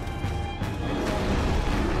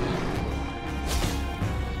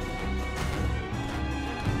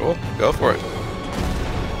 Cool, go for it.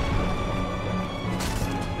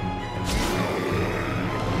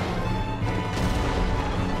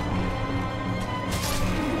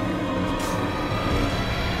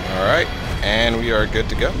 Alright, and we are good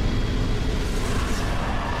to go.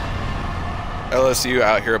 LSU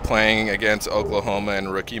out here playing against Oklahoma in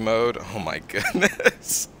rookie mode. Oh my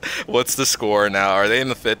goodness. What's the score now? Are they in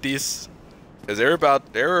the 50s? Because they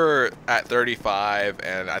were at 35,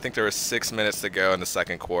 and I think there was 6 minutes to go in the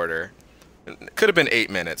second quarter. It could have been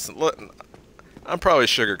 8 minutes. I'm probably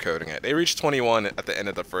sugarcoating it. They reached 21 at the end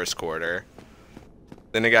of the first quarter.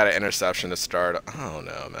 Then they got an interception to start. Oh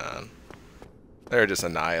no, man. They're just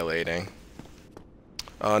annihilating.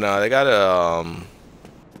 Oh no, they got a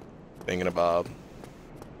thinking about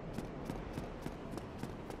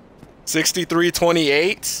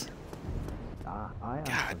 63-28.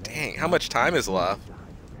 God dang, how much time is left?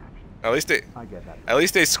 At least they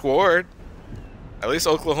scored. At least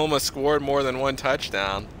Oklahoma scored more than one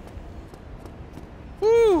touchdown.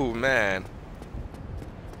 Woo, man.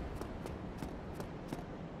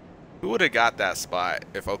 Who would have got that spot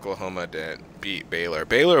if Oklahoma didn't beat Baylor?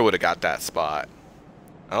 Baylor would have got that spot.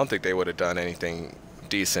 I don't think they would have done anything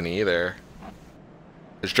decent either.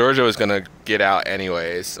 Because Georgia was going to get out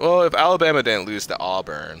anyways. Well, if Alabama didn't lose to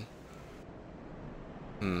Auburn.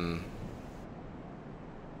 Do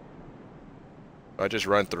I just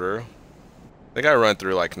run through? I think I run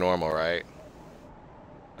through like normal, right?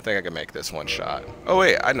 I think I can make this one shot. Oh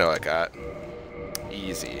wait, I know I got.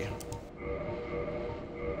 Easy.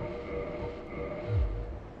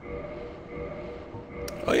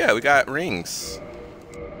 Oh yeah, we got rings.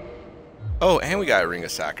 Oh, and we got a ring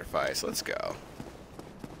of sacrifice. Let's go.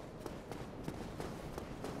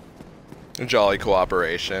 Jolly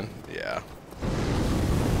cooperation. Yeah.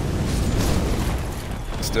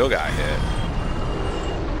 Still got hit.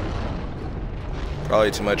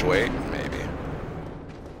 Probably too much weight, maybe.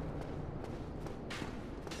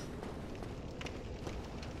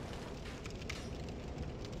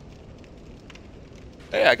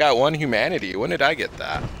 Hey, I got one humanity. When did I get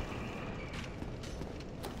that?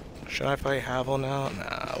 Should I fight Havel now?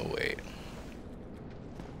 Nah, wait.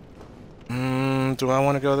 Do I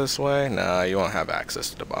want to go this way? Nah, you won't have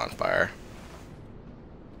access to the bonfire.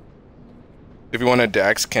 If you want a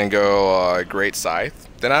dex, can go Great Scythe.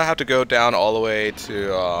 Then I have to go down all the way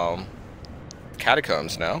to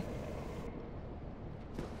Catacombs now.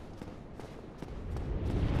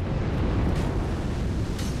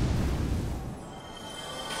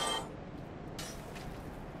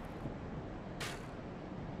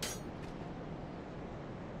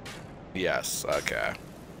 Yes, okay.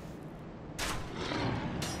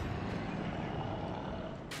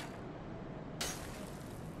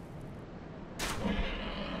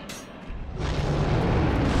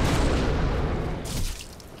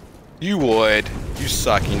 You would. You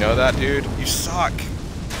suck, you know that, dude? You suck.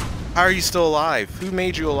 How are you still alive? Who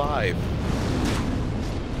made you alive?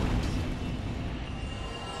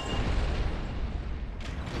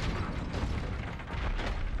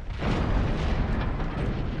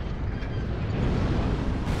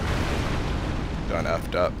 Done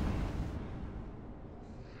effed up.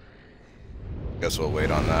 Guess we'll wait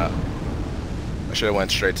on that. I should have went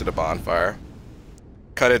straight to the bonfire.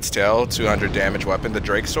 Cut its tail, 200 damage weapon, the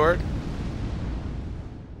Drake sword.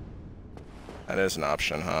 That is an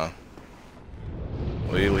option, huh?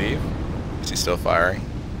 Will you leave? Is he still firing?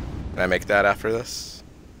 Can I make that after this?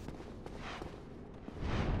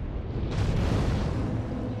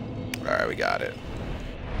 Alright, we got it.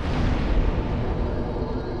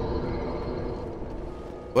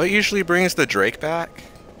 What usually brings the Drake back?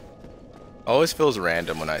 Always feels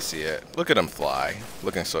random when I see it. Look at him fly,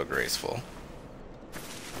 looking so graceful.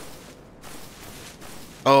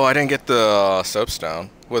 Oh, I didn't get the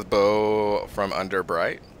soapstone with bow from Under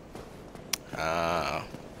Bright. Ah,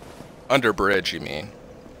 Under Bridge, you mean?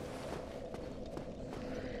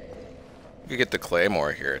 You could get the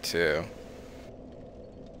Claymore here too.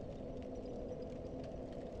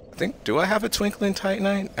 I think, do I have a Twinkling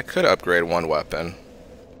Titanite? I could upgrade one weapon.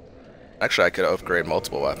 Actually, I could upgrade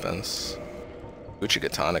multiple weapons.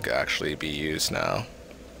 Uchigatana could actually be used now.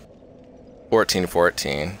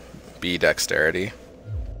 14-14. B dexterity.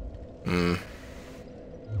 Could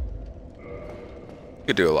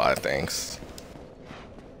do a lot of things.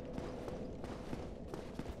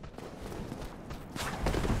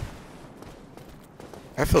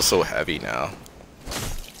 I feel so heavy now.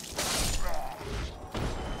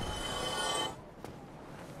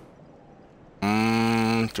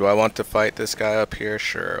 Do I want to fight this guy up here?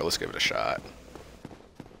 Sure, let's give it a shot.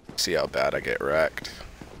 See how bad I get wrecked.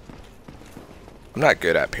 I'm not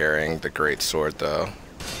good at parrying the great sword though.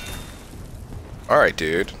 Alright,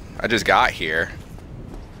 dude. I just got here.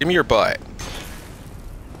 Give me your butt.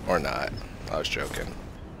 Or not. I was joking.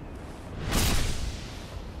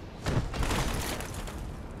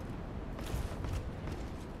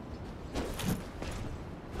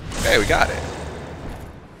 Hey, we got it.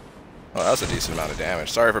 Oh, that was a decent amount of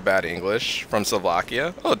damage. Sorry for bad English. From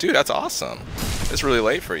Slovakia? Oh, dude, that's awesome. It's really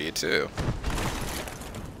late for you, too.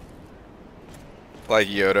 Like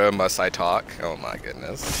Yoda, must I talk? Oh my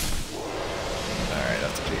goodness. Alright,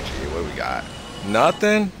 that's a GG. What do we got?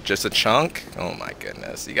 Nothing? Just a chunk? Oh my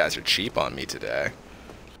goodness. You guys are cheap on me today.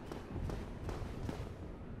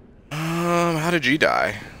 How did you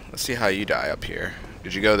die? Let's see how you die up here.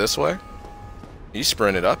 Did you go this way? You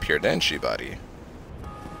sprinted up here, didn't you, buddy?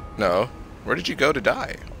 No. Where did you go to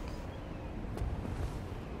die?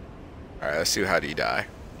 Alright, let's see how do you die.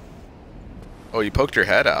 Oh, you poked your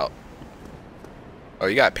head out. Oh,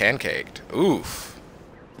 you got pancaked. Oof.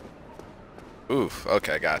 Oof.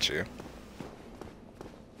 Okay, got you.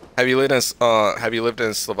 Have you lived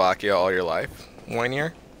in Slovakia all your life, 1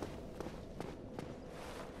 year?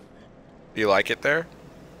 Do you like it there?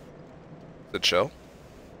 Is it chill?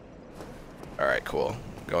 Alright, cool.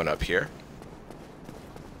 Going up here.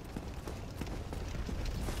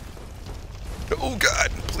 Oh god,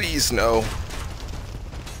 please no.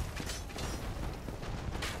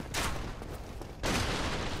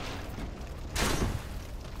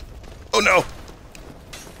 Oh no!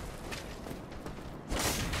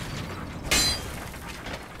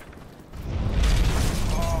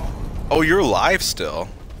 Oh, you're alive still.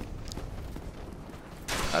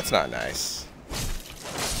 That's not nice.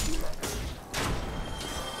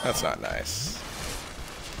 That's not nice.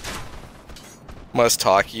 Must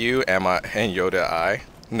talk you, am I, and Yoda I?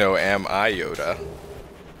 No, am I Yoda?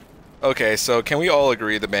 Okay, so can we all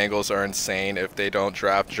agree the Bengals are insane if they don't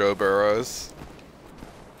draft Joe Burrows?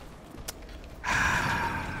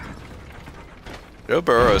 Joe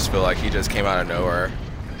Burrows feel like he just came out of nowhere.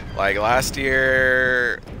 Like last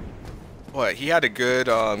year, what, he had a good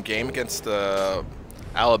game against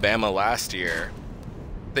Alabama last year.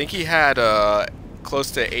 I think he had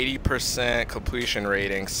close to 80% completion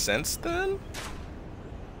rating since then.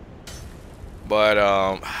 But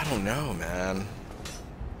I don't know, man.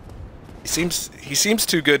 He seems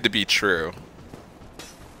too good to be true.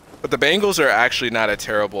 But the Bengals are actually not a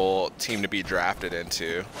terrible team to be drafted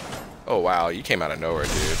into. Oh wow, you came out of nowhere,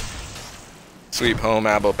 dude. Sweep home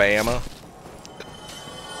Alabama.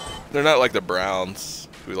 They're not like the Browns,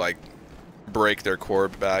 who like break their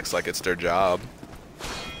quarterbacks like it's their job.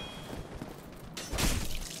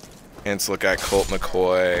 Hence look at Colt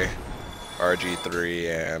McCoy,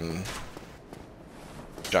 RG3, and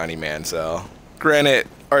Johnny Manziel. Granted,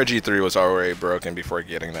 RG3 was already broken before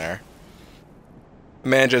getting there.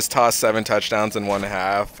 Man just tossed 7 touchdowns in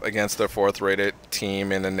 1/2 against the 4th-rated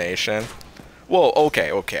team in the nation. Well, okay.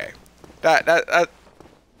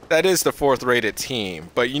 That is the 4th-rated team,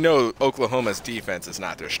 but you know Oklahoma's defense is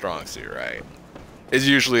not their strong suit, right? It's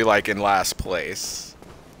usually like in last place.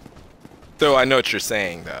 Though I know what you're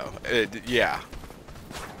saying, though. Yeah.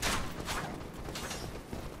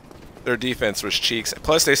 Their defense was cheeks.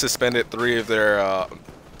 Plus, they suspended 3 of their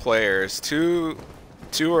players. Two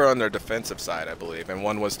were on their defensive side, I believe, and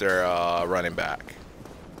 1 was their running back.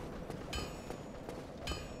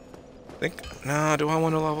 No, do I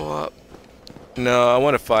want to level up? No, I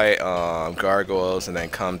want to fight gargoyles and then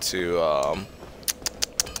come to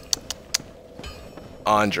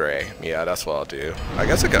Andre. Yeah, that's what I'll do. I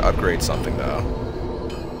guess I could upgrade something,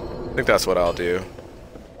 though. I think that's what I'll do.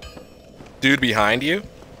 Dude behind you?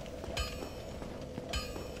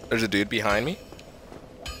 There's a dude behind me?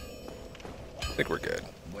 I think we're good.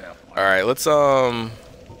 Alright, let's go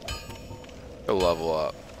level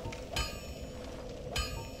up.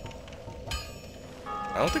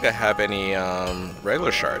 I don't think I have any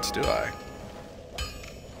regular shards, do I?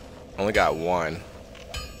 Only got 1.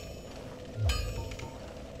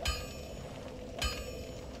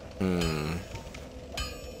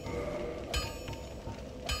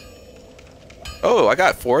 Oh, I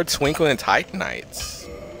got 4 Twinkling Titanites.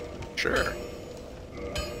 Sure.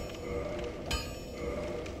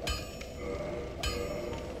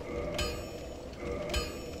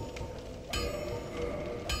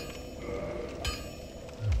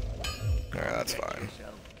 That's fine.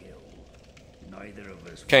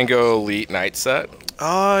 Can go elite night set.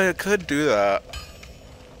 Oh, I could do that.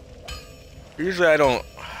 Usually I don't.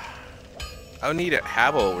 I would need a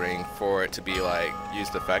Havo ring for it to be like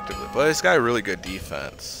used effectively, but it's got a really good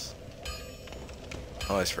defense.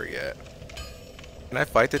 I always forget. Can I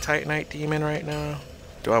fight the Titanite demon right now?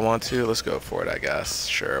 Do I want to? Let's go for it, I guess.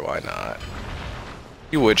 Sure, why not?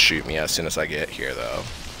 He would shoot me as soon as I get here, though.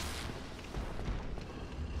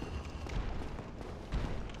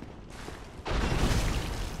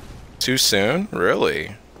 Too soon?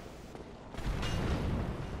 Really?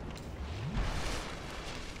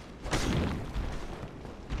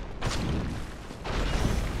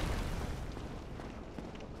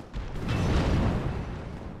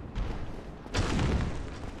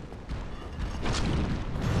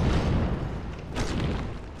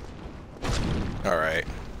 Alright.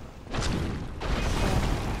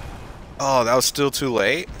 Oh, that was still too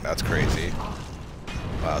late? That's crazy.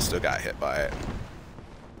 Wow, still got hit by it.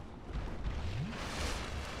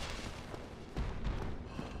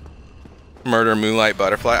 Murder Moonlight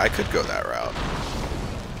Butterfly. I could go that route.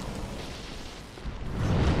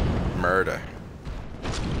 Murder.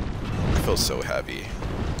 I feel so heavy.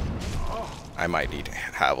 I might need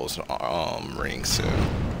Havel's ring soon.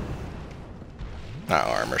 Not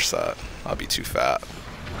armor set. I'll be too fat.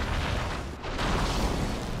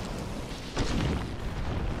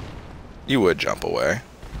 You would jump away.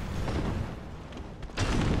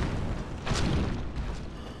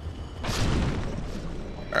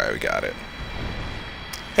 Alright, we got it.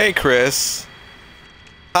 Hey, Chris.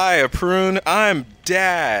 Hi, a prune. I'm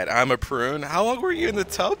Dad. I'm a prune. How long were you in the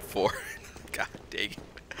tub for? God dang it.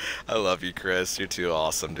 I love you, Chris. You're too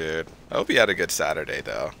awesome, dude. I hope you had a good Saturday,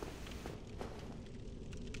 though.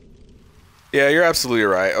 Yeah, you're absolutely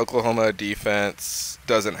right. Oklahoma defense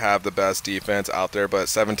doesn't have the best defense out there, but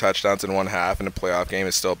 7 touchdowns in 1/2 in a playoff game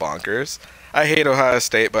is still bonkers. I hate Ohio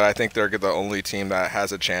State, but I think they're the only team that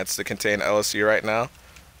has a chance to contain LSU right now.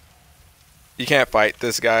 You can't fight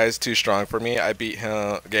this guy. He's too strong for me. I beat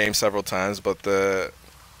him game several times, but the...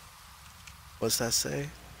 What's that say?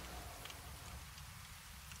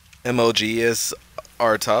 MLG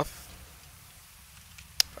are tough?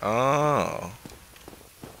 Oh...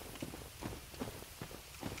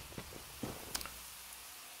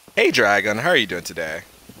 Hey Dragon, how are you doing today?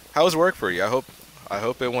 How was work for you? I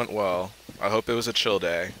hope it went well. I hope it was a chill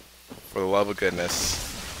day. For the love of goodness.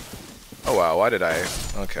 Oh wow, why did I?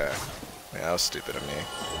 Okay. Yeah, that was stupid of me.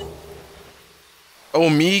 Oh,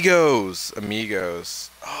 Migos! Amigos.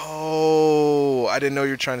 Oh, I didn't know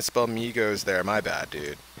you were trying to spell Migos there. My bad,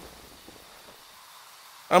 dude.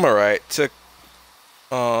 I'm alright. Took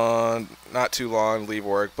not too long to leave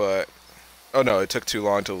work, but... Oh no, it took too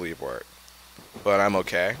long to leave work. But I'm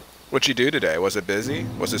okay. What'd you do today? Was it busy?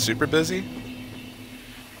 Was it super busy?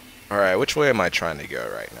 Alright, which way am I trying to go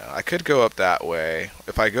right now? I could go up that way.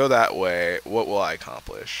 If I go that way, what will I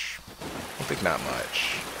accomplish? I think not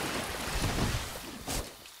much.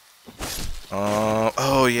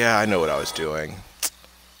 Oh yeah, I know what I was doing.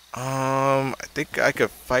 I think I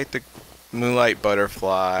could fight the Moonlight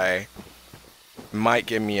Butterfly. Might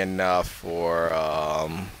give me enough for,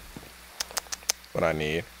 what I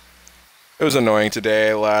need. It was annoying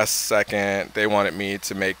today. Last second, they wanted me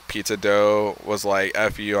to make pizza dough. Was like,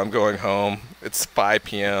 F you, I'm going home. It's 5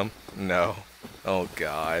 p.m. No. Oh,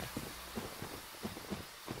 God.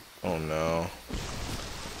 Oh, no.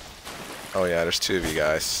 Oh, yeah, there's 2 of you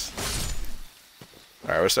guys.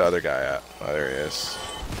 Alright, where's the other guy at? Oh, there he is.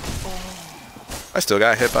 I still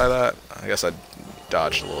got hit by that. I guess I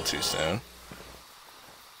dodged a little too soon.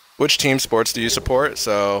 Which team sports do you support?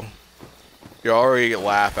 So... You already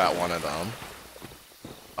laugh at one of them.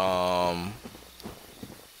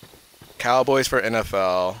 Cowboys for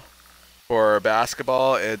NFL. For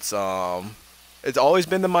basketball, it's always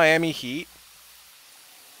been the Miami Heat.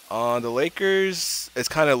 The Lakers, it's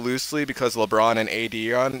kind of loosely because LeBron and AD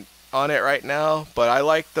are on it right now. But I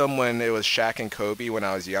liked them when it was Shaq and Kobe when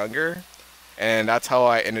I was younger. And that's how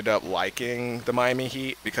I ended up liking the Miami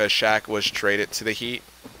Heat, because Shaq was traded to the Heat.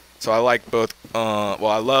 So I like both, well,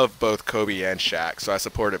 I love both Kobe and Shaq, so I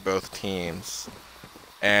supported both teams.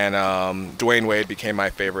 And Dwayne Wade became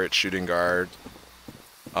my favorite shooting guard,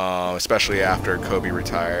 especially after Kobe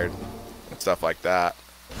retired and stuff like that.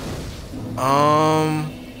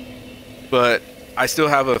 But I still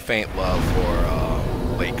have a faint love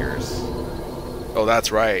for Lakers. Oh,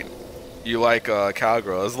 that's right. You like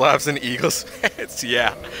Cowgirls, Labs and Eagles fans?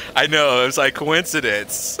 Yeah, I know, it was like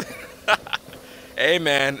coincidence. Hey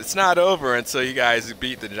man, it's not over until you guys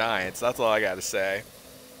beat the Giants. That's all I gotta say.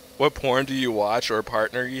 What porn do you watch or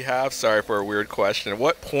partner you have? Sorry for a weird question.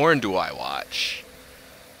 What porn do I watch?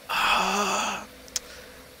 I'm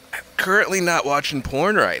currently not watching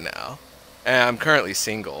porn right now. And I'm currently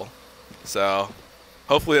single. So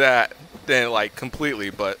hopefully that didn't like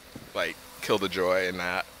completely, but like kill the joy in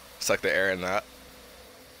that. Suck the air in that.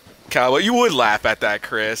 Cowboy, you would laugh at that,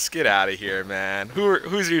 Chris. Get out of here, man.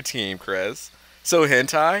 Who's your team, Chris? So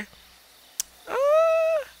hentai?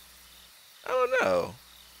 I don't know.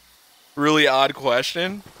 Really odd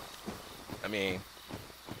question. I mean,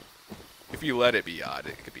 if you let it be odd,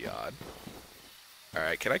 it could be odd.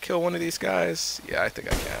 Alright, can I kill one of these guys? Yeah, I think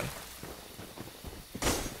I can.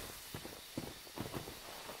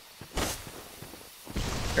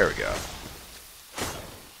 There we go.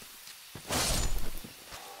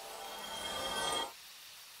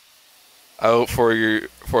 Oh,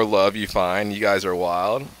 for love you find. You guys are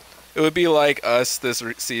wild. It would be like us this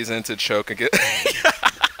season to choke and get...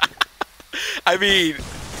 I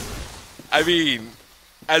mean,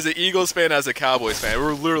 as an Eagles fan, as a Cowboys fan,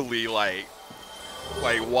 we're literally like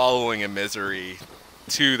wallowing in misery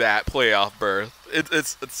to that playoff berth.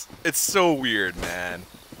 It's so weird, man.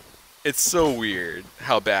 It's so weird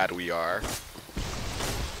how bad we are.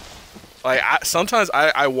 Like sometimes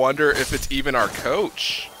I wonder if it's even our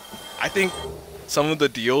coach. I think some of the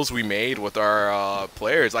deals we made with our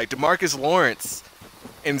players, like DeMarcus Lawrence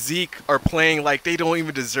and Zeke, are playing like they don't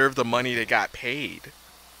even deserve the money they got paid.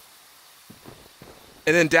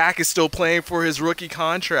 And then Dak is still playing for his rookie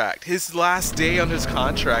contract. His last day on his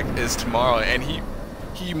contract is tomorrow, and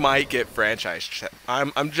he might get franchise check.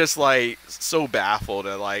 I'm just like so baffled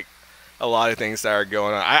at like a lot of things that are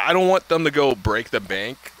going on. I don't want them to go break the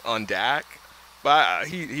bank on Dak, but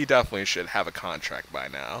he definitely should have a contract by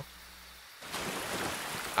now.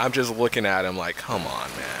 I'm just looking at him like, come on,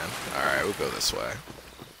 man. All right, we'll go this way.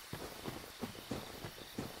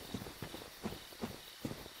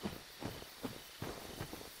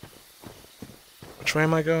 Which way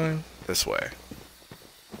am I going? This way.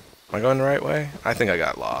 Am I going the right way? I think I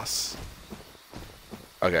got lost.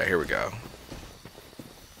 Okay, here we go.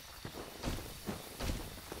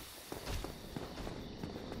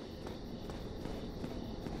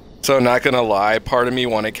 So not gonna lie, part of me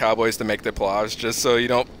wanted Cowboys to make the playoffs just so you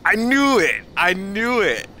don't... I knew it! I knew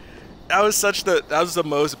it! That was the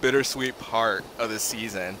most bittersweet part of the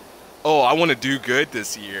season. Oh, I want to do good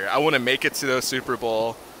this year. I want to make it to the Super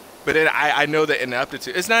Bowl. But then I know the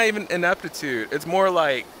ineptitude. It's not even ineptitude. It's more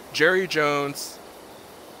like Jerry Jones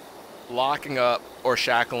locking up or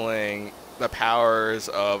shackling the powers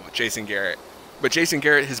of Jason Garrett. But Jason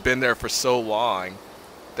Garrett has been there for so long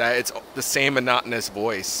that it's the same monotonous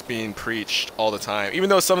voice being preached all the time.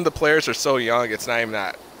 Even though some of the players are so young, it's not even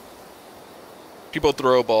that. People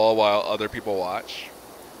throw a ball while other people watch.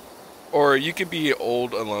 Or you could be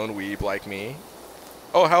old, alone weeb like me.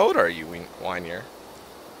 Oh, how old are you, Winier?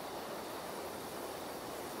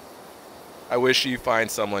 I wish you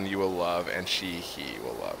find someone you will love, and he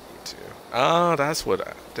will love you too. Oh, that's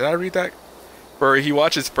what. Did I read that? Furry. He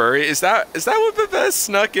watches Furry. Is that what Bethesda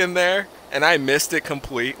snuck in there, and I missed it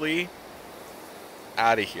completely?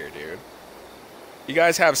 Out of here, dude. You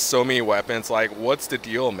guys have so many weapons. Like, what's the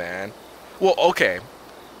deal, man? Well, okay.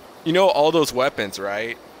 You know all those weapons,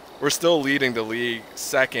 right? We're still leading the league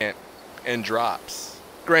second in drops.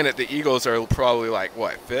 Granted, the Eagles are probably like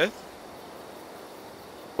what, 5th?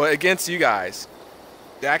 But against you guys,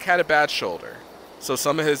 Dak had a bad shoulder, so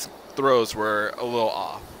some of his throws were a little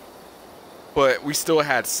off. But we still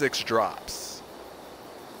had 6 drops.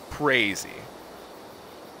 Crazy.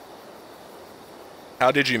 How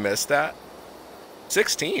did you miss that?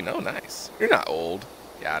 16. Oh, nice. You're not old.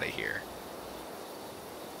 Get out of here.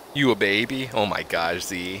 You a baby? Oh my gosh,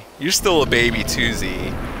 Z. You're still a baby too, Z.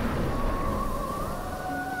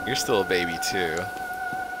 You're still a baby too.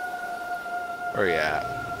 Where are you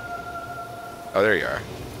at? Oh, there you are.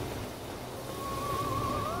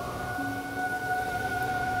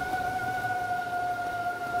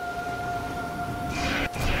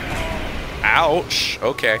 Ouch.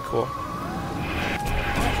 Okay, cool.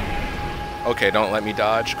 Okay, don't let me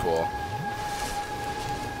dodge. Cool.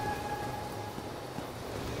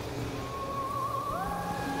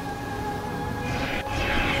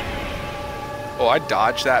 Oh, I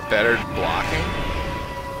dodged that better blocking?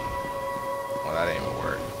 Well, that didn't even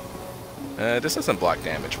work. This doesn't block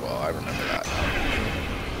damage well. I remember that.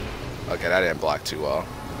 Okay, that didn't block too well.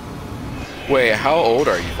 Wait, how old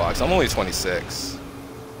are you, Fox? I'm only 26.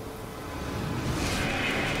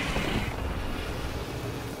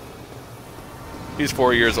 He's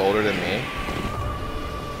 4 years older than me.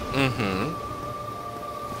 Mm-hmm.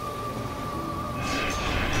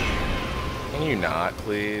 Can you not,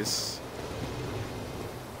 please?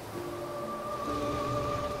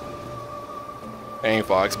 Dang,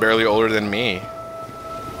 Fox, barely older than me.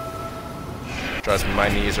 Trust me, my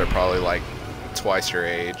knees are probably like twice your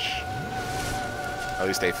age. At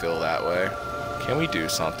least they feel that way. Can we do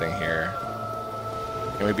something here?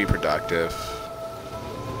 Can we be productive?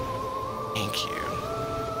 Thank you.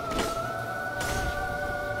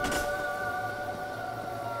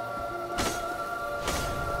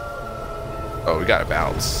 Oh, we gotta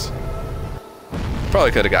bounce.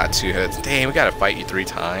 Probably could have got 2 hits. Dang, we gotta fight you 3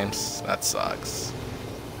 times. That sucks.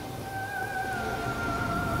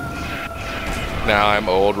 Now I'm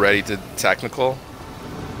old, ready to technical.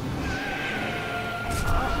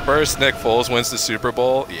 First, Nick Foles wins the Super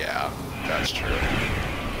Bowl. Yeah, that's true.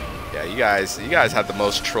 Yeah, you guys have the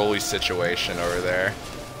most trolly situation over there.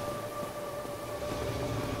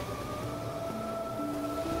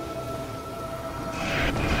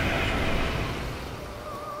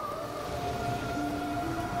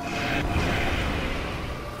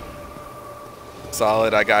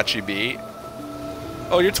 Solid, I got you beat.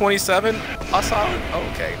 Oh, you're 27? Oh, solid? Oh,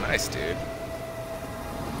 okay, nice, dude.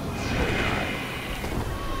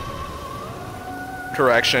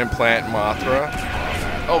 Correction, Plant Mothra.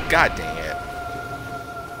 Oh, god dang it.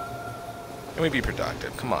 Can we be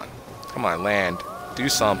productive? Come on. Come on, land. Do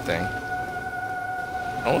something.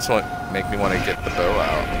 Almost make me want to get the bow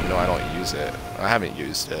out, even though I don't use it. I haven't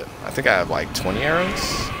used it. I think I have like 20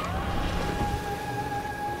 arrows.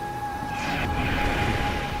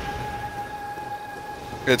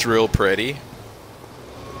 It's real pretty.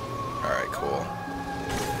 Alright, cool.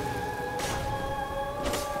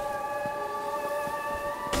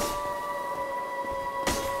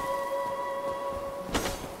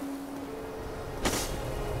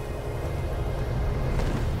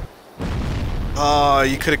 Oh,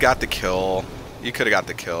 you could have got the kill. You could have got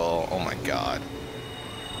the kill. Oh my god.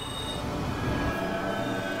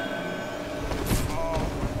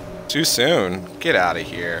 Too soon. Get out of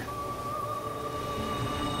here.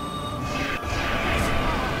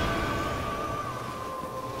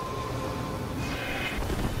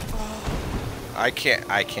 I can't.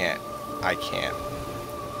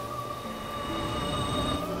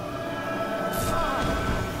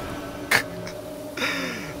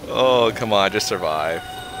 Oh, come on, just survive.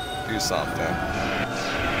 Do something.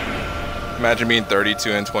 Imagine being 32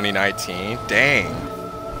 in 2019. Dang.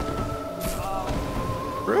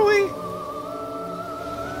 Really?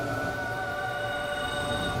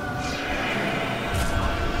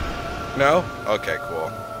 No? Okay,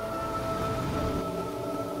 cool.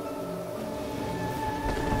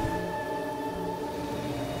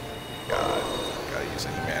 Gotta use a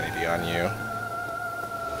humanity on you.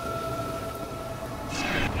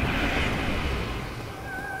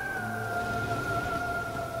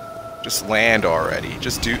 Just land already.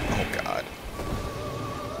 Just do. Oh god.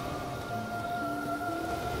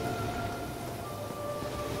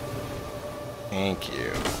 Thank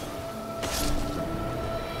you.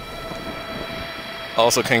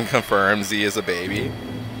 Also can confirm Z is a baby.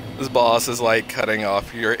 This boss is like cutting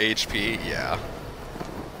off your HP. Yeah.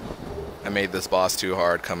 I made this boss too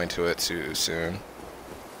hard coming to it too soon.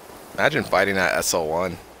 Imagine fighting that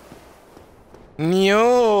SL1.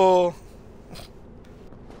 Nyo!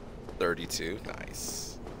 32,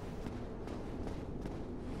 nice.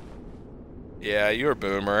 Yeah, you're a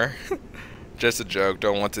boomer. Just a joke,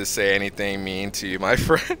 don't want to say anything mean to you, my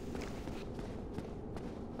friend.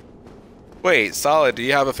 Wait, Solid, do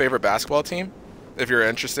you have a favorite basketball team? If you're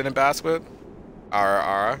interested in basketball?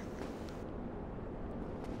 Ara.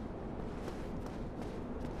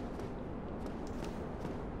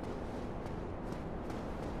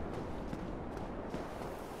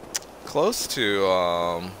 Close to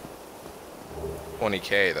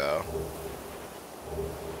 20K though.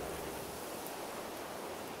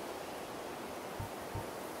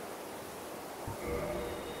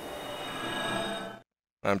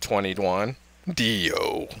 I'm 21.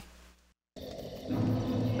 Dio.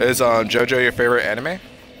 Is JoJo your favorite anime?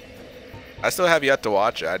 I still have yet to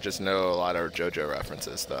watch it. I just know a lot of JoJo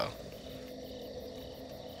references though.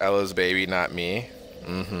 Ella's baby, not me.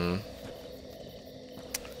 Mm-hmm.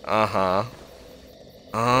 Uh-huh.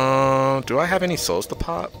 Do I have any souls to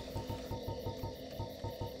pop?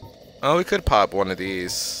 Oh, we could pop one of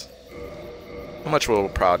these. How much will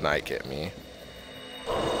Proud Knight get me?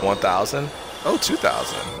 1,000? Oh,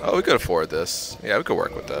 2,000. Oh, we could afford this. Yeah, we could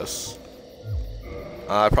work with this.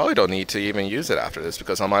 I probably don't need to even use it after this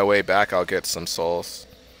because on my way back I'll get some souls.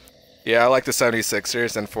 Yeah, I like the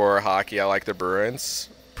 76ers, and for hockey I like the Bruins.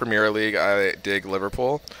 Premier League, I dig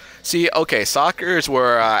Liverpool. See, okay, soccer is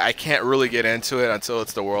where I can't really get into it until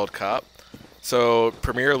it's the World Cup. So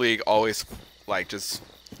Premier League always like just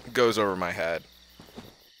goes over my head.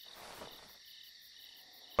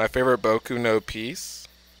 My favorite Boku no Piece.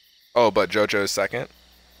 Oh, but JoJo's second.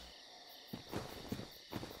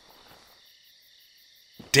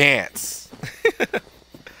 Dance.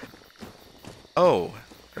 Oh,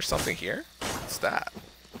 there's something here. What's that?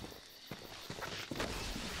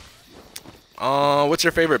 What's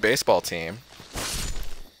your favorite baseball team?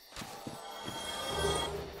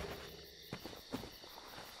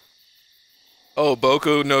 Oh,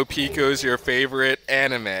 Boku no Pico's your favorite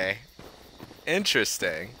anime.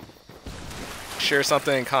 Interesting. Share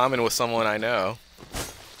something in common with someone I know.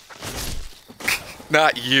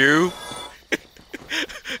 Not you.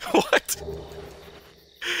 What?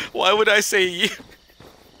 Why would I say you?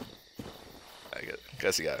 I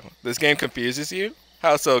guess you got it. This game confuses you?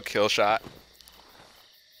 How so, Killshot?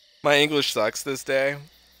 My English sucks this day.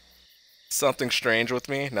 Something strange with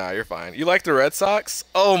me? Nah, you're fine. You like the Red Sox?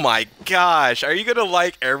 Oh my gosh, are you gonna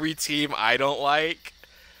like every team I don't like?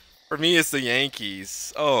 For me, it's the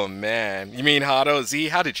Yankees. Oh man. You mean Hato? Z,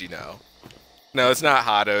 how did you know? No, it's not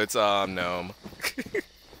Hato, it's Gnome.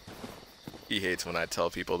 He hates when I tell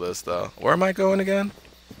people this though. Where am I going again?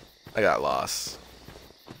 I got lost.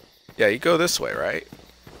 Yeah, you go this way, right?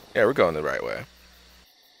 Yeah, we're going the right way.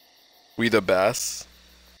 We the best.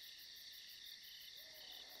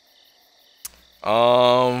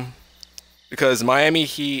 Because Miami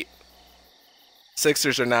Heat,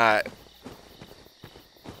 Sixers are not,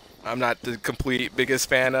 I'm not the complete biggest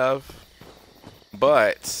fan of,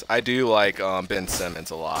 but I do like Ben Simmons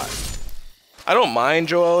a lot. I don't mind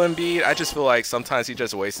Joel Embiid, I just feel like sometimes he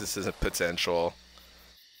just wastes his potential.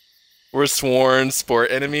 We're sworn sport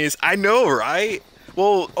enemies. I know, right?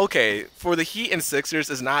 Well, okay, for the Heat and Sixers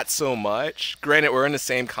is not so much. Granted, we're in the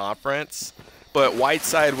same conference. But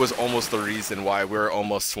Whiteside was almost the reason why we're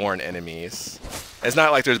almost sworn enemies. It's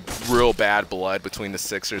not like there's real bad blood between the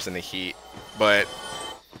Sixers and the Heat, but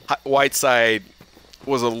Whiteside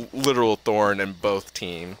was a literal thorn in both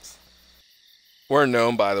teams. We're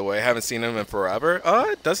known, by the way. Haven't seen him in forever.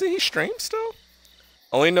 Doesn't he stream still?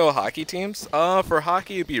 Only know hockey teams? For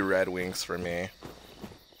hockey, it'd be Red Wings for me.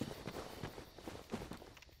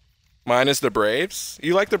 Mine is the Braves.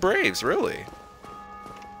 You like the Braves, really?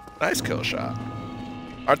 Nice kill shot.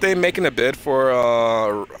 Aren't they making a bid for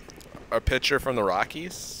a pitcher from the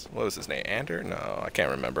Rockies? What was his name? Ander? No, I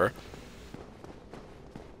can't remember.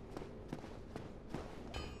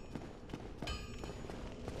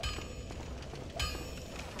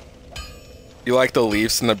 You like the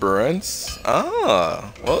Leafs and the Bruins?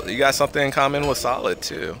 Ah, well, you got something in common with Solid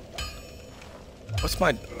too. What's my?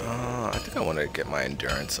 I think I want to get my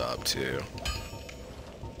endurance up too.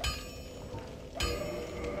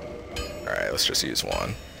 Alright, let's just use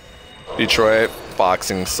one. Detroit,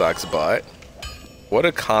 boxing sucks butt. What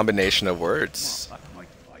a combination of words.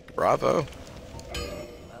 Bravo.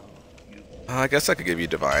 I guess I could give you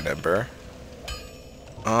Divine Ember.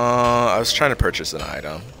 I was trying to purchase an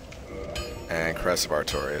item. And Crest of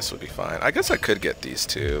Artorias would be fine. I guess I could get these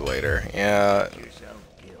two later. Yeah.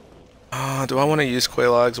 Do I want to use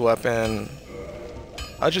Quelaag's weapon?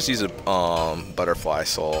 I'll just use a Butterfly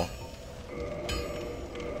Soul.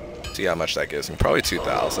 See how much that gives me. Probably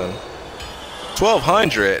 2,000.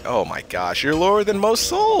 1,200! Oh my gosh, you're lower than most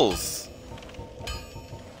souls!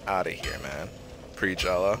 Out of here, man.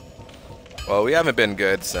 Pre-Jella. Well, we haven't been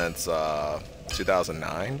good since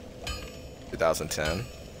 2009? 2010.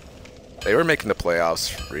 They were making the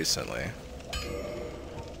playoffs recently.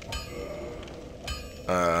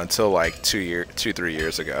 Until like 3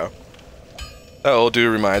 years ago. That old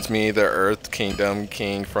dude reminds me the Earth Kingdom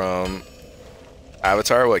King from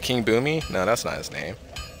Avatar. What, King Boomy? No, that's not his name.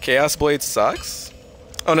 Chaos Blade sucks?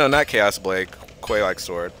 Oh no, not Chaos Blade. Quelaag's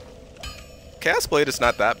sword. Chaos Blade is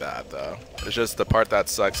not that bad though. It's just the part that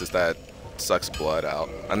sucks is that sucks blood out.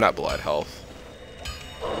 I'm not blood health.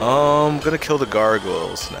 I'm gonna kill the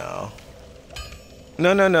gargoyles now.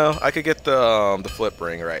 No. I could get the flip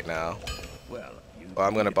ring right now. Well,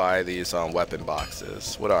 I'm gonna buy these weapon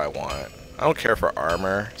boxes. What do I want? I don't care for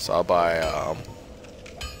armor, so I'll buy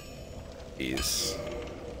these.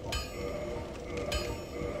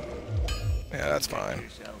 Yeah, that's fine.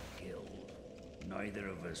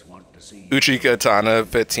 Uchigatana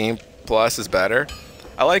 15 plus is better.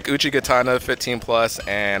 I like Uchigatana 15 plus,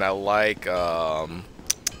 and I like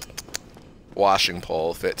Washing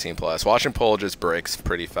Pole 15 plus. Washing Pole just breaks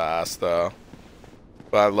pretty fast though,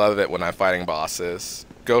 but I love it when I'm fighting bosses.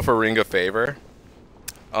 Go for Ring of Favor.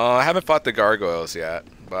 I haven't fought the gargoyles yet,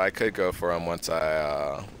 but I could go for them once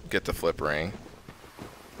I get the flip ring.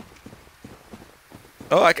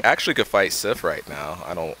 Oh, I actually could fight Sif right now.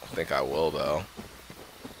 I don't think I will though.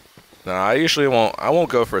 No, I usually won't. I won't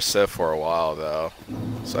go for Sif for a while though,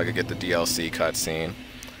 so I could get the DLC cutscene.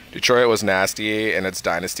 Detroit was nasty in its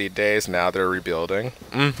dynasty days. Now they're rebuilding.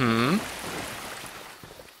 Mm-hmm.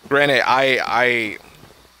 Granted, I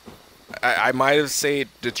might have said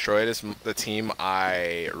Detroit is the team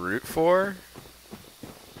I root for,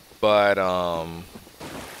 but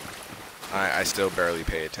I still barely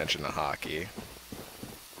pay attention to hockey.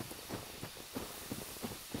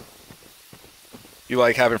 You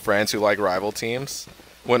like having friends who like rival teams?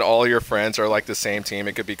 When all your friends are like the same team,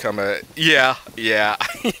 it could become a yeah. Yeah.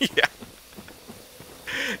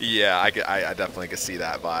 I definitely could see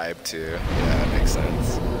that vibe too. Yeah, that makes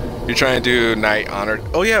sense. You're trying to do Knight Honored.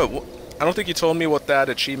 Oh yeah, I don't think you told me what that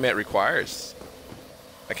achievement requires.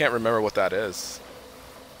 I can't remember what that is.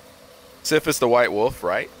 Sif is the white wolf,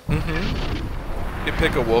 right? Mm-hmm. You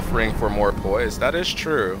pick a wolf ring for more poise. That is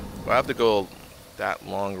true. I have to go that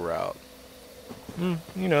long route.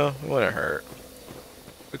 You know, it wouldn't hurt.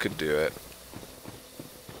 We could do it.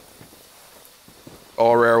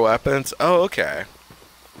 All rare weapons? Oh, okay.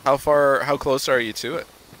 How close are you to it?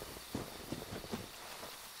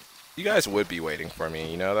 You guys would be waiting for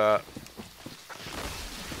me, you know that?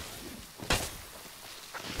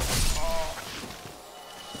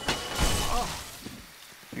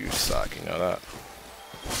 You suck, you know that?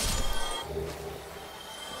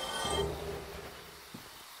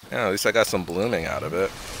 Yeah, at least I got some blooming out of it.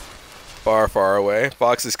 Far, far away.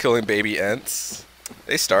 Fox is killing baby Ents.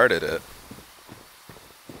 They started it.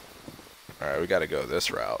 Alright, we gotta go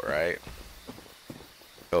this route, right?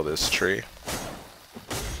 Kill this tree.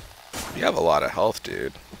 You have a lot of health,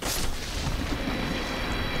 dude.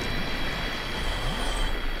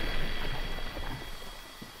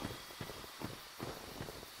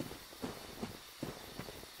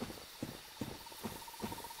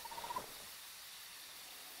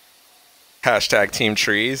 Hashtag Team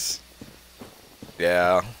Trees.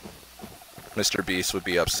 Yeah. Mr. Beast would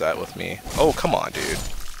be upset with me. Oh, come on, dude.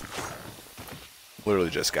 Literally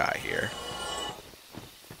just got here.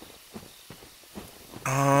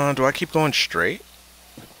 Do I keep going straight?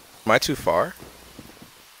 Am I too far?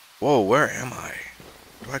 Whoa, where am I?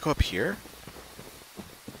 Do I go up here?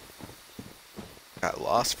 Got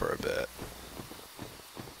lost for a bit.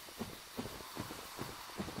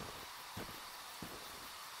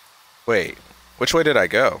 Wait, which way did I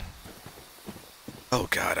go? Oh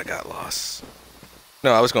god, I got lost.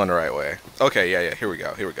 No, I was going the right way. Okay, yeah, here we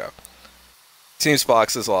go, Seems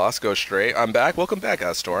Fox is lost, go straight. I'm back, welcome back,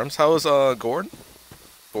 Storms. How was, Gord?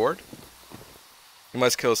 You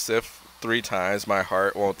must kill Sif 3 times, my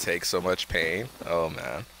heart won't take so much pain. Oh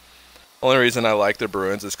man. Only reason I like the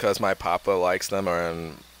Bruins is because my papa likes them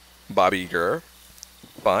and Bobby Gurr.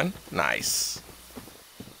 Fun? Nice.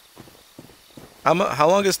 How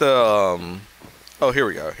long is the, oh, here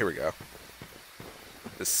we go.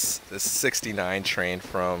 This 69 train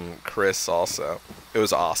from Chris also. It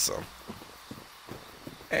was awesome.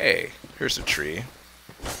 Hey, here's a tree.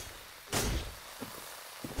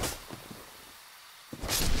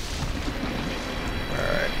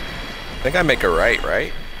 Alright. I think I make a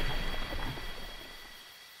right?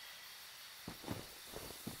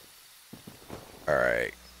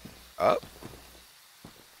 Alright. Up.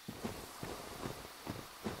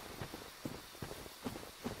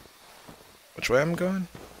 Which way I'm going?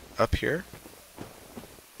 Up here?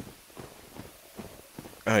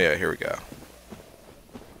 Oh yeah, here we go.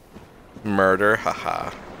 Murder,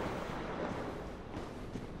 haha.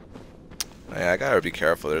 Yeah, I gotta be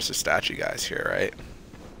careful. There's the statue guys here, right?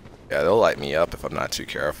 Yeah, they'll light me up if I'm not too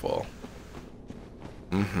careful.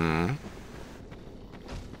 Mm-hmm.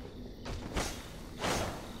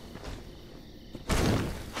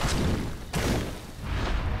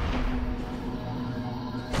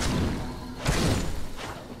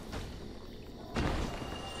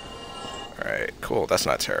 Alright, cool. That's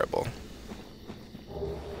not terrible.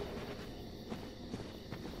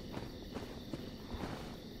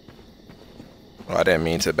 Oh, I didn't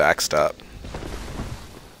mean to backstop.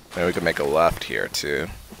 Maybe we could make a left here, too.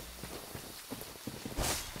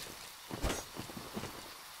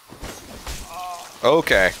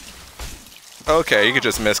 Okay. Okay, you could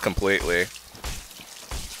just miss completely.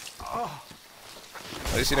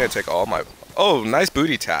 At least you didn't take all my... Oh, nice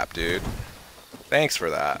booty tap, dude. Thanks for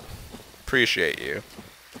that. Appreciate you.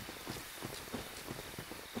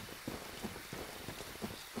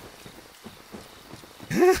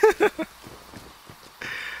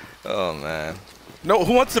 Oh, man. No,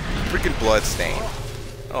 who wants a freaking blood stain?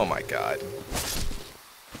 Oh, my God.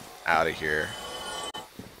 Out of here.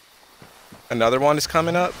 Another one is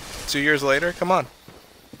coming up 2 years later? Come on.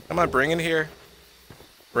 Come on, bring in here.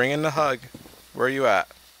 Bring in the hug. Where are you at?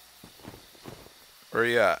 Where are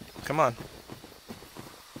you at? Come on.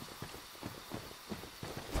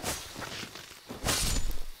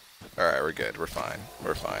 Alright, we're good. We're fine.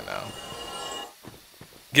 We're fine now.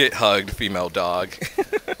 Get hugged, female dog.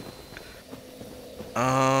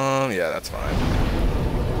 Yeah, that's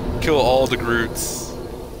fine. Kill all the Groots.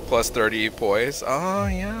 Plus 30 poise. Oh,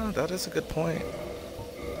 yeah, that is a good point.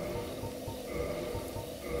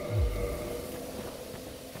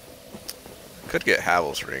 Could get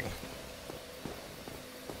Havel's Ring.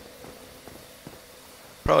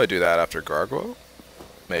 Probably do that after Gargoyle.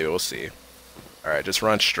 Maybe, we'll see. Alright, just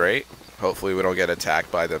run straight. Hopefully we don't get attacked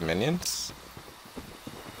by the minions.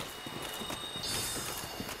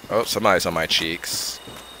 Oh, somebody's on my cheeks.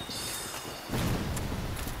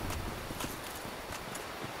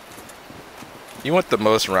 You went the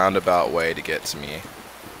most roundabout way to get to me.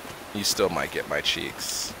 You still might get my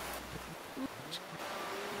cheeks.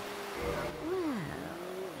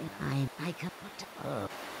 I can.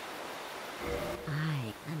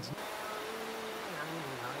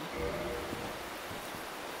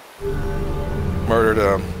 Murdered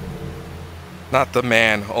him. Not the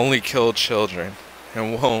man, only killed children.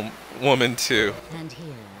 And woman too. And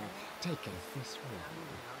here, taketh this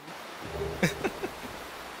ring.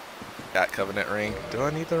 Cat Covenant ring. Do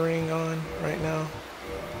I need the ring on right now?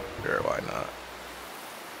 Sure, why not?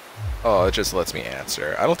 Oh, it just lets me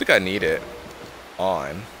answer. I don't think I need it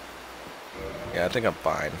on. Yeah, I think I'm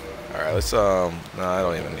fine. Alright, let's, no, I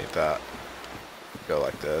don't even need that. Go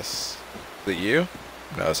like this. Is it you?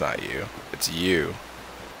 No, it's not you. It's you.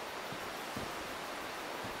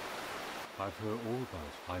 I've heard all about.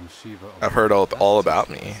 I'm Shiva. I've heard all about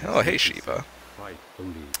me. Oh, hey, Shiva.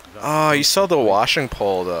 Oh, you saw the washing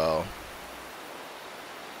pole, though.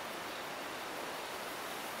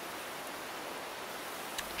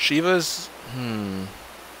 Shiva's... I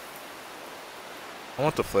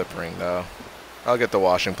want the flip ring, though. I'll get the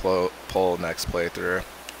washing pole next playthrough.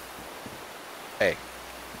 Hey.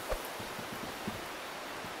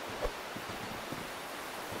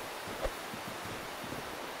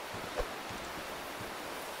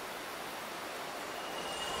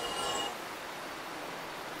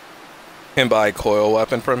 Can buy a coil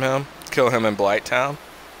weapon from him. Kill him in Blighttown.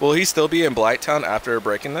 Will he still be in Blighttown after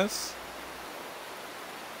breaking this?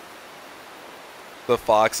 The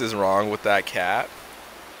fox is wrong with that cat.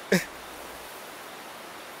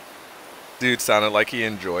 Dude sounded like he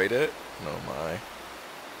enjoyed it. Oh my.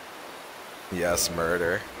 Yes,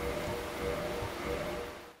 murder.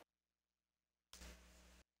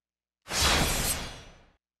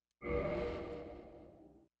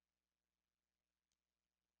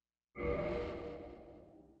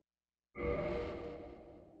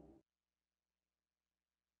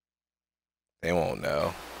 They won't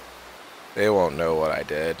know. They won't know what I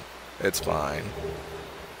did. It's fine.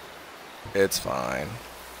 It's fine.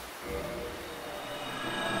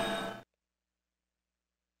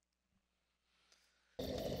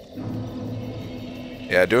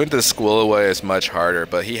 Yeah, doing the school away is much harder,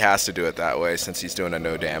 but he has to do it that way since he's doing a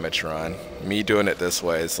no damage run. Me doing it this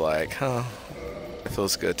way is like, huh, it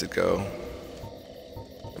feels good to go.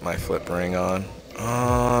 Get my flip ring on.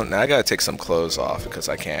 Now I gotta take some clothes off because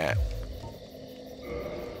I can't.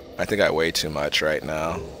 I think I weigh too much right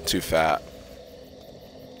now. Too fat.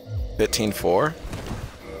 15.4?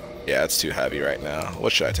 Yeah, it's too heavy right now.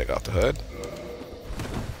 What should I take off the hood?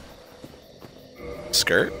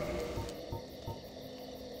 Skirt?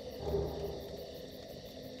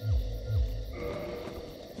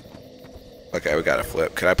 Okay, we got a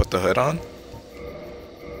flip. Can I put the hood on?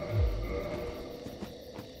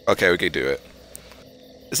 Okay, we could do it.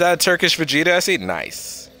 Is that a Turkish Vegeta I see?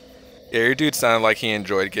 Nice. Yeah, your dude sounded like he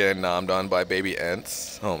enjoyed getting nommed on by baby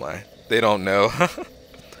Ents. Oh my. They don't know.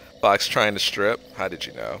 Fox trying to strip? How did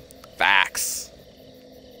you know? Facts.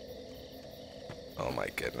 Oh my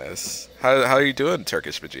goodness. How are you doing,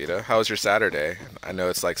 Turkish Vegeta? How was your Saturday? I know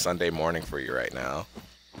it's like Sunday morning for you right now.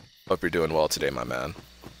 Hope you're doing well today, my man.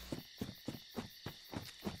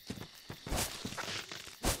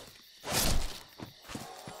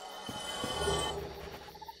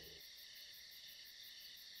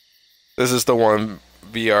 This is the one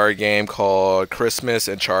VR game called Christmas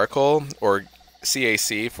in Charcoal, or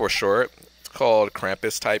CAC for short. It's called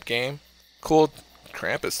Krampus type game. Cool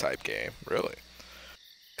Krampus type game, really.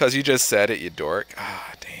 Because you just said it, you dork.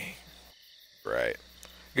 Ah, dang. Right.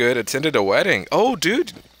 Good, attended a wedding. Oh,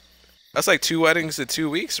 dude. That's like 2 weddings in 2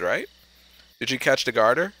 weeks, right? Did you catch the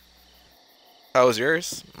garter? How was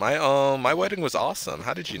yours? My wedding was awesome.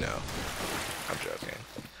 How did you know? I'm joking.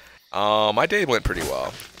 My day went pretty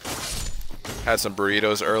well. Had some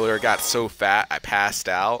burritos earlier. Got so fat I passed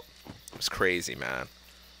out. It was crazy, man.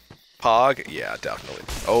 Pog? Yeah, definitely.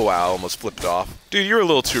 Oh, wow. Almost flipped off. Dude, you were a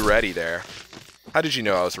little too ready there. How did you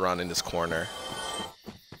know I was running this corner?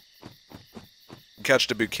 Catch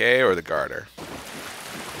the bouquet or the garter?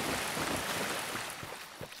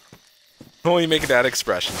 What are you making that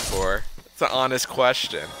expression for? It's an honest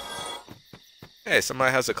question. Hey,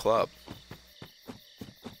 somebody has a club.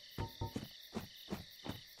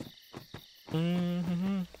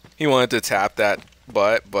 He wanted to tap that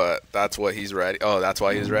butt, but that's what he's ready. Oh, that's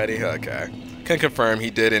why he's ready? Okay. Can confirm he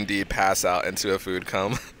did indeed pass out into a food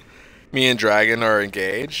coma. Me and Dragon are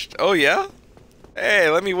engaged. Oh, yeah? Hey,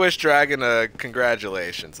 let me wish Dragon a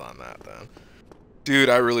congratulations on that, then. Dude,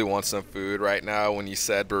 I really want some food right now when you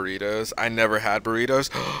said burritos. I never had burritos.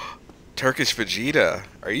 Turkish Vegeta.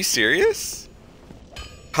 Are you serious?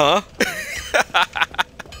 Huh?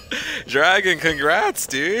 Dragon, congrats,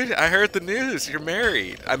 dude. I heard the news. You're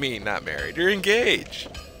married. I mean, not married. You're engaged.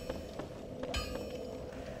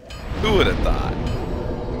 Who would have thought?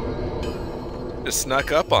 Just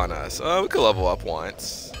snuck up on us. Oh, we could level up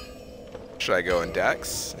once. Should I go in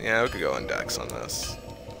Dex? Yeah, we could go in Dex on this.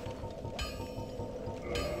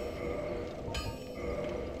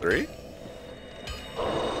 3?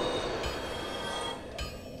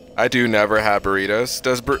 I do never have burritos.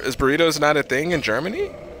 Is burritos not a thing in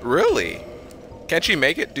Germany? Really? Can't you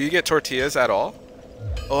make it? Do you get tortillas at all?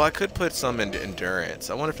 Oh, I could put some into endurance.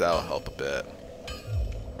 I wonder if that'll help a bit.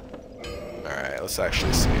 Alright, let's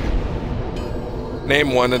actually see.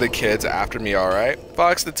 Name one of the kids after me, alright?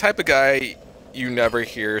 Fox, the type of guy you never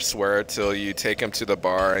hear swear till you take him to the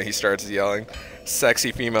bar and he starts yelling,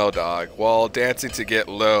 "Sexy female dog," while dancing to Get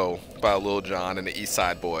Low by Lil Jon and the East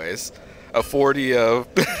Side Boys. A 40 of...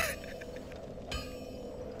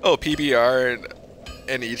 oh, PBR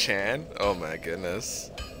in each hand? Oh my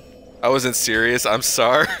goodness. I wasn't serious, I'm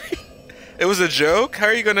sorry. It was a joke? How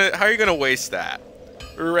are you gonna waste that?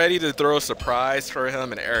 We're ready to throw a surprise for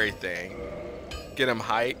him and everything. Get him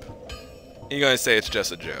hype. You're gonna say it's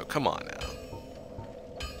just a joke. Come on now.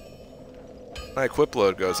 My equip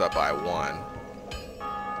load goes up by 1.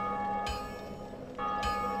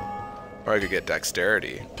 Or I could get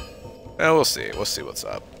dexterity. We'll see. We'll see what's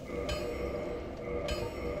up.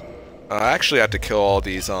 I actually have to kill all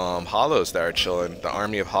these hollows that are chilling. The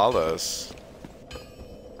army of hollows.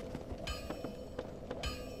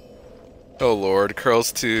 Oh lord,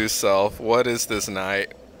 curls to self. What is this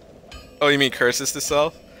night? Oh, you mean curses to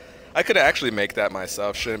self? I could actually make that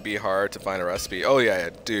myself. Shouldn't be hard to find a recipe. Oh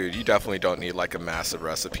yeah, dude, you definitely don't need like a massive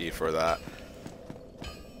recipe for that.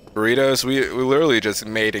 Burritos, we literally just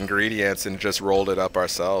made ingredients and just rolled it up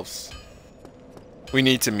ourselves. We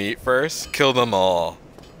need to meet first. Kill them all.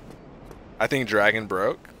 I think Dragon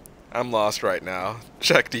broke. I'm lost right now.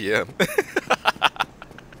 Check DM.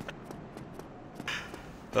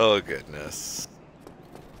 Oh goodness.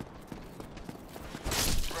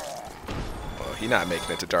 Oh, he not making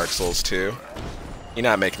it to Dark Souls 2. He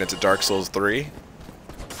not making it to Dark Souls 3.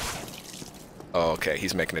 Oh, okay,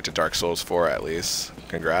 he's making it to Dark Souls 4 at least.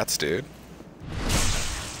 Congrats, dude.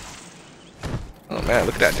 Oh man,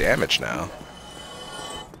 look at that damage now.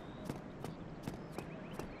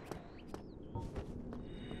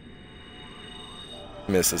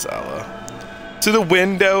 Mrs. Ella. To the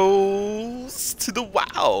windows! To the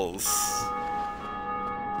wows!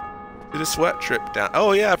 To the sweat trip down.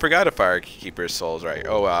 Oh yeah, I forgot a Firekeeper's Souls, right?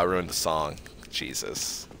 Oh wow, I ruined the song.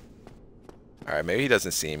 Jesus. Alright, maybe he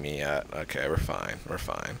doesn't see me yet. Okay, we're fine. We're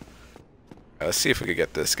fine. Right, let's see if we could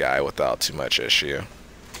get this guy without too much issue.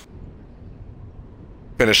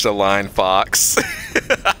 Finish the line, Fox.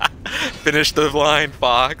 Finish the line,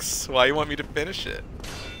 Fox. Why you want me to finish it?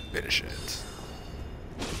 Finish it.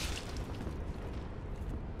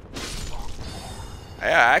 I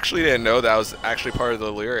actually didn't know that was actually part of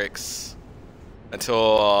the lyrics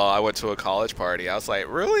until I went to a college party. I was like,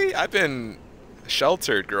 really? I've been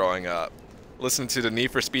sheltered growing up. Listen to the Need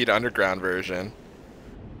for Speed Underground version.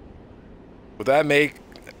 Would that make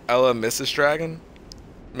Ella Mrs. Dragon?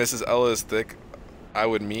 Mrs. Ella is thick. I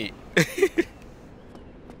would meet.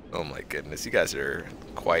 Oh my goodness, you guys are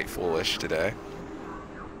quite foolish today.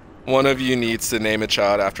 One of you needs to name a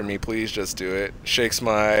child after me, please just do it. Shakes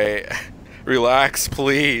my... Relax,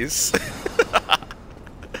 please.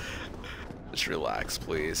 Just relax,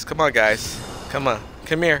 please. Come on, guys. Come on.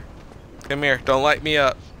 Come here. Come here. Don't light me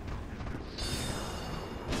up.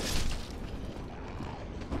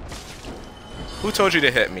 Who told you to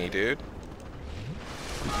hit me, dude?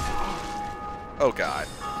 Oh, God.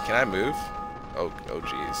 Can I move? Oh,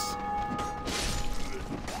 jeez.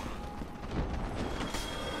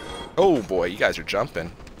 Oh, boy. You guys are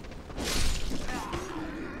jumping.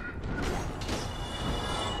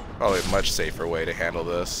 Probably a much safer way to handle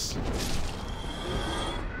this.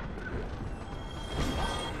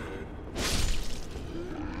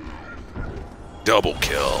 Double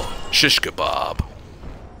kill. Shish kebab.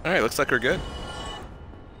 Alright, looks like we're good.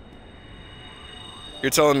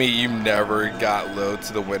 You're telling me you never got low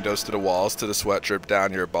to the windows, to the walls, to the sweat drip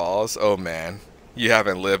down your balls? Oh man. You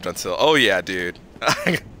haven't lived until... Oh yeah, dude.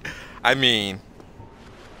 I mean...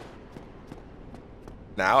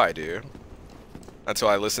 Now I do. Until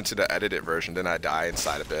I listen to the edited version, then I die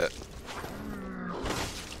inside a bit.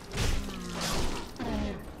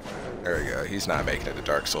 There we go. He's not making it to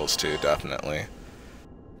Dark Souls 2, definitely.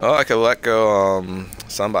 Oh, I could let go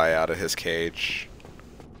somebody out of his cage.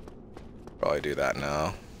 Probably do that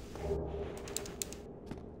now.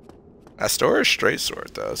 Astora straight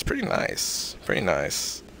sword though. It's pretty nice. Pretty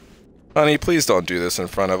nice. Honey, please don't do this in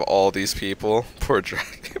front of all these people. Poor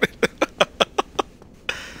dragon.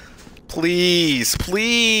 Please,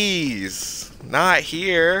 please. Not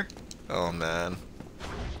here. Oh man.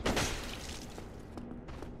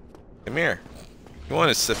 Come here. You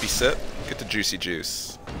want a sippy sip? Get the juicy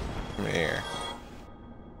juice. Come here.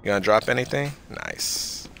 You gonna drop anything?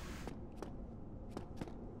 Nice.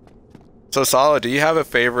 So Solid, do you have a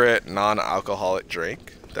favorite non-alcoholic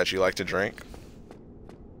drink that you like to drink?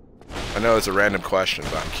 I know it's a random question,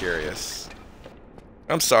 but I'm curious.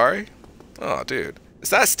 I'm sorry? Oh, dude. Is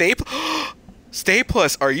that Stay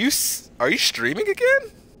Plus? Are you streaming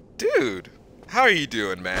again? Dude, how are you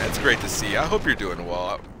doing, man? It's great to see you. I hope you're doing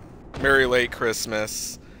well. Merry late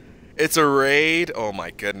Christmas. It's a raid. Oh my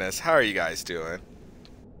goodness. How are you guys doing?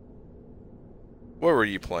 What were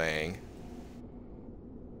you playing?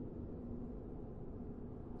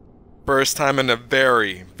 First time in a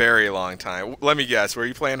very, very long time. Let me guess. Were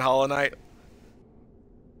you playing Hollow Knight?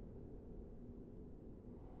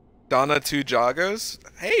 Donna 2 Jagos?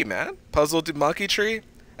 Hey man. Puzzle to Monkey Tree?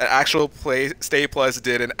 An actual Stay Plus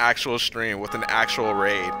did an actual stream with an actual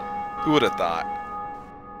raid. Who would have thought?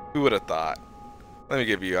 Who would have thought? Let me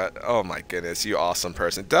give you a... Oh my goodness, you awesome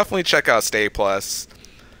person. Definitely check out Stay Plus.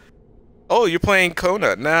 Oh, you're playing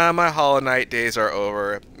Kona. Nah, my Hollow Knight days are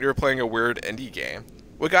over. You're playing a weird indie game.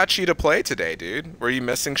 What got you to play today, dude? Were you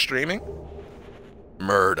missing streaming?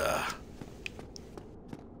 Murda.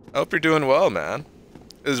 I hope you're doing well, man.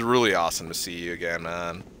 It is really awesome to see you again,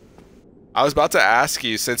 man. I was about to ask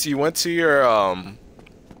you, since you went to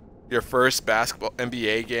your first basketball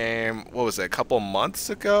NBA game, what was it, a couple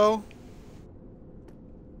months ago?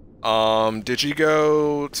 Did you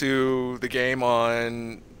go to the game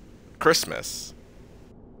on Christmas?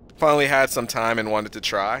 Finally had some time and wanted to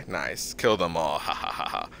try? Nice. Kill them all. Ha ha ha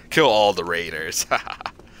ha. Kill all the raiders. Ha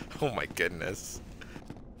ha. Oh my goodness.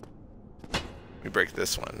 We break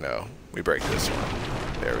this one. No. We break this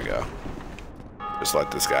one. There we go. Just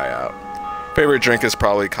let this guy out. Favorite drink is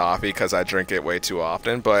probably coffee because I drink it way too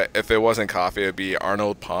often, but if it wasn't coffee, it would be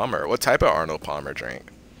Arnold Palmer. What type of Arnold Palmer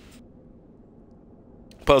drink?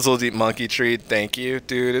 Puzzle Deep Monkey Tree, thank you.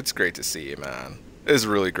 Dude, it's great to see you, man. It's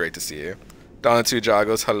really great to see you. Donna 2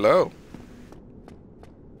 Jagos, hello.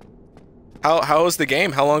 How was the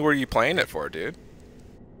game? How long were you playing it for, dude?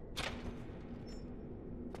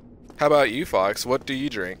 How about you, Fox? What do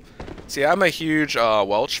you drink? See, I'm a huge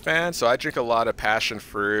Welch fan, so I drink a lot of passion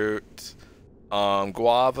fruit,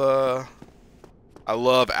 guava. I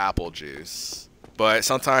love apple juice, but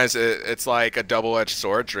sometimes it's like a double-edged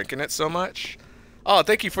sword drinking it so much. Oh,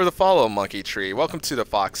 thank you for the follow, Monkey Tree. Welcome to the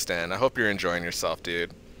Fox Den. I hope you're enjoying yourself,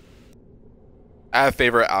 dude. I have a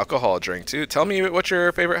favorite alcohol drink, too. Tell me what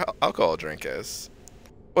your favorite alcohol drink is.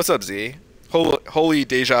 What's up, Z? Holy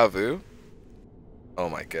deja vu? Oh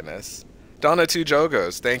my goodness. Donna 2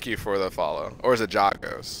 Jogos, thank you for the follow. Or is it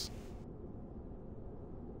Jogos?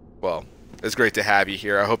 Well, it's great to have you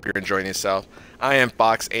here. I hope you're enjoying yourself. I am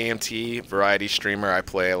Fox AMT, variety streamer. I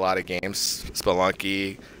play a lot of games.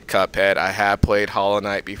 Spelunky, Cuphead. I have played Hollow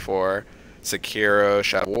Knight before. Sekiro,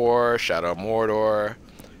 Shadow War, Shadow of Mordor,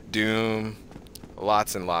 Doom.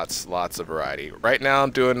 Lots and lots of variety. Right now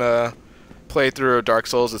I'm doing a playthrough of Dark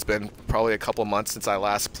Souls. It's been probably a couple months since I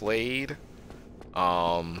last played.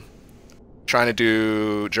 Trying to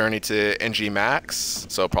do Journey to NG Max,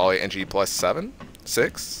 so probably NG plus 7,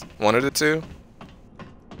 6, one of the two.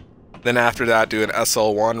 Then after that do an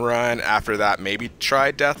SL1 run. After that maybe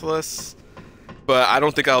try Deathless. But I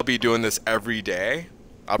don't think I'll be doing this every day.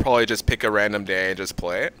 I'll probably just pick a random day and just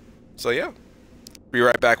play it. So yeah. Be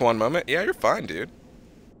right back one moment. Yeah, you're fine, dude.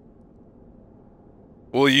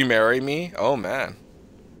 Will you marry me? Oh, man.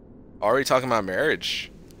 Already talking about marriage.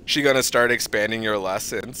 She gonna start expanding your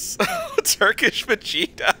lessons. Turkish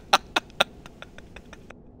Vegeta.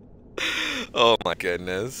 Oh, my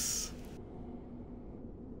goodness.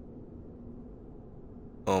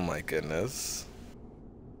 Oh my goodness.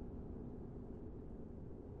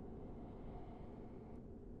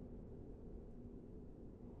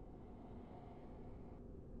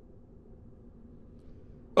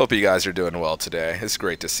 Hope you guys are doing well today. It's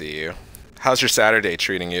great to see you. How's your Saturday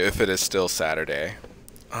treating you, if it is still Saturday?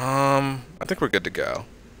 I think we're good to go.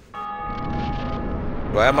 Do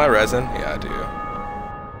I have my resin? Yeah, I do.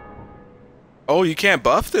 Oh, you can't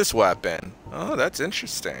buff this weapon. Oh, that's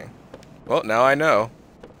interesting. Well, now I know.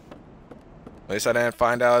 At least I didn't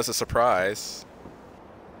find out as a surprise.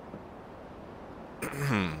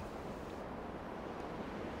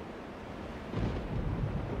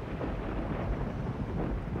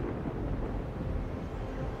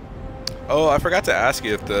 Oh, I forgot to ask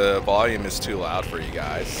you if the volume is too loud for you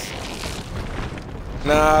guys.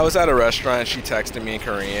 Nah, I was at a restaurant. She texted me in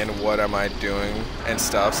Korean, what am I doing and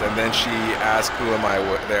stuff. And then she asked, who am I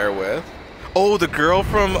there with? Oh, the girl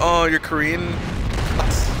from your Korean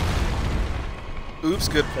class. Oops,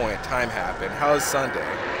 good point. Time happened. How's Sunday?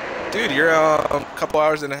 Dude, you're a couple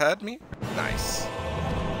hours ahead of me? Nice.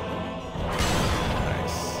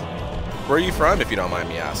 Nice. Where are you from, if you don't mind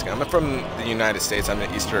me asking? I'm from the United States. I'm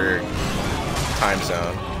in Eastern time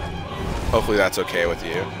zone. Hopefully that's okay with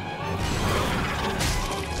you.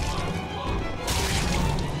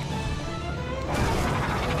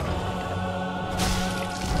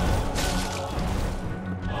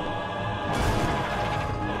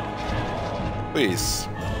 Please.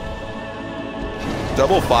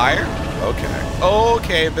 Double fire? Okay.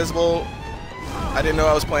 Okay, invisible. I didn't know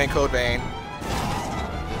I was playing Code Vein.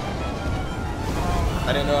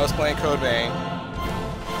 I didn't know I was playing Code Vein.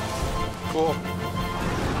 Cool.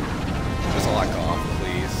 Just a lock off,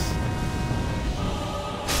 please.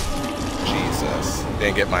 Jesus.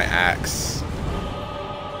 Didn't get my axe.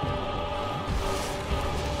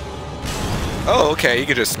 Oh, okay. You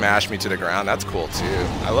could just smash me to the ground. That's cool, too.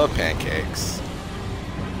 I love pancakes.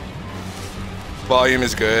 Volume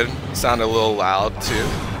is good. Sound a little loud, too.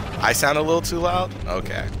 I sound a little too loud?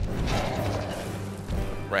 Okay.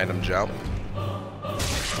 Random jump.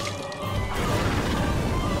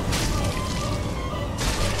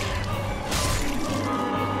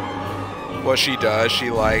 What she does, she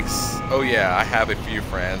likes, oh yeah, I have a few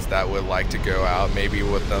friends that would like to go out, maybe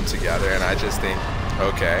with them together, and I just think,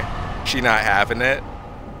 okay, she not having it?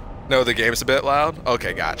 No, the game's a bit loud?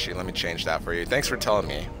 Okay, got you. Let me change that for you. Thanks for telling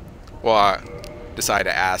me. Well, I decided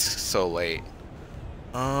to ask so late.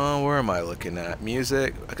 Where am I looking at?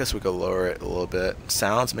 Music? I guess we could lower it a little bit.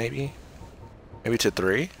 Sounds, maybe? Maybe to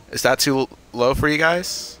 3? Is that too low for you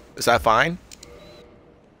guys? Is that fine?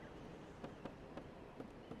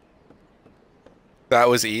 That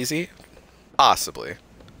was easy? Possibly.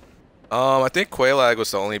 I think Quelaag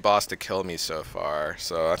was the only boss to kill me so far,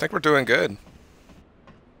 so I think we're doing good.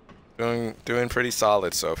 Doing pretty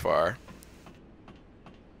solid so far.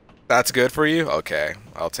 That's good for you? Okay,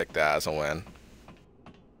 I'll take that as a win.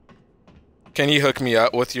 Can you hook me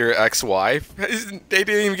up with your ex-wife? They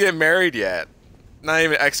didn't even get married yet. Not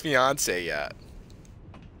even ex-fiance yet.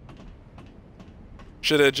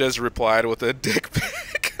 Should have just replied with a dick pic.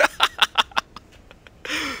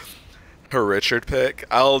 Her Richard pic.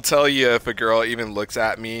 I'll tell you if a girl even looks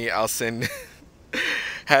at me, I'll send...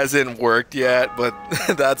 Hasn't worked yet, but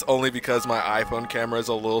that's only because my iPhone camera is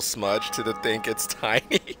a little smudged to think it's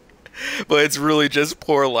tiny. But it's really just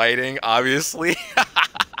poor lighting, obviously.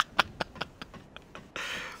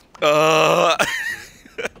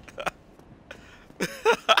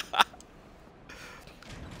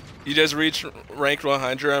 You just reached rank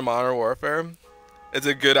 100 in Modern Warfare? It's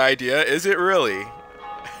a good idea. Is it really?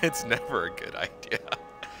 It's never a good idea.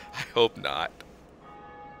 I hope not.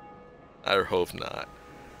 I hope not.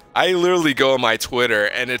 I literally go on my Twitter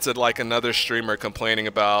and it's like another streamer complaining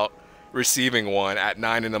about receiving one at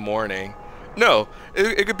 9 in the morning. No,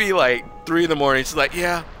 it could be like 3 in the morning. It's like,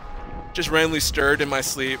 yeah, just randomly stirred in my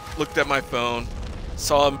sleep, looked at my phone,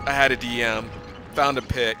 saw I had a DM, found a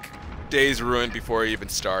pic, day's ruined before I even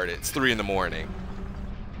started. It's 3 in the morning.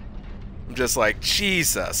 I'm just like,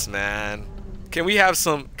 Jesus, man. Can we have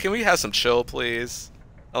some chill, please?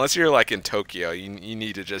 Unless you're like in Tokyo, you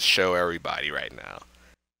need to just show everybody right now.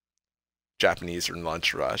 Japanese or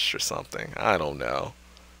lunch rush or something. I don't know.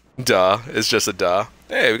 Duh. It's just a duh.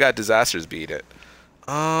 Hey, we got disasters beat it.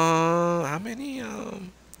 How many? Oh,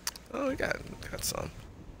 we got some.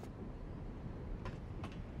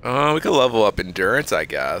 We could level up endurance, I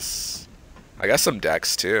guess. I got some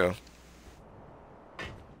dex too.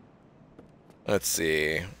 Let's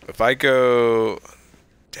see. If I go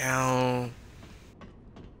down,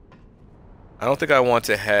 I don't think I want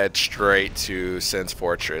to head straight to Sin's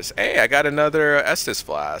Fortress. Hey, I got another Estus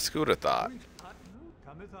flask. Who would have thought?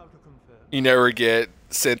 You never get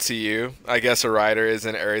sent to you. I guess a writer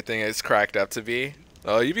isn't everything it's cracked up to be.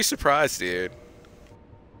 Oh, you'd be surprised, dude.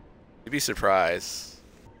 You'd be surprised.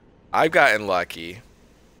 I've gotten lucky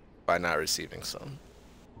by not receiving some.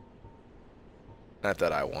 Not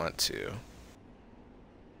that I want to.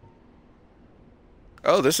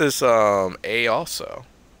 Oh, this is A also.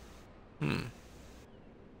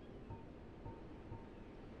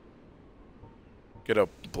 Get a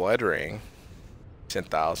blood ring.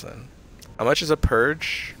 10,000. How much is a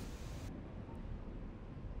purge?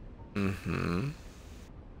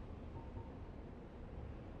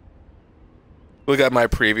 Look at my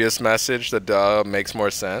previous message. The duh makes more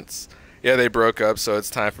sense. Yeah, they broke up, so it's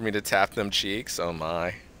time for me to tap them cheeks. Oh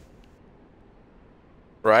my.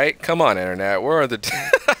 Right? Come on, internet. Where are the...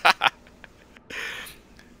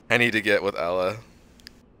 I need to get with Ella.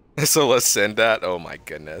 So let's send that. Oh my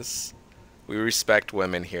goodness. We respect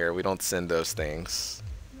women here. We don't send those things.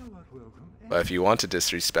 But if you want to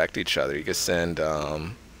disrespect each other, you can send,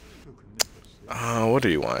 what do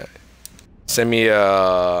you want? Send me,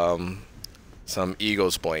 some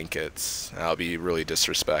Eagles blankets. I'll be really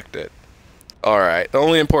disrespected. Alright, the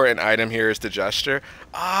only important item here is the gesture.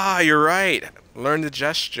 Ah, you're right. Learn the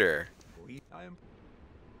gesture.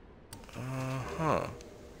 How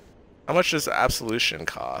much does absolution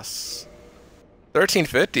cost?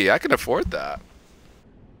 $13.50. I can afford that.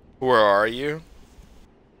 Where are you?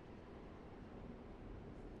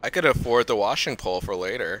 I could afford the washing pole for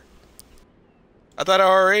later. I thought I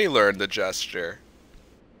already learned the gesture.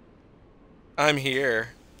 I'm here.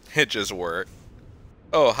 It just worked.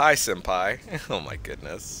 Oh, hi, senpai. Oh my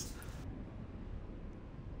goodness.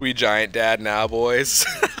 We giant dad now, boys.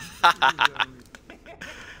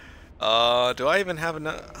 Do I even have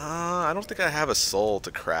enough? I don't think I have a soul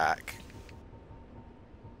to crack.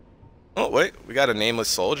 Oh, wait. We got a nameless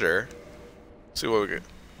soldier. Let's see what we get.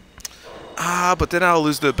 But then I'll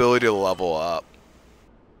lose the ability to level up.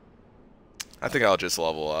 I think I'll just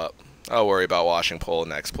level up. I'll worry about washing pole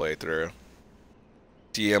next playthrough.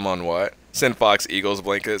 DM on what? Send Fox Eagles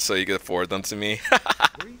blankets so you can afford them to me.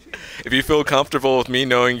 If you feel comfortable with me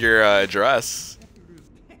knowing your address.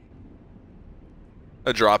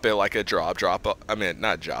 Drop it like a drop off. I mean,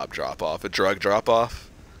 not job drop off. A drug drop off.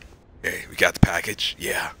 Hey, we got the package.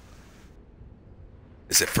 Yeah.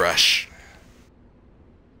 Is it fresh?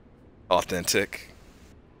 Authentic.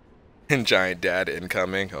 And giant dad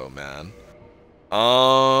incoming. Oh man.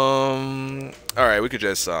 Alright, we could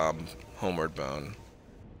just homeward bone.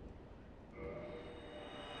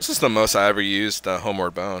 This is the most I ever used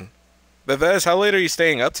homeward bone. Vivez, how late are you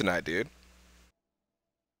staying up tonight, dude?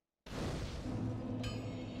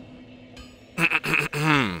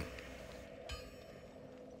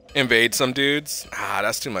 Invade some dudes?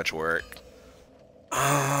 That's too much work.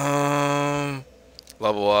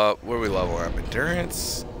 Level up. What are we level up?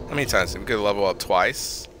 Endurance? How many times? We could level up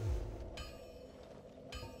twice.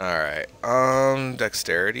 Alright.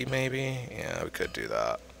 Dexterity maybe? Yeah, we could do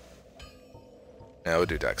that. Yeah, we'll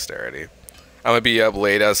do dexterity. I'm gonna be up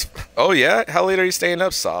late as... Oh yeah? How late are you staying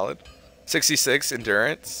up? Solid. 66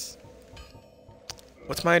 endurance.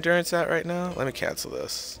 What's my endurance at right now? Let me cancel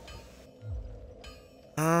this.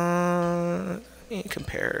 It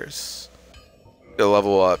compares. To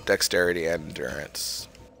level up dexterity and endurance.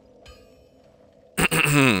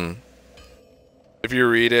 If you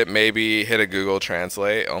read it, maybe hit a Google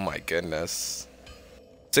Translate. Oh my goodness.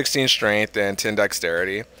 16 strength and 10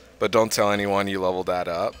 dexterity. But don't tell anyone you leveled that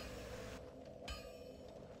up.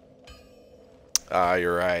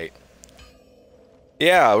 You're right.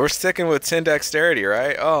 Yeah, we're sticking with 10 dexterity,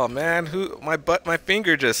 right? Oh man, my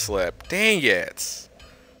finger just slipped. Dang it.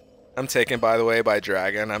 I'm taken, by the way, by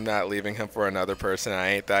Dragon. I'm not leaving him for another person.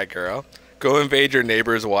 I ain't that girl. Go invade your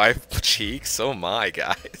neighbor's wife cheeks. Oh my,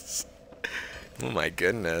 guys. Oh my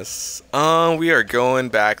goodness. We are going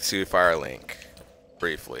back to Firelink.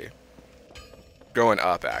 Briefly. Going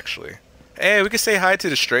up, actually. Hey, we can say hi to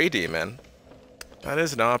the Stray Demon. That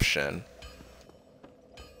is an option.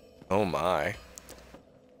 Oh my.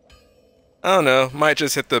 I don't know. Might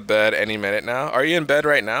just hit the bed any minute now. Are you in bed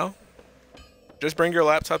right now? Just bring your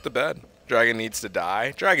laptop to bed. Dragon needs to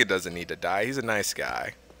die. Dragon doesn't need to die. He's a nice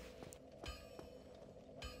guy.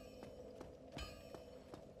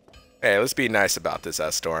 Hey, let's be nice about this,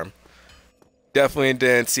 S-Storm. Definitely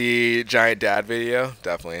didn't see Giant Dad video.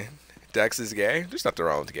 Definitely. Dex is gay? There's nothing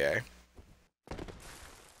wrong with gay.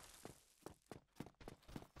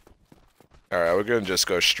 Alright, we're gonna just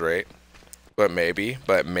go straight. But maybe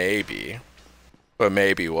what?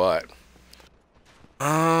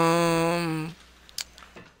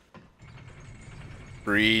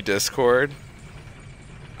 Free Discord.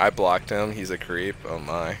 I blocked him. He's a creep. Oh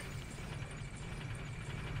my.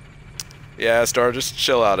 Yeah, Storm, just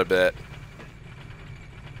chill out a bit.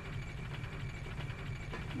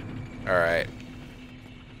 Alright.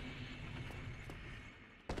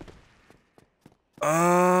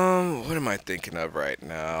 What am I thinking of right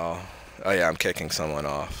now? Oh yeah, I'm kicking someone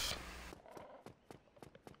off.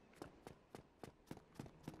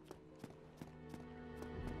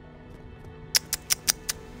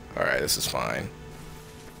 Alright, this is fine.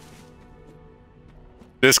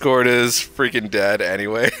 Discord is freaking dead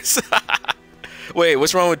anyways. Wait,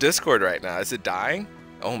 what's wrong with Discord right now? Is it dying?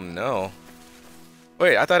 Oh no.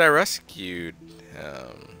 Wait, I thought I rescued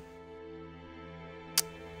him.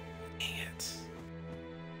 Dang it.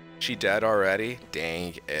 She dead already?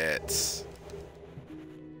 Dang it.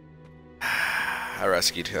 I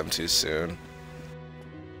rescued him too soon.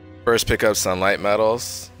 First pick up sunlight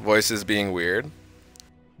metals. Voices being weird.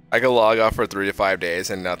 I could log off for 3 to 5 days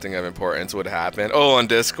and nothing of importance would happen. Oh, on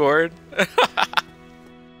Discord?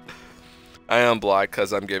 I unblocked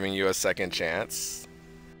because I'm giving you a second chance.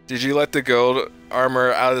 Did you let the gold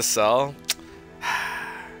armor out of the cell?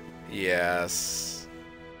 Yes.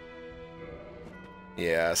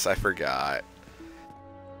 Yes, I forgot.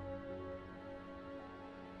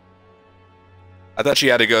 I thought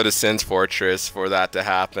you had to go to Sin's Fortress for that to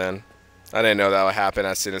happen. I didn't know that would happen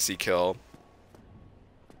as soon as he killed.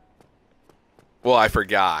 Well, I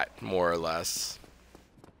forgot, more or less.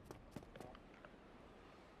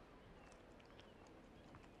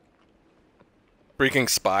 Freaking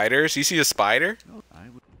spiders. You see a spider? Oh, I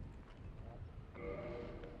would.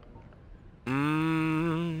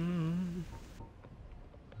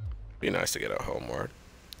 Be nice to get a homeward.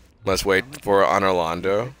 Let's wait for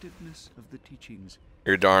Orlando. Effectiveness of the teachings.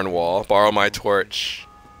 Your darn wall. Borrow my torch.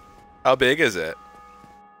 How big is it?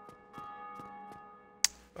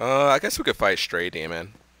 I guess we could fight Stray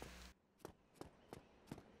Demon.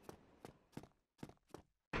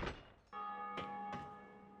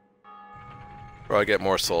 Probably get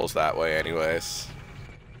more souls that way anyways.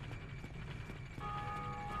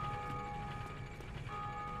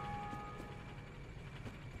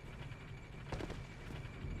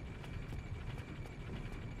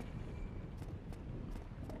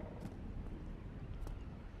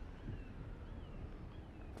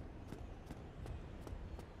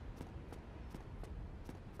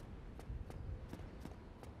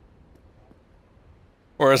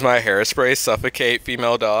 Or is my hairspray suffocate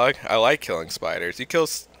female dog? I like killing spiders. You kill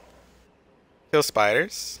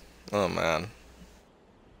spiders? Oh man.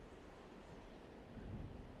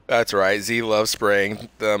 That's right. Z loves spraying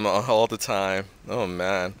them all the time. Oh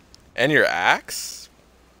man. And your axe?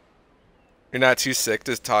 You're not too sick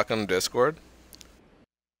to talk on Discord?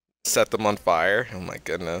 Set them on fire? Oh my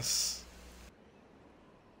goodness.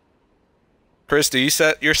 Chris, do you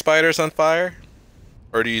set your spiders on fire?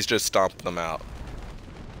 Or do you just stomp them out?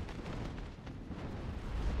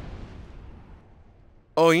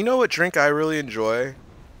 Oh, you know what drink I really enjoy?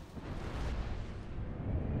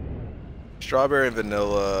 Strawberry and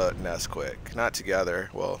vanilla Nesquik. Not together.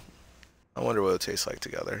 Well, I wonder what it tastes like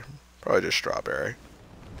together. Probably just strawberry.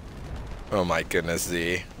 Oh my goodness,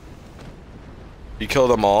 Z. You kill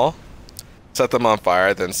them all? Set them on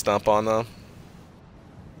fire, then stomp on them?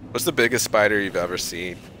 What's the biggest spider you've ever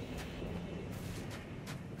seen?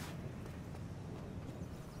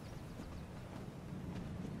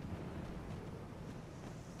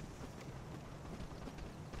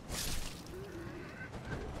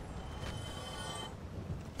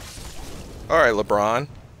 Alright, LeBron.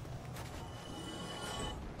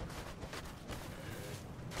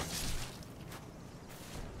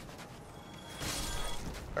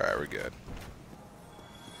 Alright, we're good.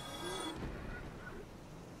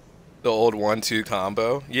 The old 1-2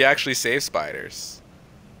 combo. You actually save spiders.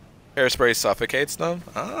 Hairspray suffocates them?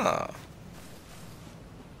 Ah.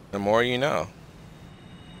 The more you know.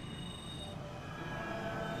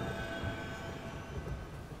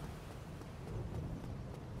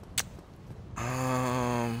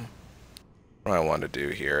 What I want to do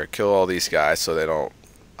here, kill all these guys so they don't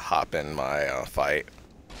hop in my fight.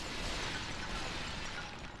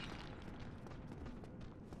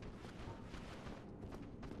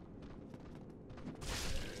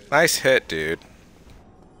 Nice hit, dude.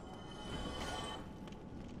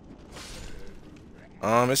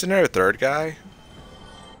 Isn't there a third guy?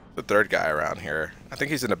 The third guy around here. I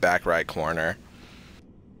think he's in the back right corner.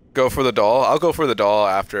 Go for the doll. I'll go for the doll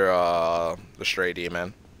after the Stray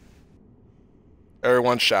Demon.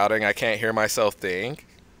 Everyone's shouting, I can't hear myself think.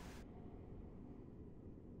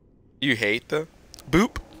 You hate them?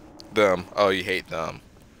 Boop. Them. Oh, you hate them.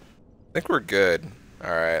 I think we're good.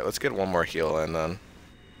 Alright, let's get one more heal in then.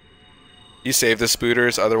 You save the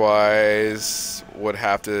spooters, otherwise would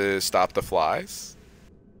have to stop the flies.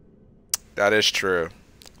 That is true.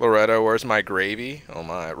 Loretta, where's my gravy? Oh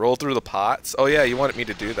my. Roll through the pots? Oh yeah, you wanted me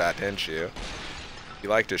to do that, didn't you? You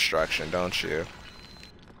like destruction, don't you?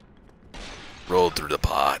 Roll through the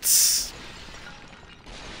pots.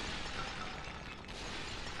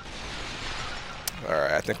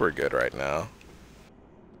 Alright, I think we're good right now.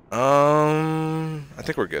 I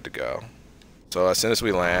think we're good to go. So as soon as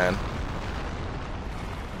we land,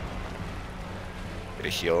 get a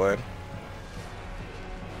heal in.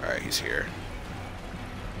 Alright, he's here.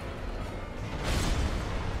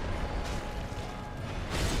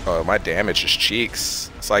 Oh, my damage is cheeks.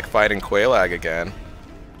 It's like fighting Quelaag again.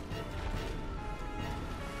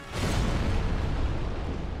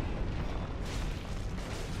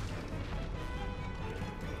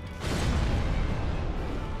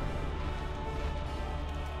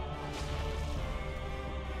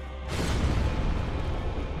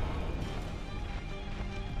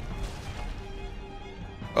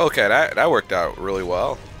 Okay, that worked out really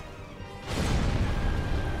well.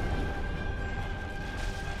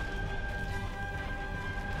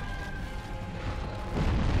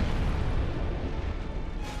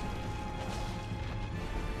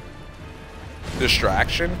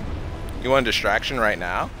 Distraction? You want a distraction right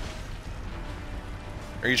now?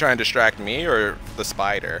 Are you trying to distract me or the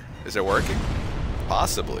spider? Is it working?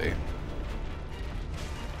 Possibly.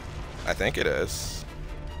 I think it is.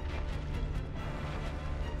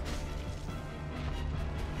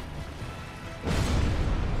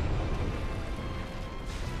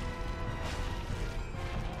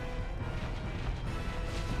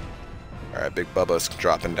 Alright, Big Bubba's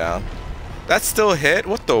dropping down. That's still hit?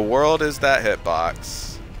 What the world is that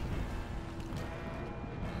hitbox?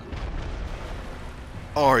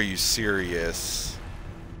 Oh, are you serious?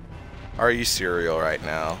 Are you serial right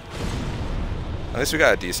now? At least we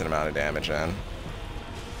got a decent amount of damage in.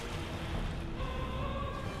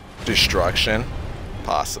 Destruction?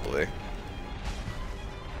 Possibly.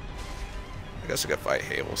 I guess we gotta fight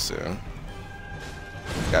Havel soon.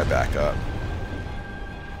 Gotta back up.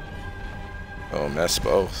 Oh, miss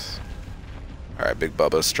both. Alright, Big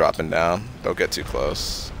Bubba's dropping down. Don't get too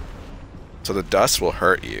close. So the dust will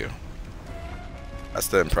hurt you. That's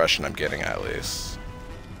the impression I'm getting at least.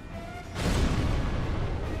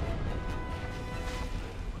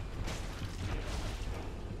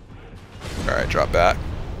 Alright, drop back.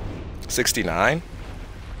 69?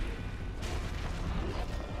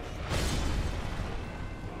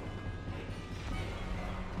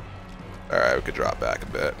 Alright, we could drop back a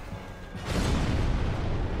bit.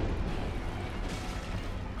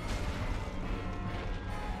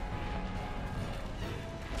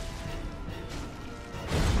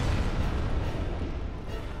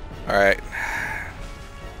 Alright.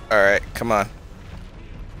 Alright, come on.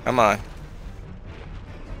 Come on.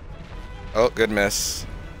 Oh, good miss.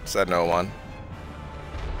 Said no one.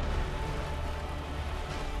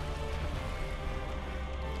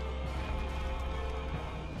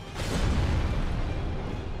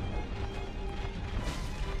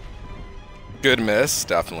 Good miss.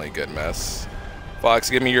 Definitely good miss. Fox,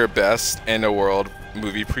 give me your best in a world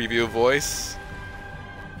movie preview voice.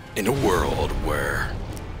 In a world where...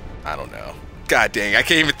 I don't know. God dang, I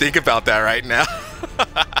can't even think about that right now.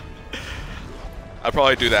 I'll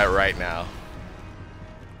probably do that right now.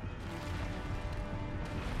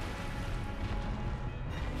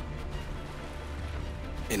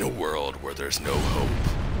 In a world where there's no hope,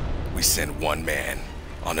 we send one man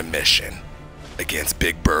on a mission against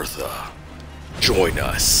Big Bertha. Join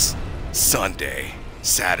us Sunday,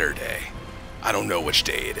 Saturday. I don't know which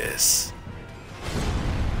day it is.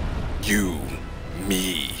 You,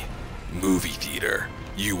 me, movie theater,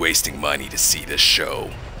 you wasting money to see this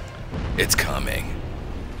show. It's coming.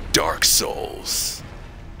 Dark Souls.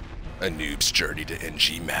 A noob's journey to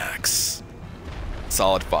NG Max.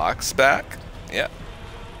 Solid Fox back? Yeah.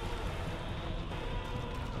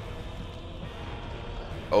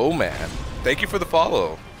 Oh man. Thank you for the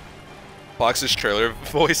follow. Fox's trailer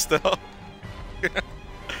voice though.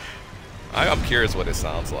 I'm curious what it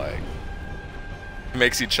sounds like. It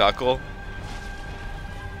makes you chuckle.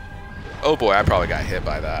 Oh boy, I probably got hit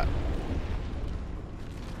by that.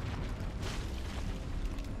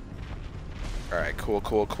 Alright,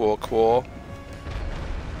 cool.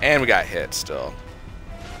 And we got hit still.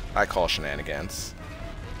 I call shenanigans.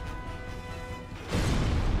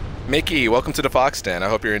 Mickey, welcome to the Fox Den. I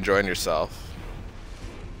hope you're enjoying yourself.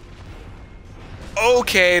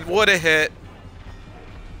 Okay, what a hit.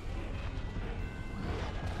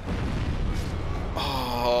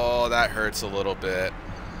 Oh, that hurts a little bit.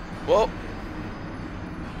 Well,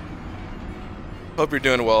 Hope you're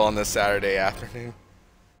doing well on this Saturday afternoon.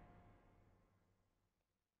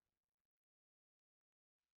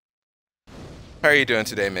 How are you doing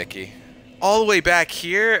today, Mickey? All the way back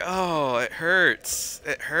here? Oh, it hurts.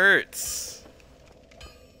 It hurts.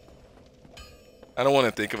 I don't want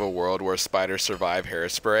to think of a world where spiders survive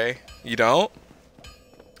hairspray. You don't?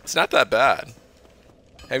 It's not that bad.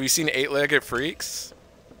 Have you seen Eight-Legged Freaks?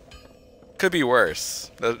 Could be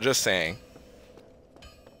worse. Just saying.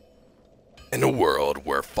 In a world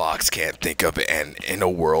where Fox can't think of an in a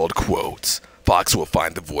world quote, Fox will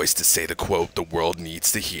find the voice to say the quote the world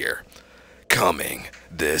needs to hear. Coming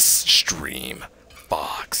this stream,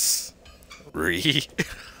 Fox. Re.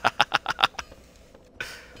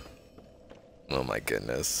 Oh my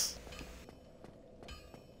goodness.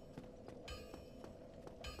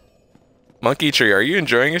 Monkey Tree, are you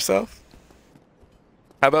enjoying yourself?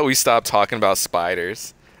 How about we stop talking about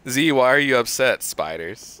spiders? Z, why are you upset,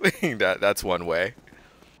 spiders? That's one way.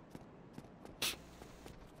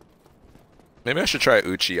 Maybe I should try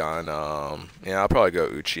Uchi on, yeah, I'll probably go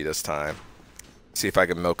Uchi this time. See if I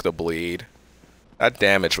can milk the bleed. That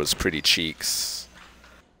damage was pretty cheeks.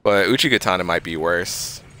 But Uchi Katana might be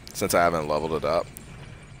worse, since I haven't leveled it up.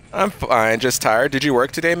 I'm fine, just tired. Did you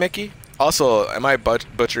work today, Mickey? Also, am I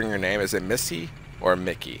butchering your name? Is it Missy or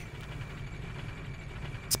Mickey?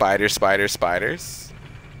 Spiders, spiders, spiders?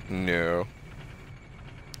 No.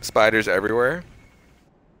 Spiders everywhere?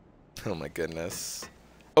 Oh my goodness.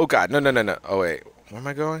 Oh god, no, no, no, no. Oh wait, where am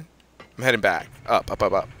I going? I'm heading back. Up, up,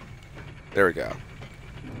 up, up. There we go.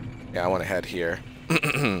 Yeah, I want to head here.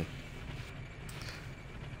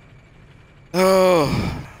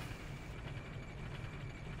 Oh.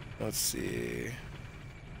 Let's see.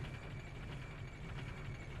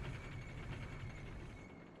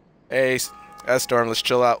 Hey, S-Storm, let's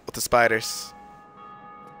chill out with the spiders.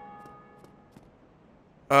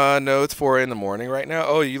 No, it's 4 in the morning right now.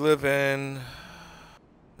 Oh, you live in...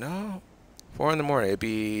 No, 4 in the morning. It'd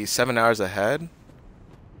be 7 hours ahead.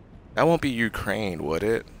 That won't be Ukraine, would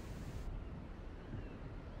it?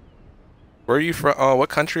 Where are you from? Oh, what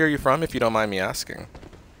country are you from, if you don't mind me asking?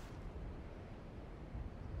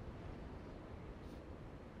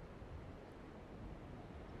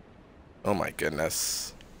 Oh my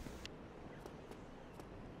goodness.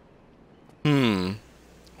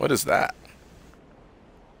 What is that?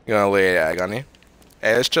 You gonna lay an egg on you?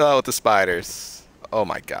 Hey, let's chill out with the spiders. Oh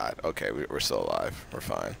my god. Okay, we're still alive. We're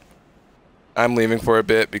fine. I'm leaving for a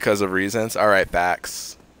bit because of reasons. Alright,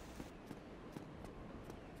 facts.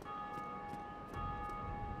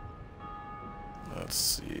 Let's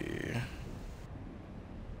see.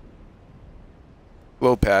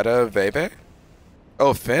 Lopeta Vebe?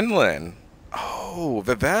 Oh, Finland. Oh,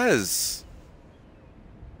 Vivez.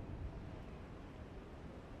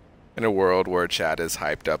 In a world where chat is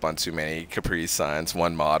hyped up on too many Capri Suns,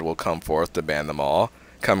 one mod will come forth to ban them all.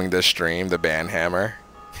 Coming this stream, the ban hammer.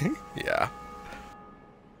 Yeah.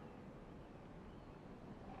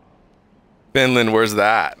 Finland, where's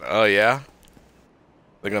that? Oh, yeah?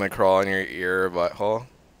 They're gonna crawl in your ear or butthole?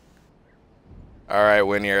 Alright,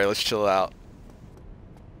 Winier, let's chill out.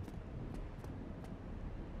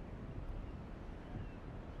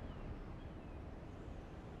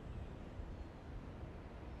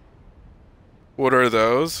 What are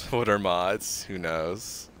those? What are mods? Who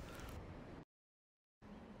knows?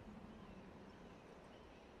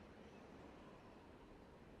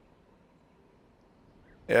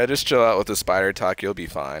 Yeah, just chill out with the spider talk, you'll be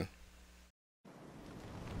fine.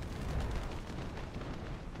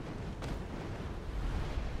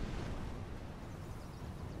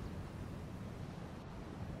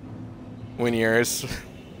 When yours,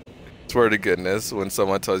 swear to goodness, when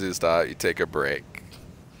someone tells you to stop, you take a break.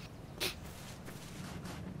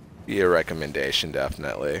 Be a recommendation,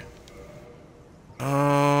 definitely.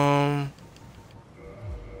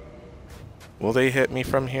 Will they hit me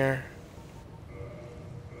from here?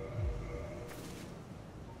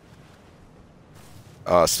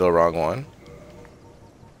 Oh, still wrong one.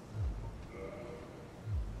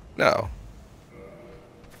 No.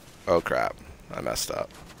 Oh crap, I messed up.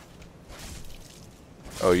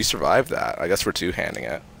 Oh, you survived that. I guess we're two-handing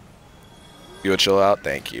it. You would chill out?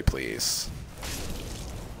 Thank you, please.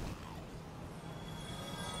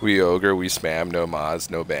 We ogre, we spam, no mods,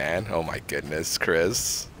 no ban. Oh my goodness,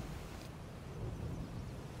 Chris.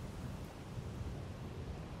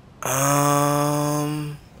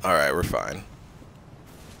 Alright, we're fine.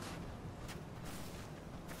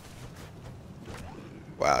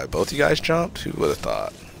 Wow, both you guys jumped? Who would have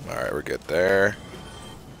thought? Alright, we're good there.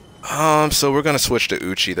 So we're gonna switch to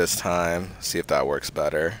Uchi this time. See if that works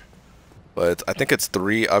better. But I think it's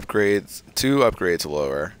 3 upgrades, 2 upgrades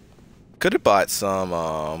lower. Could have bought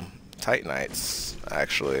some Titanites,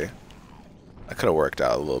 actually. That could have worked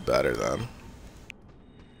out a little better then.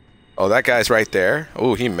 Oh, that guy's right there.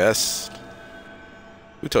 Oh, he missed.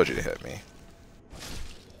 Who told you to hit me?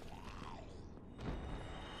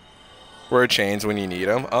 Wear chains when you need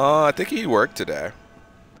them. I think he worked today.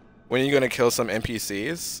 When are you gonna kill some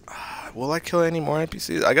NPCs? Will I kill any more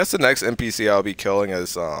NPCs? I guess the next NPC I'll be killing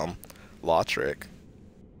is Lothric.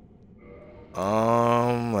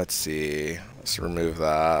 Let's see. Let's remove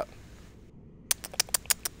that.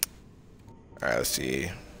 Alright, let's see.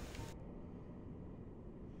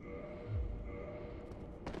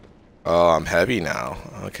 Oh, I'm heavy now.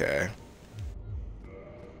 Okay.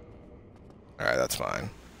 Alright, that's fine.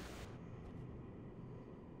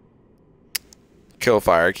 Kill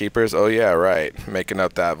firekeepers. Oh yeah, right. Making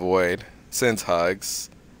up that void. Sends hugs.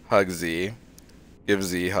 Hug Z. Give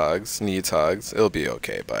Z hugs. Needs hugs. It'll be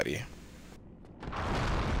okay, buddy.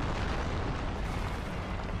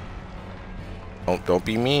 Don't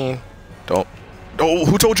be mean. Don't. Oh,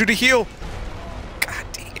 who told you to heal? God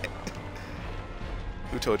dang it.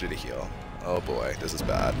 Who told you to heal? Oh boy, this is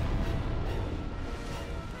bad.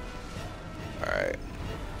 Alright.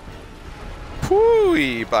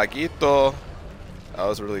 Pooey, Paquito. That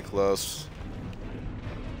was really close.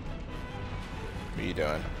 What are you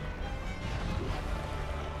doing?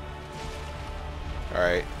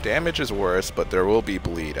 Alright, damage is worse, but there will be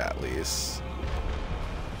bleed at least.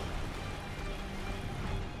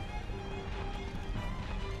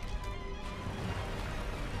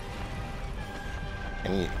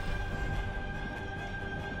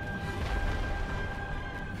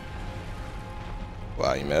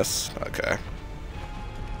 Wow, you missed? Okay.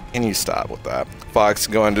 Can you stop with that? Fox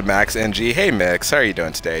going to Max NG. Hey Mix, how are you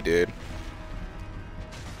doing today, dude?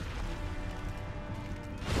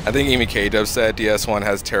 I think Amy K-Dub said DS1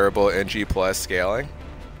 has terrible NG plus scaling.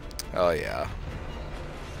 Oh yeah.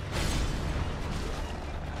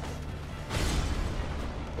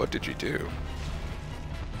 What did you do?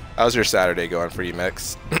 How's your Saturday going for you,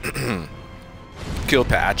 Mix? Kill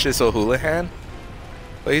Patches O'Houlihan?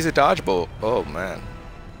 But he's a dodgeball. Oh man.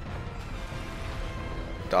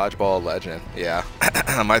 Dodgeball legend. Yeah.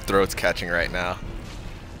 My throat's catching right now.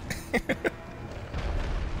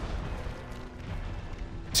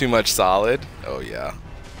 Too much solid? Oh yeah.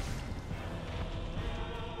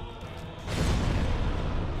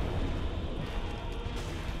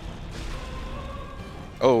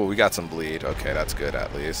 Oh, we got some bleed. Okay, that's good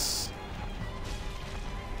at least.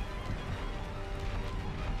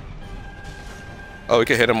 Oh, we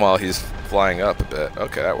could hit him while he's flying up a bit.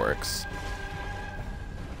 Okay, that works.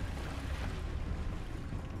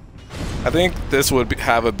 I think this would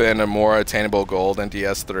have been a more attainable goal than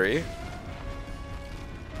DS3.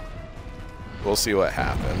 We'll see what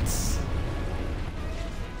happens.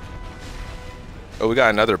 Oh, we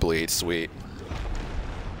got another bleed. Sweet.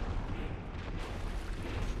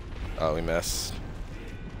 Oh, we missed.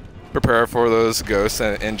 Prepare for those ghosts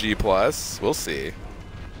and NG+. We'll see.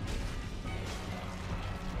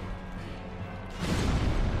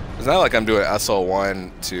 It's not like I'm doing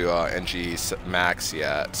SL1 to NG max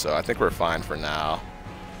yet, so I think we're fine for now.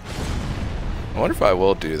 I wonder if I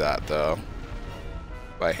will do that, though.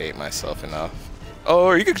 If I hate myself enough. Oh,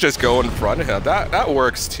 or you could just go in front of him. That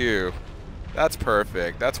works, too. That's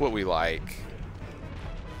perfect. That's what we like.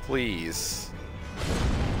 Please.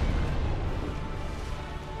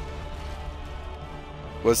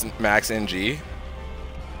 Wasn't max NG?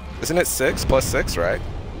 Isn't it 6 plus 6, right?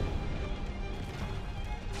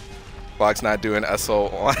 Fox not doing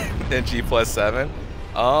SL1 NG plus 7.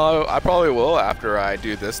 I probably will after I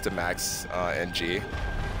do this to max NG.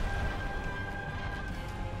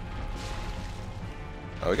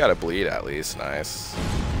 Oh, we got a bleed at least. Nice.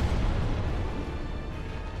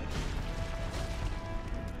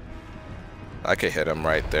 I could hit him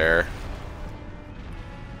right there.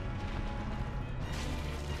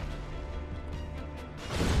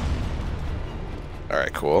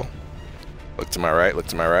 Alright, cool. Look to my right, look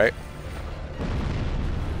to my right.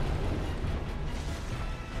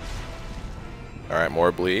 Alright,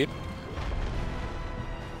 more bleed.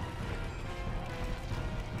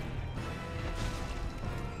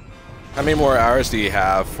 How many more hours do you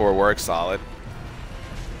have for work solid?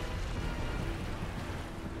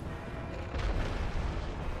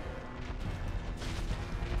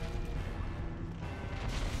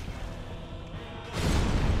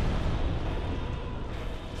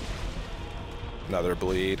 Another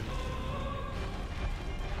bleed.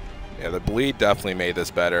 Yeah, the bleed definitely made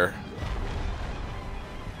this better.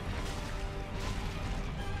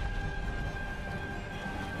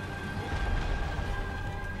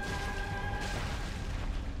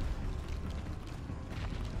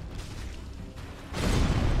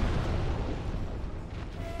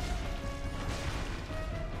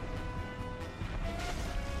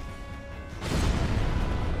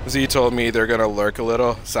 Z told me they're gonna lurk a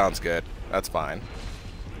little. Sounds good. That's fine.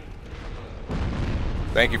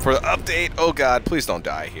 Thank you for the update. Oh god, please don't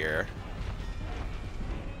die here.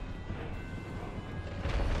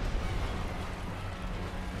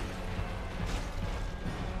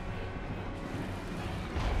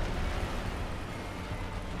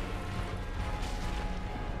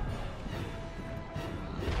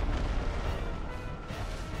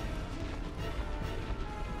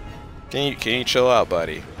 Can you chill out,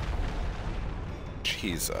 buddy?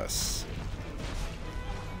 Jesus.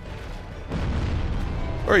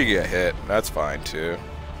 Or you get hit. That's fine too.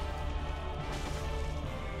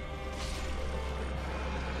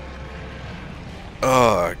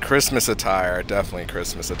 Oh, Christmas attire. Definitely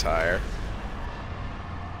Christmas attire.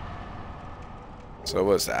 So what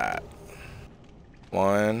was that?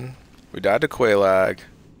 One. We died to Quelaag.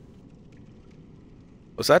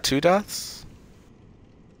 Was that 2 deaths?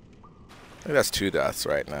 I think that's 2 deaths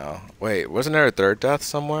right now. Wait, wasn't there a 3rd death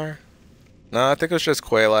somewhere? No, I think it was just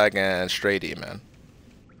Quelaag and Stray Demon.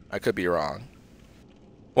 I could be wrong.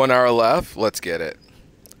 1 hour left. Let's get it.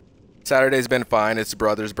 Saturday's been fine. It's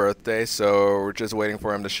brother's birthday, so we're just waiting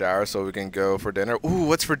for him to shower so we can go for dinner. Ooh,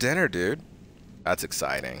 what's for dinner, dude? That's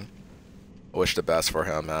exciting. I wish the best for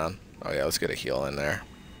him, man. Oh yeah, let's get a heal in there.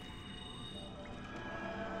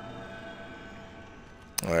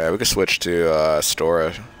 Alright, we can switch to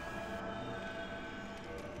Stora.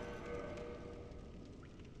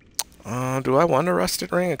 Do I want a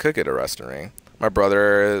rusted ring? I could get a rusted ring. My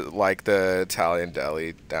brother liked the Italian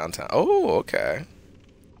deli downtown. Oh, okay.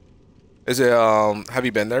 Is it, have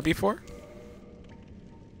you been there before?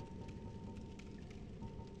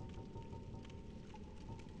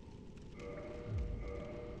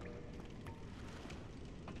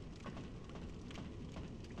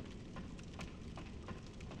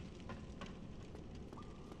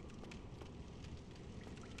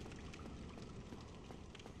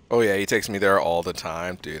 Oh yeah, he takes me there all the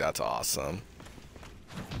time. Dude, that's awesome.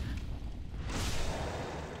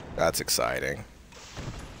 That's exciting.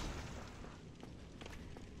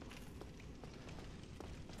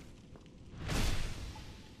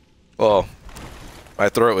 Well, my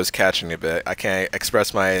throat was catching a bit. I can't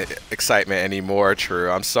express my excitement anymore,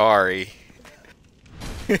 True. I'm sorry.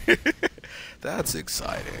 That's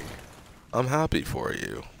exciting. I'm happy for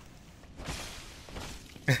you.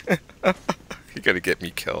 You're gonna get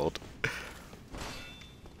me killed.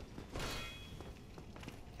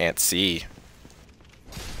 Can't see.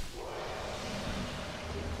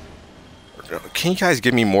 Can you guys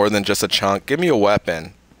give me more than just a chunk? Give me a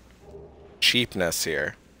weapon. Cheapness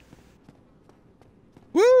here.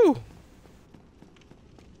 Woo!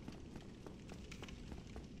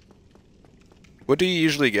 What do you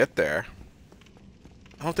usually get there?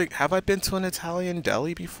 I don't think... Have I been to an Italian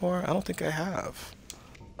deli before? I don't think I have.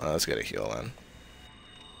 Let's get a heal in.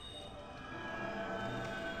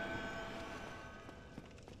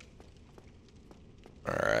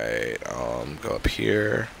 Alright, go up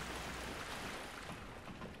here.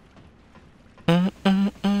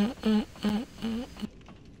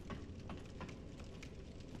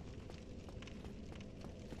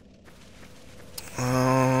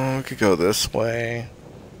 We could go this way.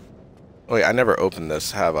 Wait, I never opened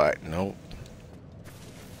this, have I? Nope.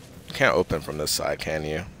 You can't open from this side, can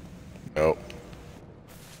you? Nope.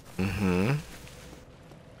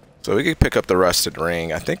 So we could pick up the rusted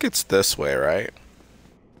ring. I think it's this way, right?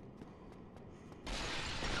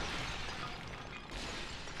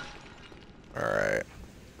 Alright.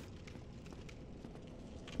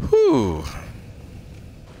 Whew.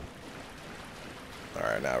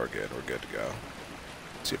 Alright, now we're good. We're good to go.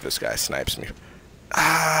 See if this guy snipes me.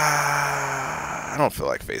 I don't feel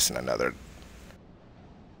like facing another.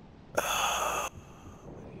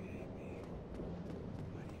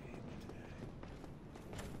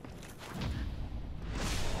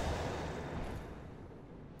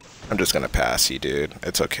 I'm just gonna pass you, dude.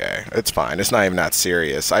 It's okay. It's fine. It's not even that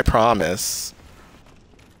serious. I promise.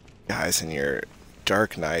 Guys, in your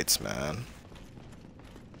dark nights, man.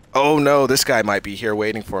 Oh no, this guy might be here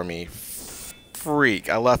waiting for me. Freak.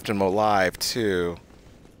 I left him alive, too.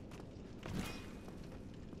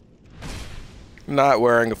 Not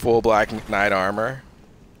wearing a full black knight armor.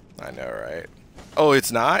 I know, right? Oh,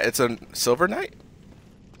 it's not? It's a silver knight?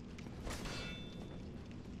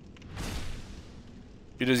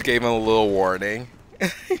 You just gave him a little warning.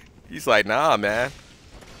 He's like, nah, man.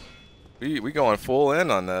 We going full in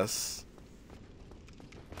on this.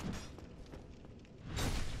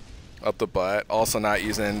 Up the butt. Also not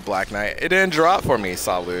using Black Knight. It didn't drop for me,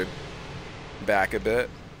 Salud. Back a bit.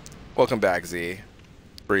 Welcome back, Z.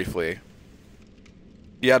 Briefly.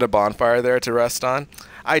 You had a bonfire there to rest on?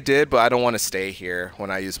 I did, but I don't want to stay here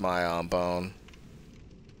when I use my bone.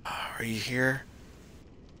 Are you here?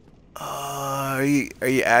 Are you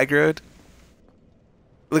aggroed?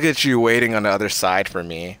 Look at you waiting on the other side for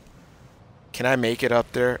me. Can I make it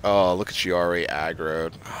up there? Oh, look at you already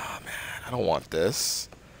aggroed. Oh man, I don't want this.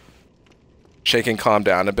 Shaking calm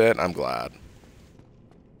down a bit. I'm glad.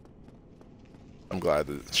 I'm glad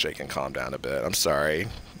that Shaking calmed down a bit. I'm sorry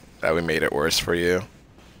that we made it worse for you.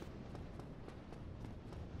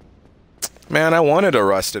 Man, I wanted a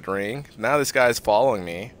rusted ring. Now this guy's following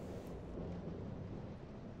me.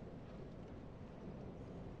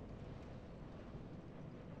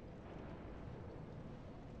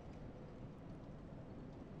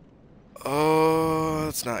 Oh,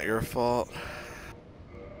 it's not your fault.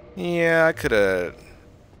 Yeah, I could have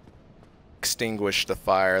extinguished the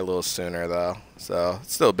fire a little sooner though. So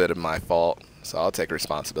it's still a bit of my fault. So I'll take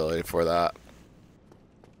responsibility for that.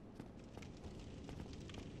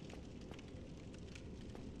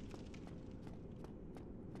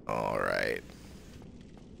 Alright.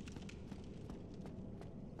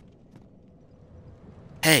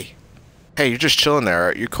 Hey. Hey, you're just chilling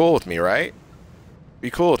there. You're cool with me, right?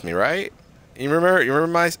 You cool with me, right? You remember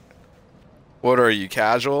my... What are you,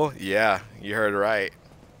 casual? Yeah, you heard right.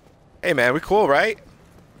 Hey man, we cool, right?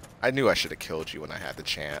 I knew I should have killed you when I had the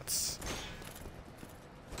chance.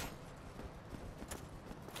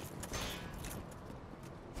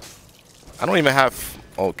 I don't even have...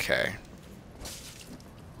 Okay.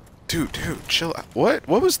 Dude, chill out. What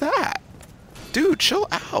was that? Dude, chill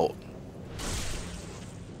out.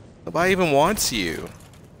 Nobody even wants you.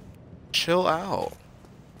 Chill out.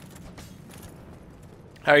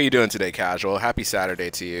 How are you doing today, casual? Happy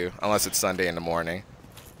Saturday to you, unless it's Sunday in the morning.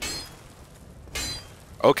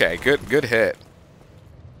 Okay, good hit.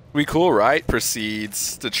 We cool, right?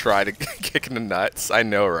 Proceeds to try to kick in the nuts. I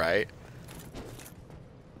know, right?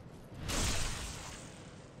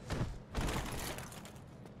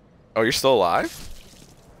 Oh, you're still alive?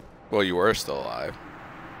 Well, you were still alive.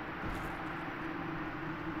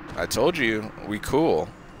 I told you, we cool.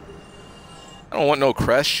 I don't want no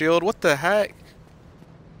crest shield. What the heck?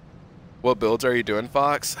 What builds are you doing,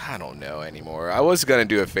 Fox? I don't know anymore. I was gonna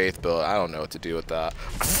do a faith build. I don't know what to do with that.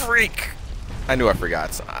 Freak! I knew I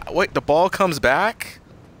forgot. Wait, the ball comes back?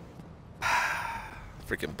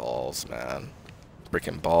 Freaking balls, man.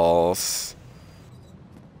 Freaking balls.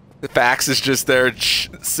 The Fax is just there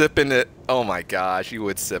sipping it. Oh my gosh, you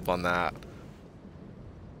would sip on that.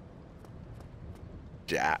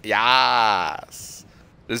 Yeah, yes.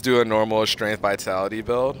 Just do a normal strength vitality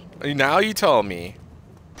build. Now you tell me.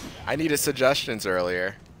 I needed suggestions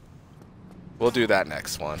earlier. We'll do that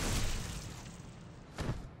next one.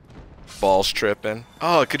 Balls tripping.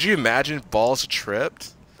 Oh, could you imagine balls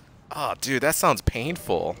tripped? Oh, dude, that sounds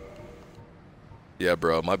painful. Yeah,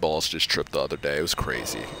 bro, my balls just tripped the other day. It was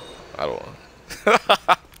crazy. I don't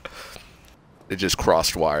know. It just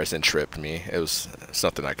crossed wires and tripped me. It was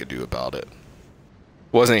something I could do about it.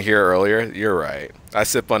 Wasn't here earlier? You're right. I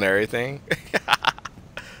sip on everything.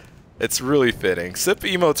 It's really fitting. Sip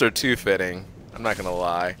emotes are too fitting. I'm not gonna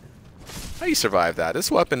lie. How you survive that? This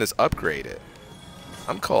weapon is upgraded.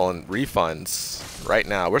 I'm calling refunds right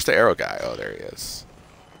now. Where's the arrow guy? Oh, there he is.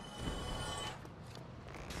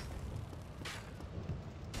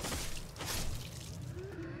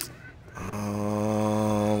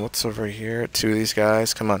 What's over here? Two of these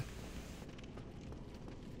guys. Come on.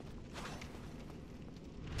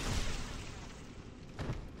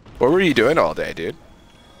 What were you doing all day, dude?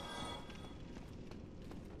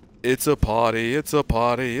 It's a party, it's a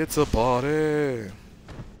party, it's a party.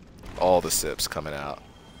 All the sips coming out.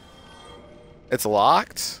 It's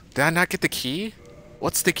locked? Did I not get the key?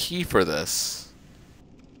 What's the key for this?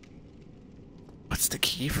 What's the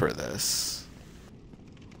key for this?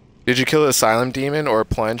 Did you kill the Asylum Demon or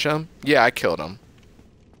plunge him? Yeah, I killed him.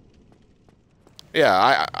 Yeah,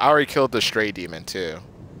 I already killed the Stray Demon too.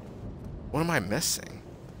 What am I missing?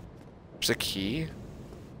 There's a key?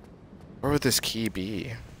 Where would this key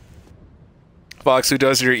be? Fox, who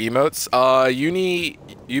does your emotes?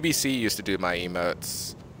 UBC used to do my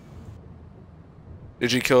emotes.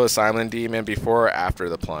 Did you kill a Silent Demon before or after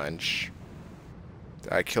the plunge?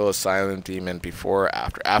 Did I kill a Silent Demon before or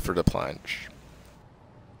after? After the plunge.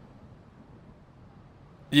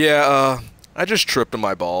 Yeah, I just tripped on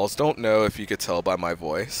my balls. Don't know if you could tell by my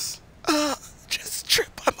voice. Just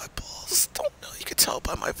tripped by my balls. Don't know you could tell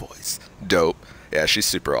by my voice. Dope. Yeah, she's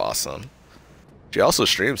super awesome. She also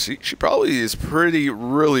streams. She probably is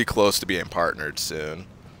really close to being partnered soon.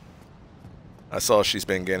 I saw she's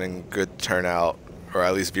been getting good turnout, or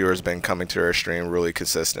at least viewers been coming to her stream really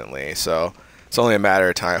consistently. So It's only a matter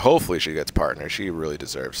of time. Hopefully she gets partnered. She really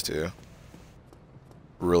deserves to.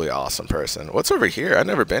 Really awesome person. What's over here? I've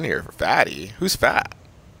never been here. Fatty. Who's fat?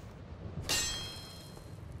 I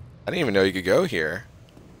didn't even know you could go here.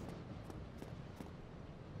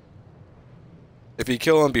 If you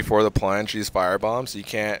kill him before the plunge, use firebombs, you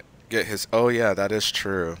can't get his... Oh yeah, that is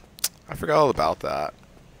true. I forgot all about that.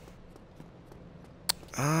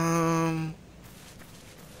 I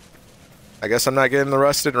guess I'm not getting the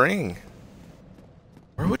rusted ring.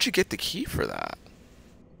 Where would you get the key for that?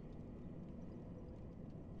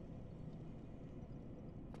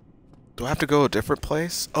 Do I have to go a different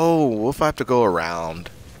place? Oh, what if I have to go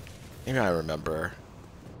around? Maybe I remember.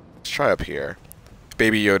 Let's try up here.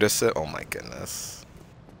 Baby Yoda sit. Oh my goodness.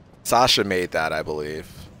 Sasha made that, I believe.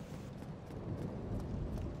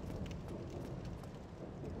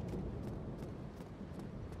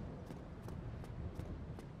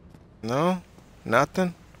 No?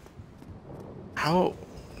 Nothing? How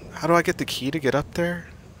do I get the key to get up there?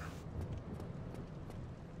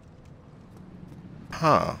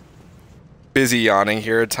 Huh. Busy yawning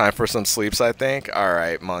here. Time for some sleeps, I think.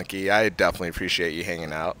 Alright, Monkey. I definitely appreciate you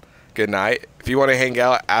hanging out. Good night. If you want to hang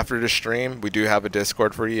out after the stream, we do have a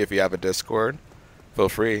Discord for you. If you have a Discord, feel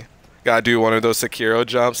free. Gotta do one of those Sekiro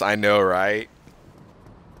jumps. I know, right?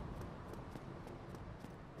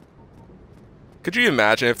 Could you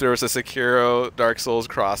imagine if there was a Sekiro Dark Souls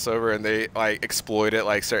crossover and they like exploited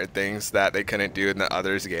like certain things that they couldn't do in the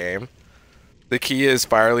others game? The key is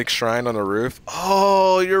Firelink Shrine on the roof.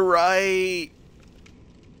 Oh, you're right.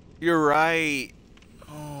 You're right.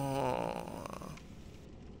 Oh,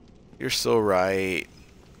 you're so right.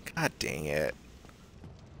 God dang it.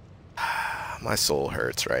 My soul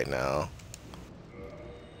hurts right now.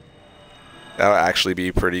 That would actually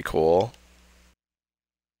be pretty cool.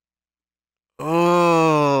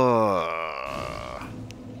 Oh.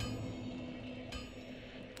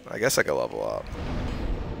 I guess I could level up.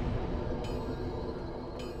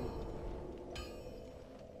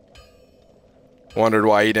 Wondered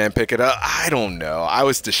why you didn't pick it up. I don't know. I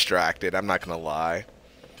was distracted. I'm not gonna lie.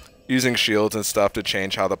 Using shields and stuff to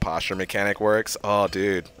change how the posture mechanic works. Oh,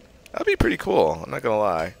 dude, that'd be pretty cool. I'm not gonna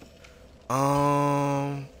lie.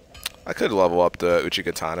 I could level up the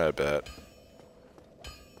Uchigatana a bit.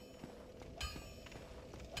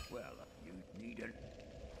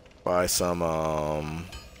 Buy some.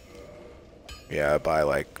 Yeah, buy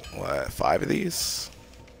like what, 5 of these.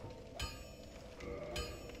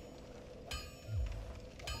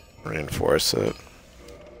 Reinforce it.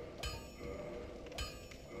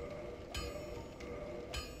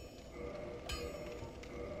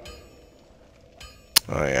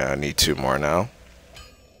 Oh yeah, I need 2 more now.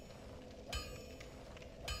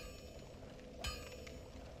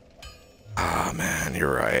 Ah man,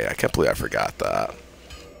 you're right. I can't believe I forgot that.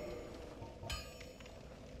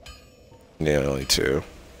 Yeah, only 2.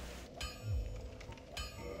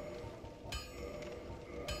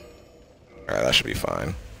 Alright, that should be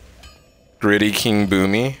fine. Gritty King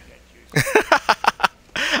Boomy.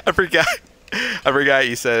 I forgot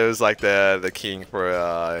you said it was like the king for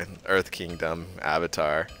Earth Kingdom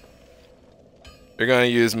avatar. You're gonna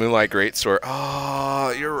use Moonlight Greatsword.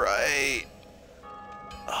 Oh, you're right.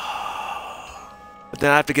 Oh. But then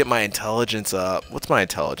I have to get my intelligence up. What's my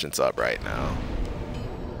intelligence up right now?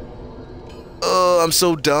 Oh, I'm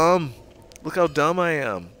so dumb. Look how dumb I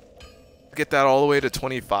am. Get that all the way to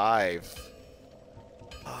 25.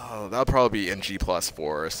 Oh, that'll probably be NG +4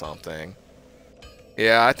 or something.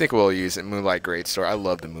 Yeah, I think we'll use it. Moonlight Greatsword. I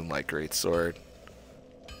love the Moonlight Greatsword.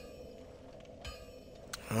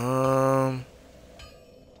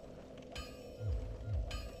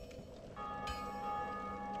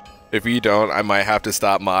 If you don't, I might have to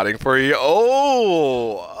stop modding for you.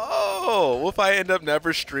 Oh, what if I end up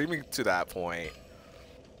never streaming to that point?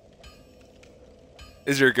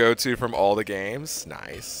 Is your go-to from all the games?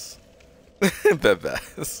 Nice. The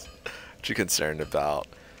best. What you concerned about?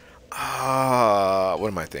 What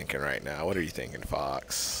am I thinking right now? What are you thinking,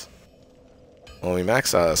 Fox? Well, we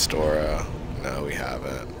maxed out Astora. No, we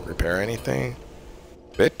haven't. Repair anything?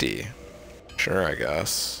 50. Sure, I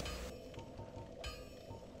guess.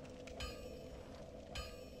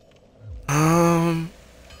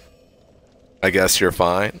 I guess you're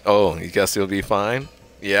fine. Oh, you guess you'll be fine?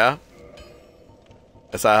 Yeah?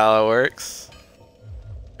 Is that how it works?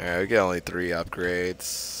 Alright, we get only 3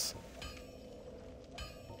 upgrades.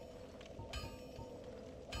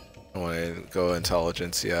 I don't want to go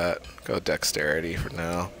intelligence yet. Go dexterity for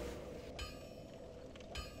now.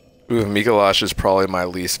 Ooh, Mikolash is probably my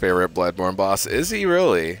least favorite Bloodborne boss. Is he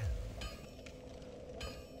really?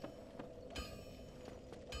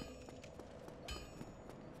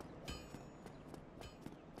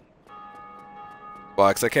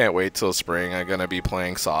 Fox, I can't wait till spring. I'm gonna be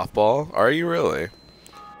playing softball. Are you really?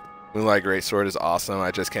 Moonlight Greatsword is awesome. I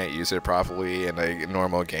just can't use it properly in a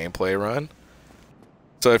normal gameplay run.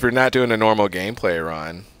 So if you're not doing a normal gameplay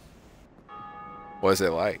run, what is it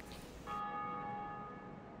like?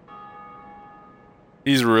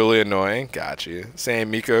 He's really annoying. Got you. Saying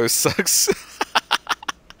Miko sucks.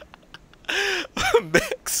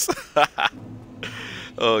 Mix.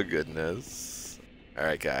 Oh goodness.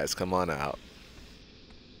 Alright guys, come on out.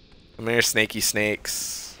 Come here, snaky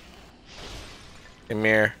snakes. Come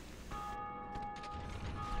here.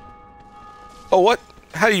 Oh, what?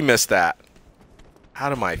 How do you miss that?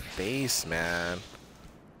 Out of my face, man.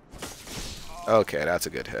 Okay, that's a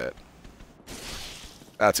good hit.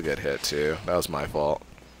 That's a good hit, too. That was my fault.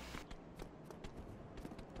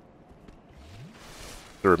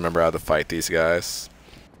 To remember how to fight these guys.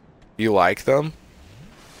 You like them?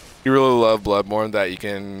 You really love Bloodborne that you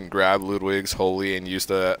can grab Ludwig's Holy and use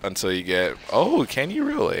the until you get... Oh, can you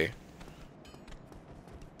really?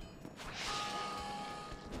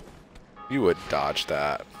 You would dodge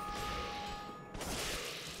that.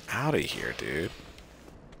 Out of here, dude.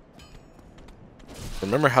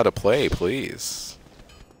 Remember how to play, please.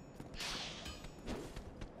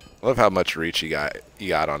 I love how much reach you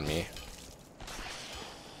got on me.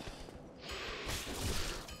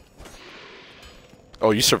 Oh,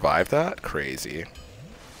 you survived that? Crazy.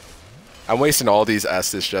 I'm wasting all these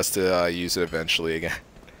S's just to use it eventually again.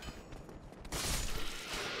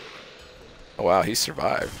 Oh wow, he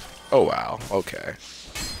survived. Oh wow, okay.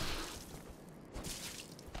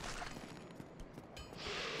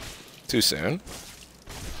 Too soon?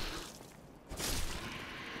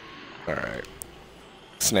 Alright.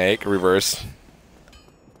 Snake, reverse.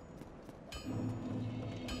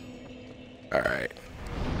 Alright.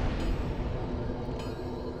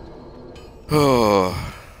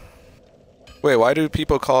 Oh. Wait, why do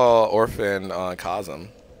people call Orphan Cosm?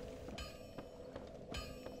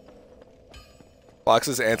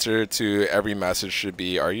 Fox's answer to every message should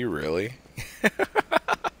be, "Are you really?"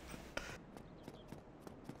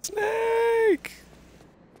 Snake!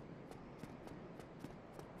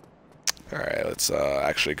 Alright, let's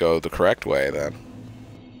actually go the correct way then.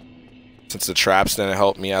 Since the traps didn't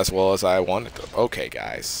help me as well as I wanted to. Okay,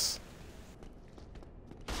 guys.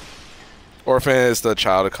 Orphan is the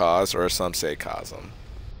child of Cos, or some say Cosm.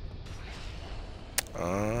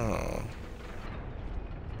 Oh.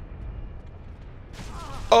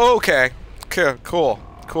 Okay. Cool. Cool.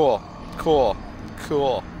 Cool. Cool.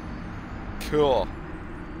 Cool. Cool.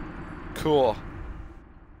 Cool.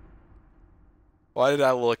 Why did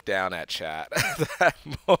I look down at chat at that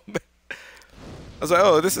moment? I was like,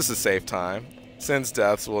 oh, this is a safe time. Since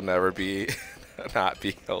deaths will never be not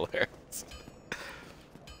be hilarious.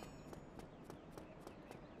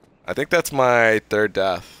 I think that's my third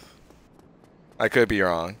death. I could be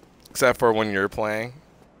wrong. Except for when you're playing.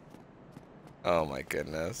 Oh my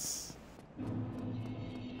goodness.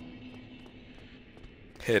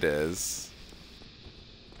 It is.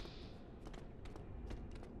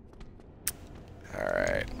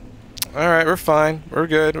 Alright. Alright, we're fine. We're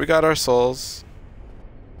good. We got our souls.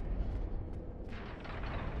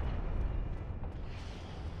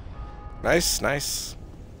 Nice, nice.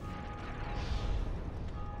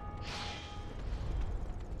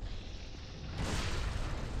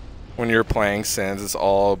 When you're playing Sins, it's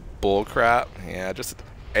all bull crap. Yeah, just...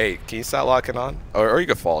 Hey, can you stop locking on? Or you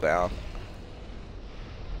could fall down.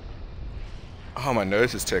 Oh, my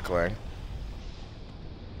nose is tickling.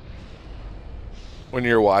 When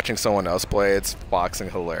you're watching someone else play, it's boxing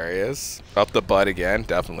hilarious. Up the butt again.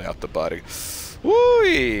 Definitely up the butt.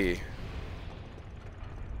 Woo!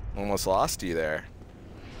 Almost lost you there.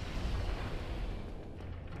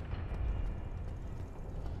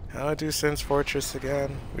 How do I do Sims Fortress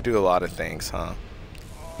again? We do a lot of things, huh?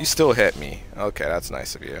 You still hit me. Okay, that's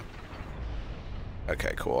nice of you.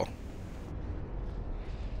 Okay, cool.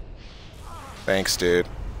 Thanks, dude.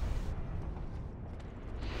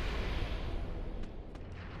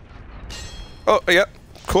 Oh, yep.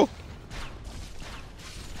 Cool.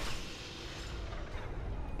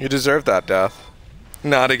 You deserve that death.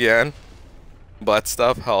 Not again. Butt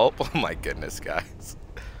stuff help. Oh my goodness, guys.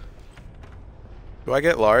 Do I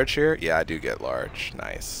get large here? Yeah, I do get large.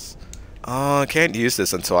 Nice. Oh, I can't use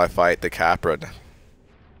this until I fight the Capra.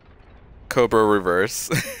 Cobra reverse.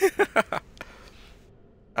 I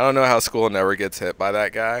don't know how school never gets hit by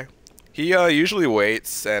that guy. He usually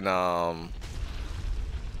waits and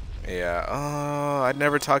yeah. Oh, I'd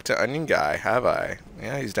never talked to Onion Guy, have I?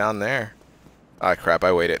 Yeah, he's down there. Ah, crap,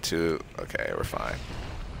 I waited too. Okay, we're fine.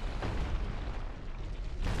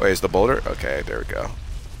 Wait, is the boulder? Okay, there we go.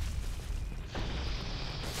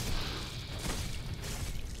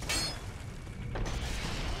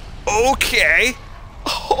 Okay.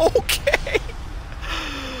 Okay.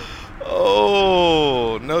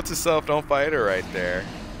 Oh, note to self, don't fight her right there.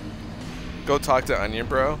 Go talk to Onion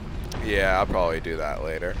Bro. Yeah, I'll probably do that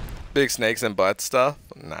later. Big snakes and butt stuff.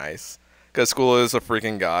 Nice. Because School is a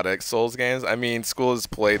freaking god at Souls games. I mean, School has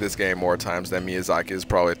played this game more times than Miyazaki has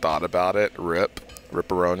probably thought about it. Rip.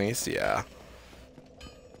 Ripperonis, yeah.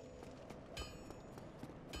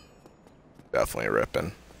 Definitely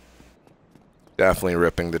ripping. Definitely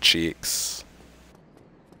ripping the cheeks.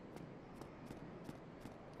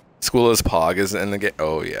 School is Pog is in the game.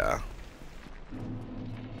 Oh, yeah.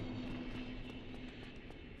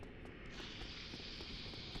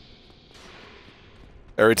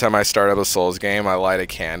 Every time I start up a Souls game, I light a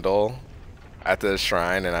candle at the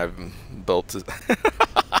shrine, and I've built it.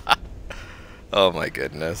 Oh my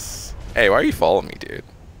goodness. Hey, why are you following me, dude?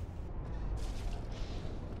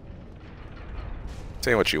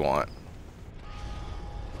 Say what you want.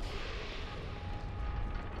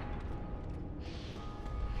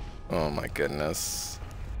 Oh my goodness.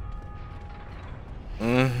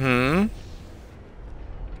 Mm-hmm.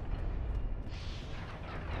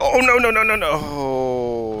 Oh, no, no, no, no, no.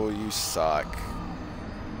 Oh, you suck.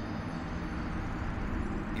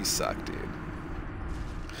 You suck, dude.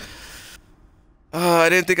 I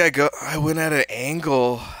didn't think I went at an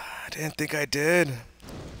angle. I didn't think I did.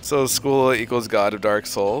 So School equals God of Dark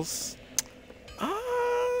Souls.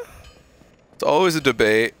 It's always a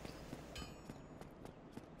debate.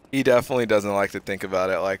 He definitely doesn't like to think about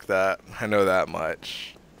it like that. I know that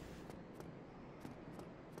much.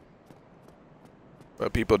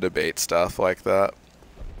 But people debate stuff like that.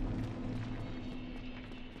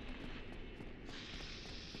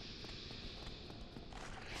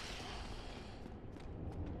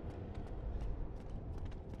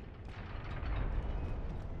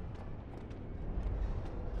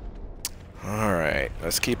 Alright,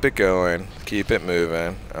 let's keep it going. Keep it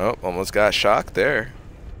moving. Oh, almost got shocked there.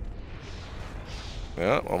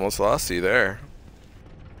 Yep, almost lost you there.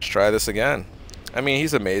 Let's try this again. I mean,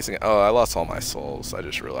 he's amazing. Oh, I lost all my souls. I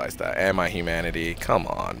just realized that. And my humanity. Come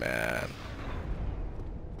on, man.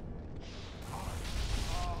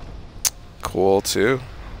 Cool, too.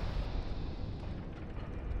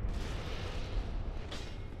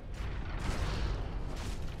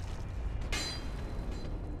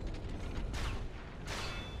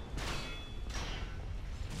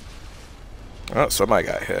 Oh, somebody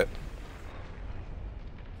got hit.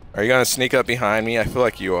 Are you gonna sneak up behind me? I feel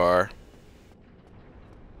like you are.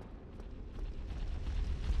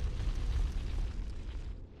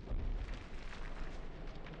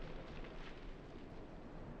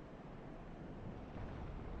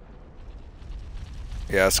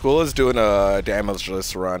 Yeah, School is doing a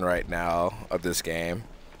damageless run right now of this game.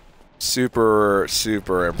 Super,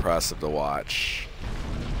 super impressive to watch.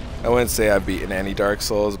 I wouldn't say I've beaten any Dark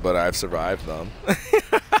Souls, but I've survived them.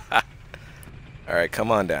 Alright,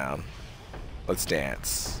 come on down. Let's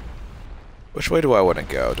dance. Which way do I want to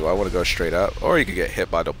go? Do I want to go straight up? Or you could get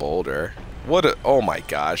hit by the boulder. What a... Oh my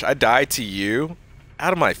gosh, I died to you?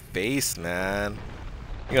 Out of my face, man.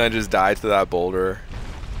 You're gonna just die to that boulder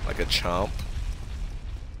like a chump?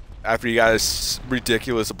 After you got a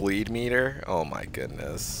ridiculous bleed meter? Oh my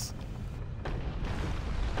goodness.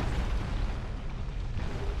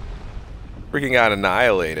 Freaking got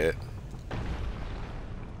annihilated.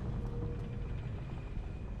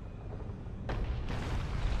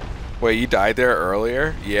 Wait, you died there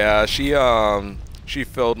earlier? Yeah, she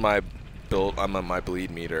filled my build my bleed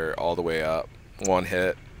meter all the way up. One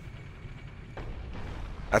hit.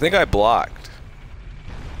 I think I blocked.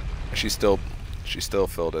 She still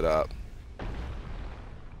filled it up.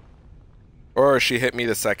 Or she hit me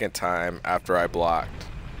the second time after I blocked.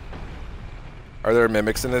 Are there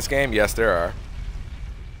mimics in this game? Yes, there are.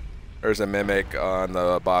 There's a mimic on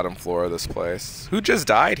the bottom floor of this place. Who just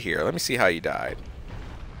died here? Let me see how you died.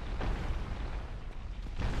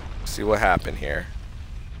 See what happened here.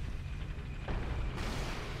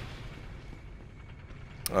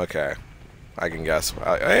 Okay. I can guess.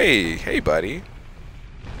 Hey, buddy.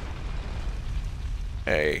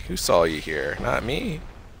 Hey, who saw you here? Not me.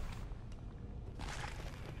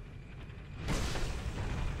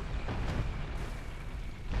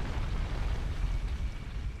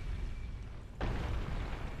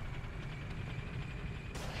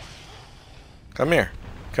 Come here.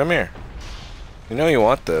 Come here. You know you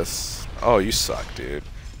want this. Oh, you suck, dude.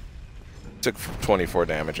 Took 24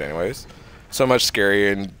 damage anyways. So much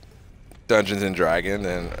scarier in Dungeons and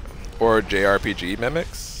Dragons or JRPG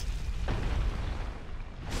mimics.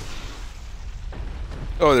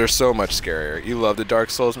 Oh, they're so much scarier. You love the Dark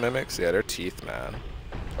Souls mimics? Yeah, they're teeth, man.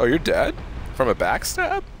 Oh, you're dead? From a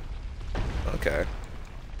backstab? Okay.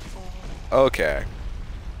 Okay.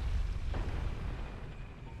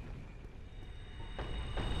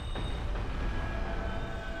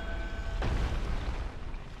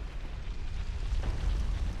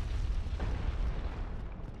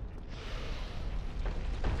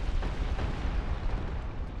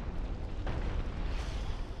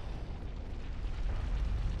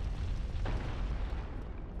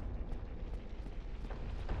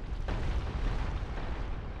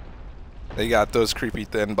 They got those creepy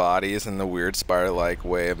thin bodies and the weird spider-like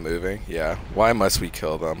way of moving. Yeah. Why must we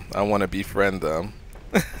kill them? I want to befriend them.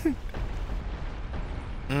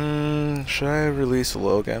 Should I release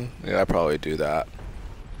Logan? Yeah, I'd probably do that.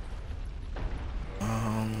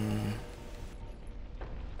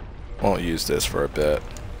 Won't use this for a bit.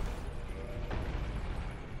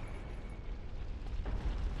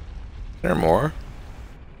 Is there more?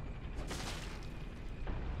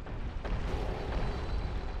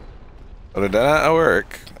 Oh, did that not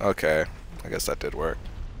work? Okay. I guess that did work.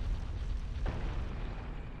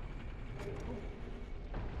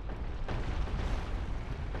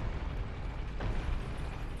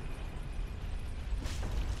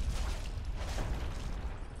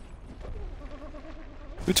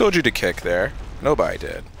 Who told you to kick there? Nobody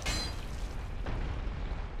did.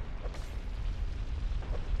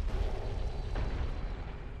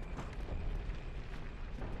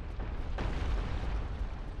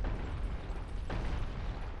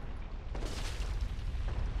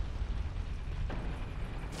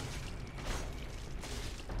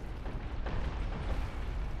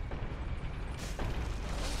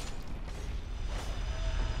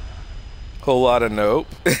 Whole lot of nope.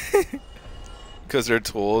 Because they're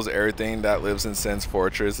tools, everything that lives in Sin's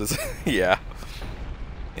Fortress is... yeah.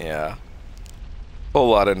 Yeah. Whole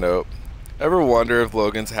lot of nope. Ever wonder if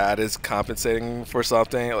Logan's hat is compensating for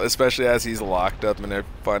something? Especially as he's locked up in a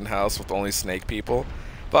fun house with only snake people.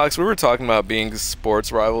 Fox, we were talking about being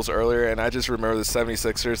sports rivals earlier, and I just remember the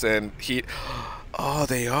 76ers and Heat. Oh,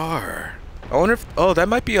 they are. I wonder if... oh, that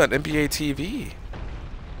might be on NBA TV.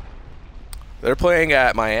 They're playing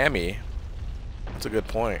at Miami. That's a good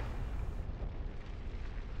point.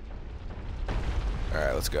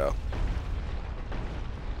 Alright, let's go.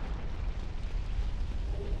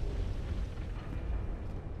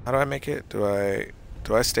 How do I make it? Do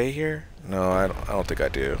I stay here? No, I don't think I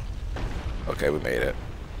do. Okay, we made it.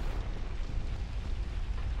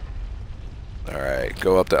 Alright,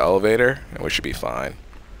 go up the elevator and we should be fine.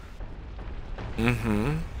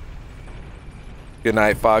 Good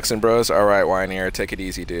night, Fox and Bros. Alright, Winear, take it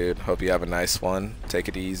easy, dude. Hope you have a nice one. Take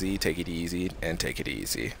it easy, and take it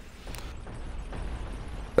easy.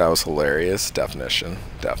 That was hilarious. Definition.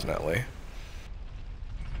 Definitely.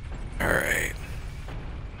 Alright.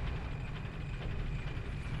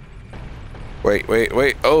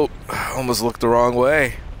 Wait. Oh, I almost looked the wrong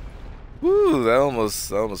way. Woo, that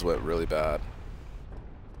almost went really bad.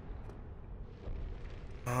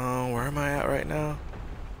 Where am I at right now?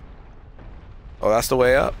 Oh, that's the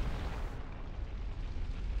way up?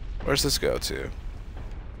 Where's this go to?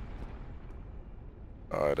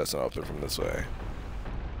 Oh, it doesn't open from this way.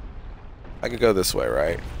 I could go this way,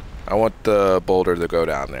 right? I want the boulder to go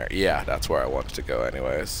down there. Yeah, that's where I want it to go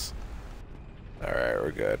anyways. Alright,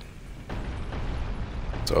 we're good.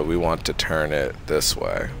 So we want to turn it this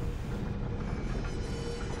way.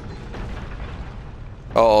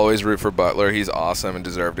 I'll always root for Butler. He's awesome and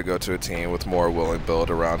deserved to go to a team with more willing build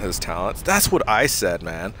around his talents. That's what I said,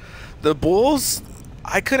 man. The Bulls,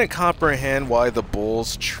 I couldn't comprehend why the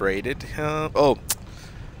Bulls traded him. Oh,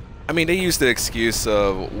 I mean, they used the excuse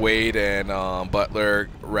of Wade and Butler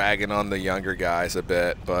ragging on the younger guys a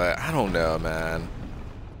bit, but I don't know, man.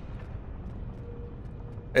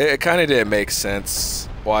 It kind of didn't make sense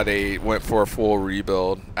why they went for a full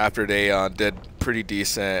rebuild after they did pretty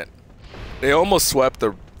decent. They almost swept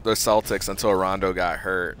the Celtics until Rondo got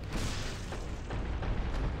hurt.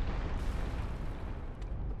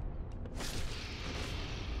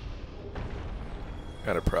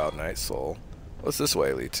 Got a proud night soul. What's this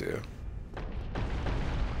way lead to?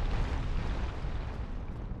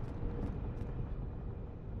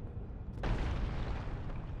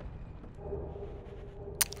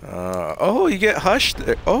 Oh, you get hushed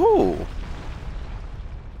there. Oh.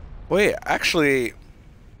 Wait, actually...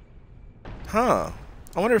 Huh.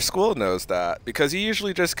 I wonder if Squill knows that, because he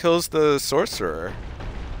usually just kills the sorcerer.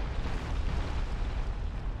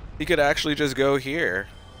 He could actually just go here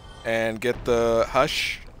and get the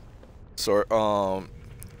hush huh.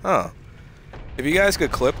 If you guys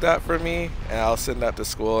could clip that for me, and I'll send that to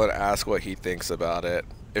Squill and ask what he thinks about it.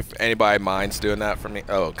 If anybody minds doing that for me.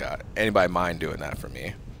 Oh god. Anybody mind doing that for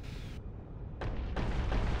me?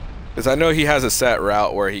 Because I know he has a set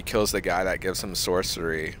route where he kills the guy that gives him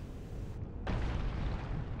sorcery.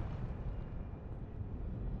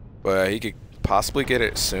 But he could possibly get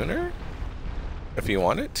it sooner? If he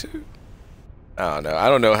wanted to? I don't know. I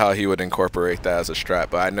don't know how he would incorporate that as a strat,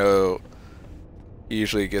 but I know he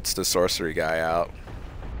usually gets the sorcery guy out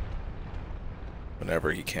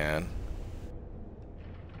whenever he can.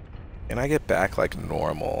 Can I get back like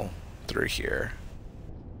normal through here?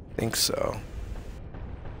 I think so.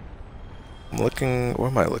 I'm looking, what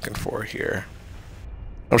am I looking for here?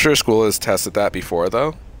 I'm sure school has tested that before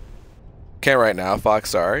though. Can't right now, Fox,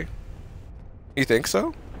 sorry. You think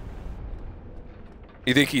so?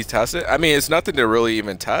 You think he's tested? I mean, it's nothing to really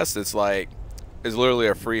even test. It's like, it's literally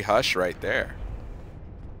a free hush right there.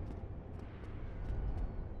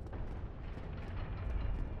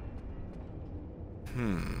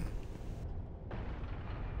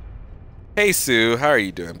 Hey Sue, how are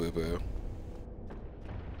you doing, boo-boo?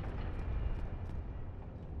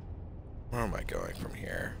 Where am I going from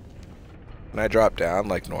here? Can I drop down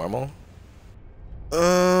like normal?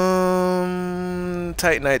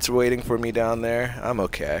 Titanite's waiting for me down there. I'm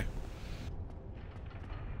okay.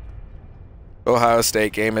 Ohio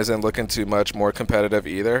State game isn't looking too much more competitive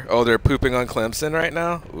either. Oh, they're pooping on Clemson right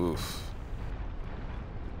now? Oof.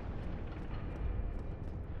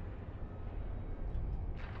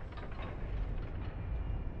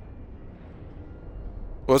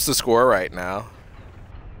 What's the score right now?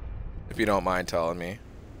 If you don't mind telling me.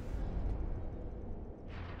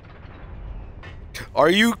 Are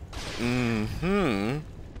you?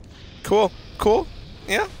 Cool. Cool.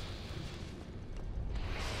 Yeah.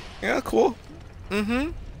 Yeah, cool.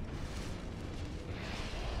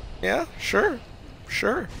 Yeah, sure.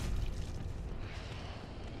 Sure.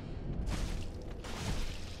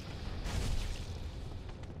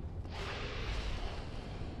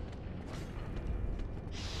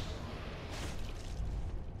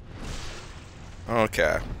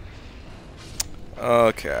 Okay.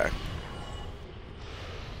 Okay.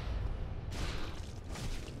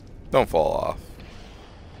 Don't fall off.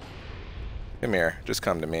 Come here. Just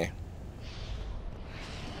come to me.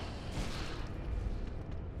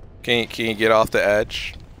 Can you get off the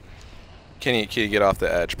edge? Can you get off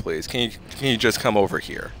the edge, please? Can you just come over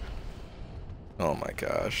here? Oh my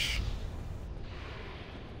gosh.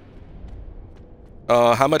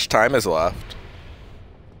 How much time is left?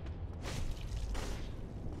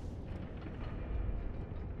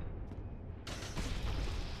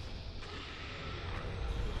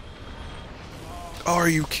 Oh, are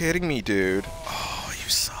you kidding me, dude? Oh, you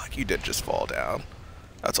suck. You did just fall down.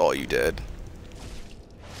 That's all you did.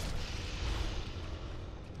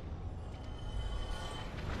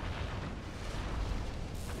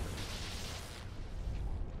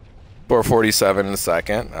 $4:47 in a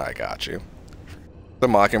second. I got you. The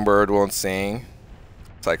Mockingbird won't sing.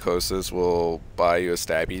 Psychosis will buy you a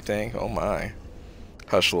stabby thing. Oh my.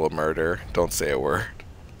 Hush, little murder. Don't say a word.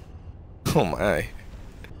 Oh my.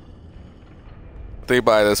 I think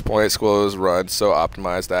by this point, school is run so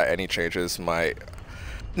optimized that any changes might.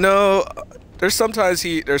 No, there's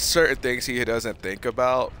certain things he doesn't think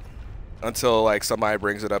about until like somebody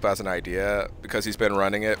brings it up as an idea because he's been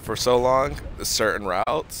running it for so long. Certain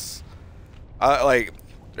routes, I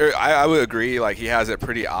would agree, like he has it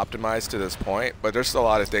pretty optimized to this point, but there's a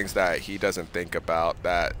lot of things that he doesn't think about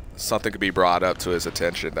that something could be brought up to his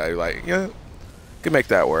attention that he's like, yeah, could make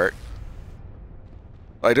that work.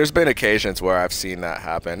 Like there's been occasions where I've seen that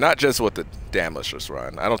happen, not just with the Damlistrous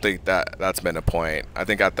run. I don't think that's been a point. I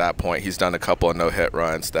think at that point he's done a couple of no-hit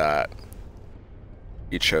runs that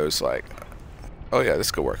he chose like, oh yeah,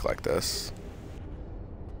 this could work like this.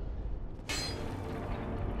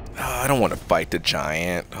 Oh, I don't want to fight the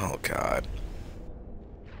giant. Oh god.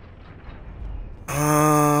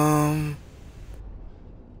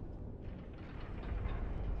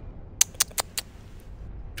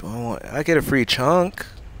 Do I get a free chunk?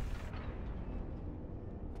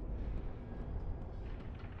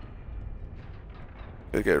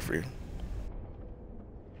 I get a free.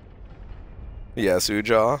 Yes,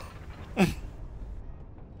 Ujaw. I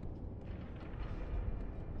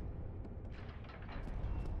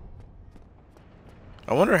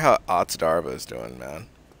wonder how Otsdarva is doing, man.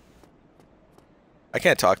 I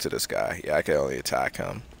can't talk to this guy. Yeah, I can only attack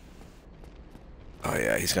him. Oh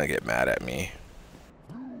yeah, he's gonna get mad at me.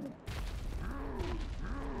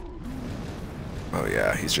 Oh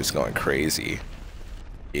yeah, he's just going crazy.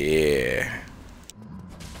 Yeah.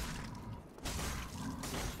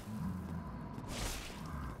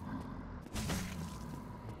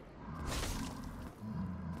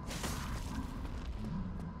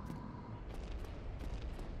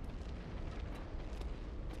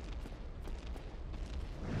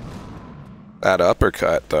 That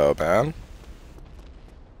uppercut, though, man.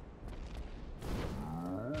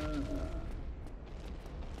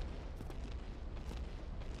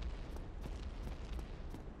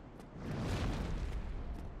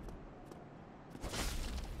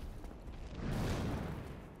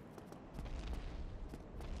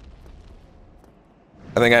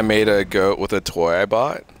 I think I made a goat with a toy I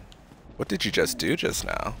bought. What did you just do just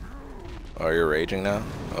now? Oh, you're raging now?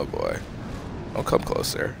 Oh boy. Don't come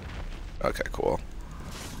closer. Okay, cool.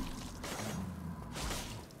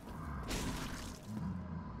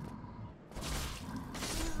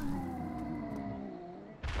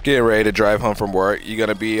 Getting ready to drive home from work. You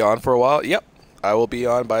gonna be on for a while? Yep. I will be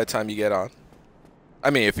on by the time you get on.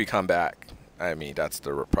 I mean, if you come back. I mean, that's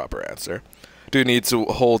the proper answer. Dude needs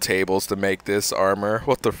whole tables to make this armor.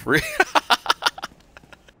 What the freak?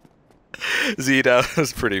 Zeta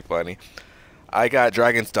was pretty funny. I got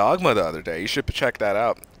Dragon's Dogma the other day. You should check that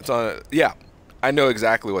out. It's on. Yeah, I know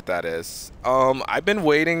exactly what that is. I've been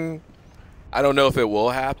waiting. I don't know if it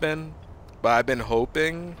will happen, but I've been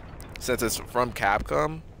hoping, since it's from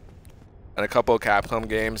Capcom, and a couple of Capcom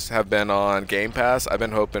games have been on Game Pass. I've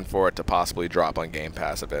been hoping for it to possibly drop on Game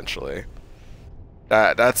Pass eventually.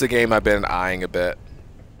 That's a game I've been eyeing a bit.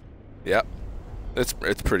 Yep, it's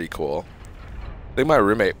pretty cool. I think my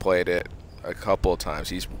roommate played it a couple of times.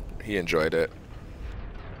 He enjoyed it,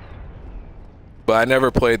 but I never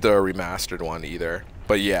played the remastered one either.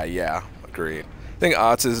 But yeah, agreed. I think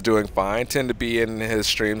Otz is doing fine. Tend to be in his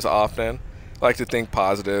streams often. Like to think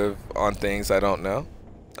positive on things I don't know.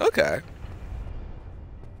 Okay.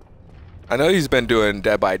 I know he's been doing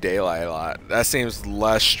Dead by Daylight a lot. That seems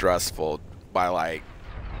less stressful by like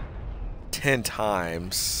 10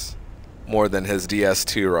 times more than his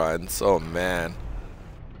DS2 runs. Oh man.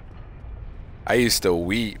 I used to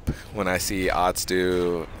weep when I see Otz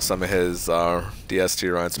do some of his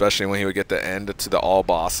DS2 runs, especially when he would get the end to the all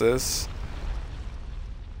bosses.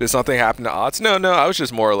 Did something happen to Otz? No, I was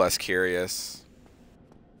just more or less curious.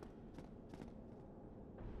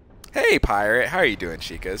 Hey Pirate, how are you doing,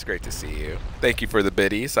 Chica? It's great to see you. Thank you for the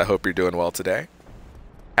biddies. I hope you're doing well today.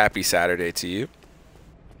 Happy Saturday to you.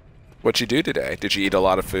 What'd you do today? Did you eat a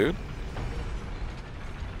lot of food?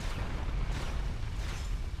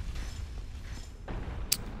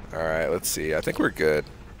 Alright, let's see. I think we're good.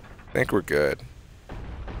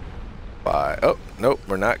 Bye. Oh, nope,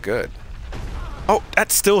 we're not good. Oh,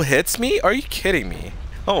 that still hits me? Are you kidding me?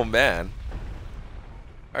 Oh, man.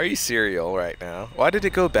 Are you serial right now? Why did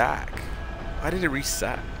it go back? Why did it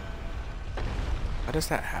reset? How does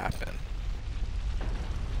that happen?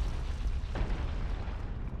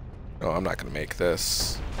 Oh, I'm not gonna make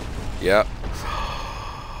this. Yep.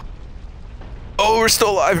 Oh, we're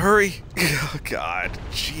still alive. Hurry. Oh, God.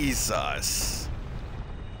 Jesus.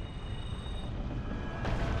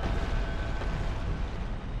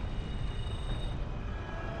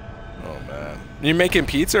 Oh, man. You're making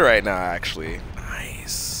pizza right now, actually.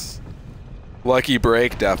 Nice. Lucky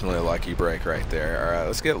break. Definitely a lucky break right there. All right,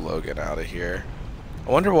 let's get Logan out of here. I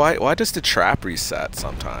wonder why does the trap reset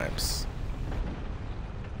sometimes?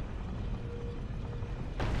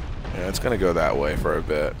 Yeah, it's gonna go that way for a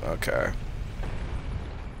bit. Okay.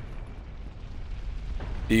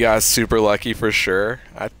 You guys super lucky for sure.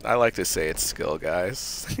 I like to say it's skill,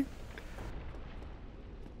 guys.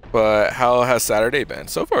 But how has Saturday been?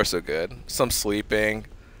 So far so good. Some sleeping,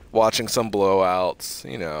 watching some blowouts,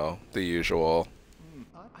 you know, the usual.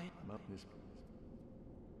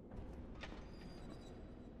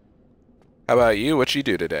 How about you? What you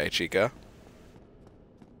do today, Chica?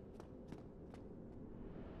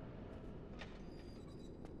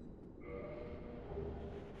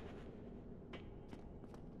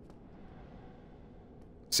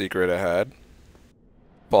 Secret ahead.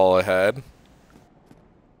 Ball ahead.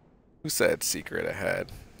 Who said secret ahead?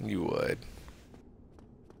 You would.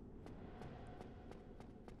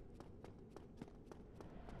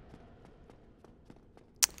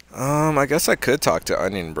 I guess I could talk to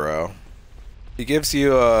Onion Bro. He gives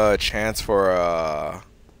you a chance for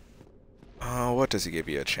what does he give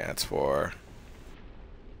you a chance for?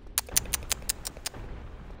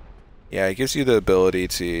 Yeah, he gives you the ability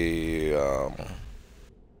to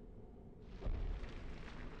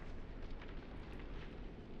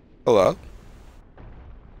hello?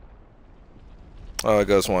 Oh, it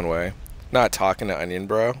goes one way. Not talking to Onion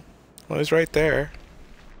Bro. Well, he's right there.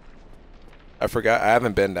 I forgot. I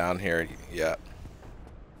haven't been down here yet.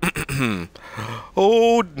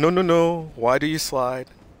 Oh, no. Why do you slide?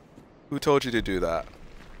 Who told you to do that? Is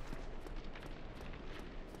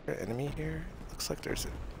there an enemy here? Looks like there's a...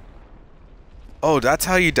 Oh, that's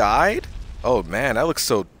how you died? Oh, man, that looks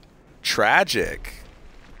so tragic.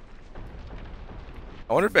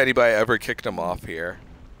 I wonder if anybody ever kicked him off here.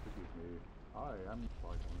 Forgive me. I am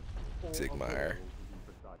quite honest. Sigmire.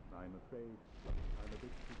 I'm afraid I'm a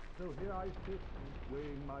bit sick. So here I sit,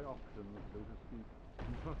 weighing my options, so to speak.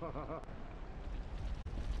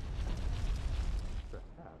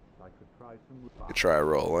 Perhaps I could try some... You try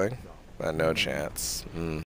rolling, but no chance.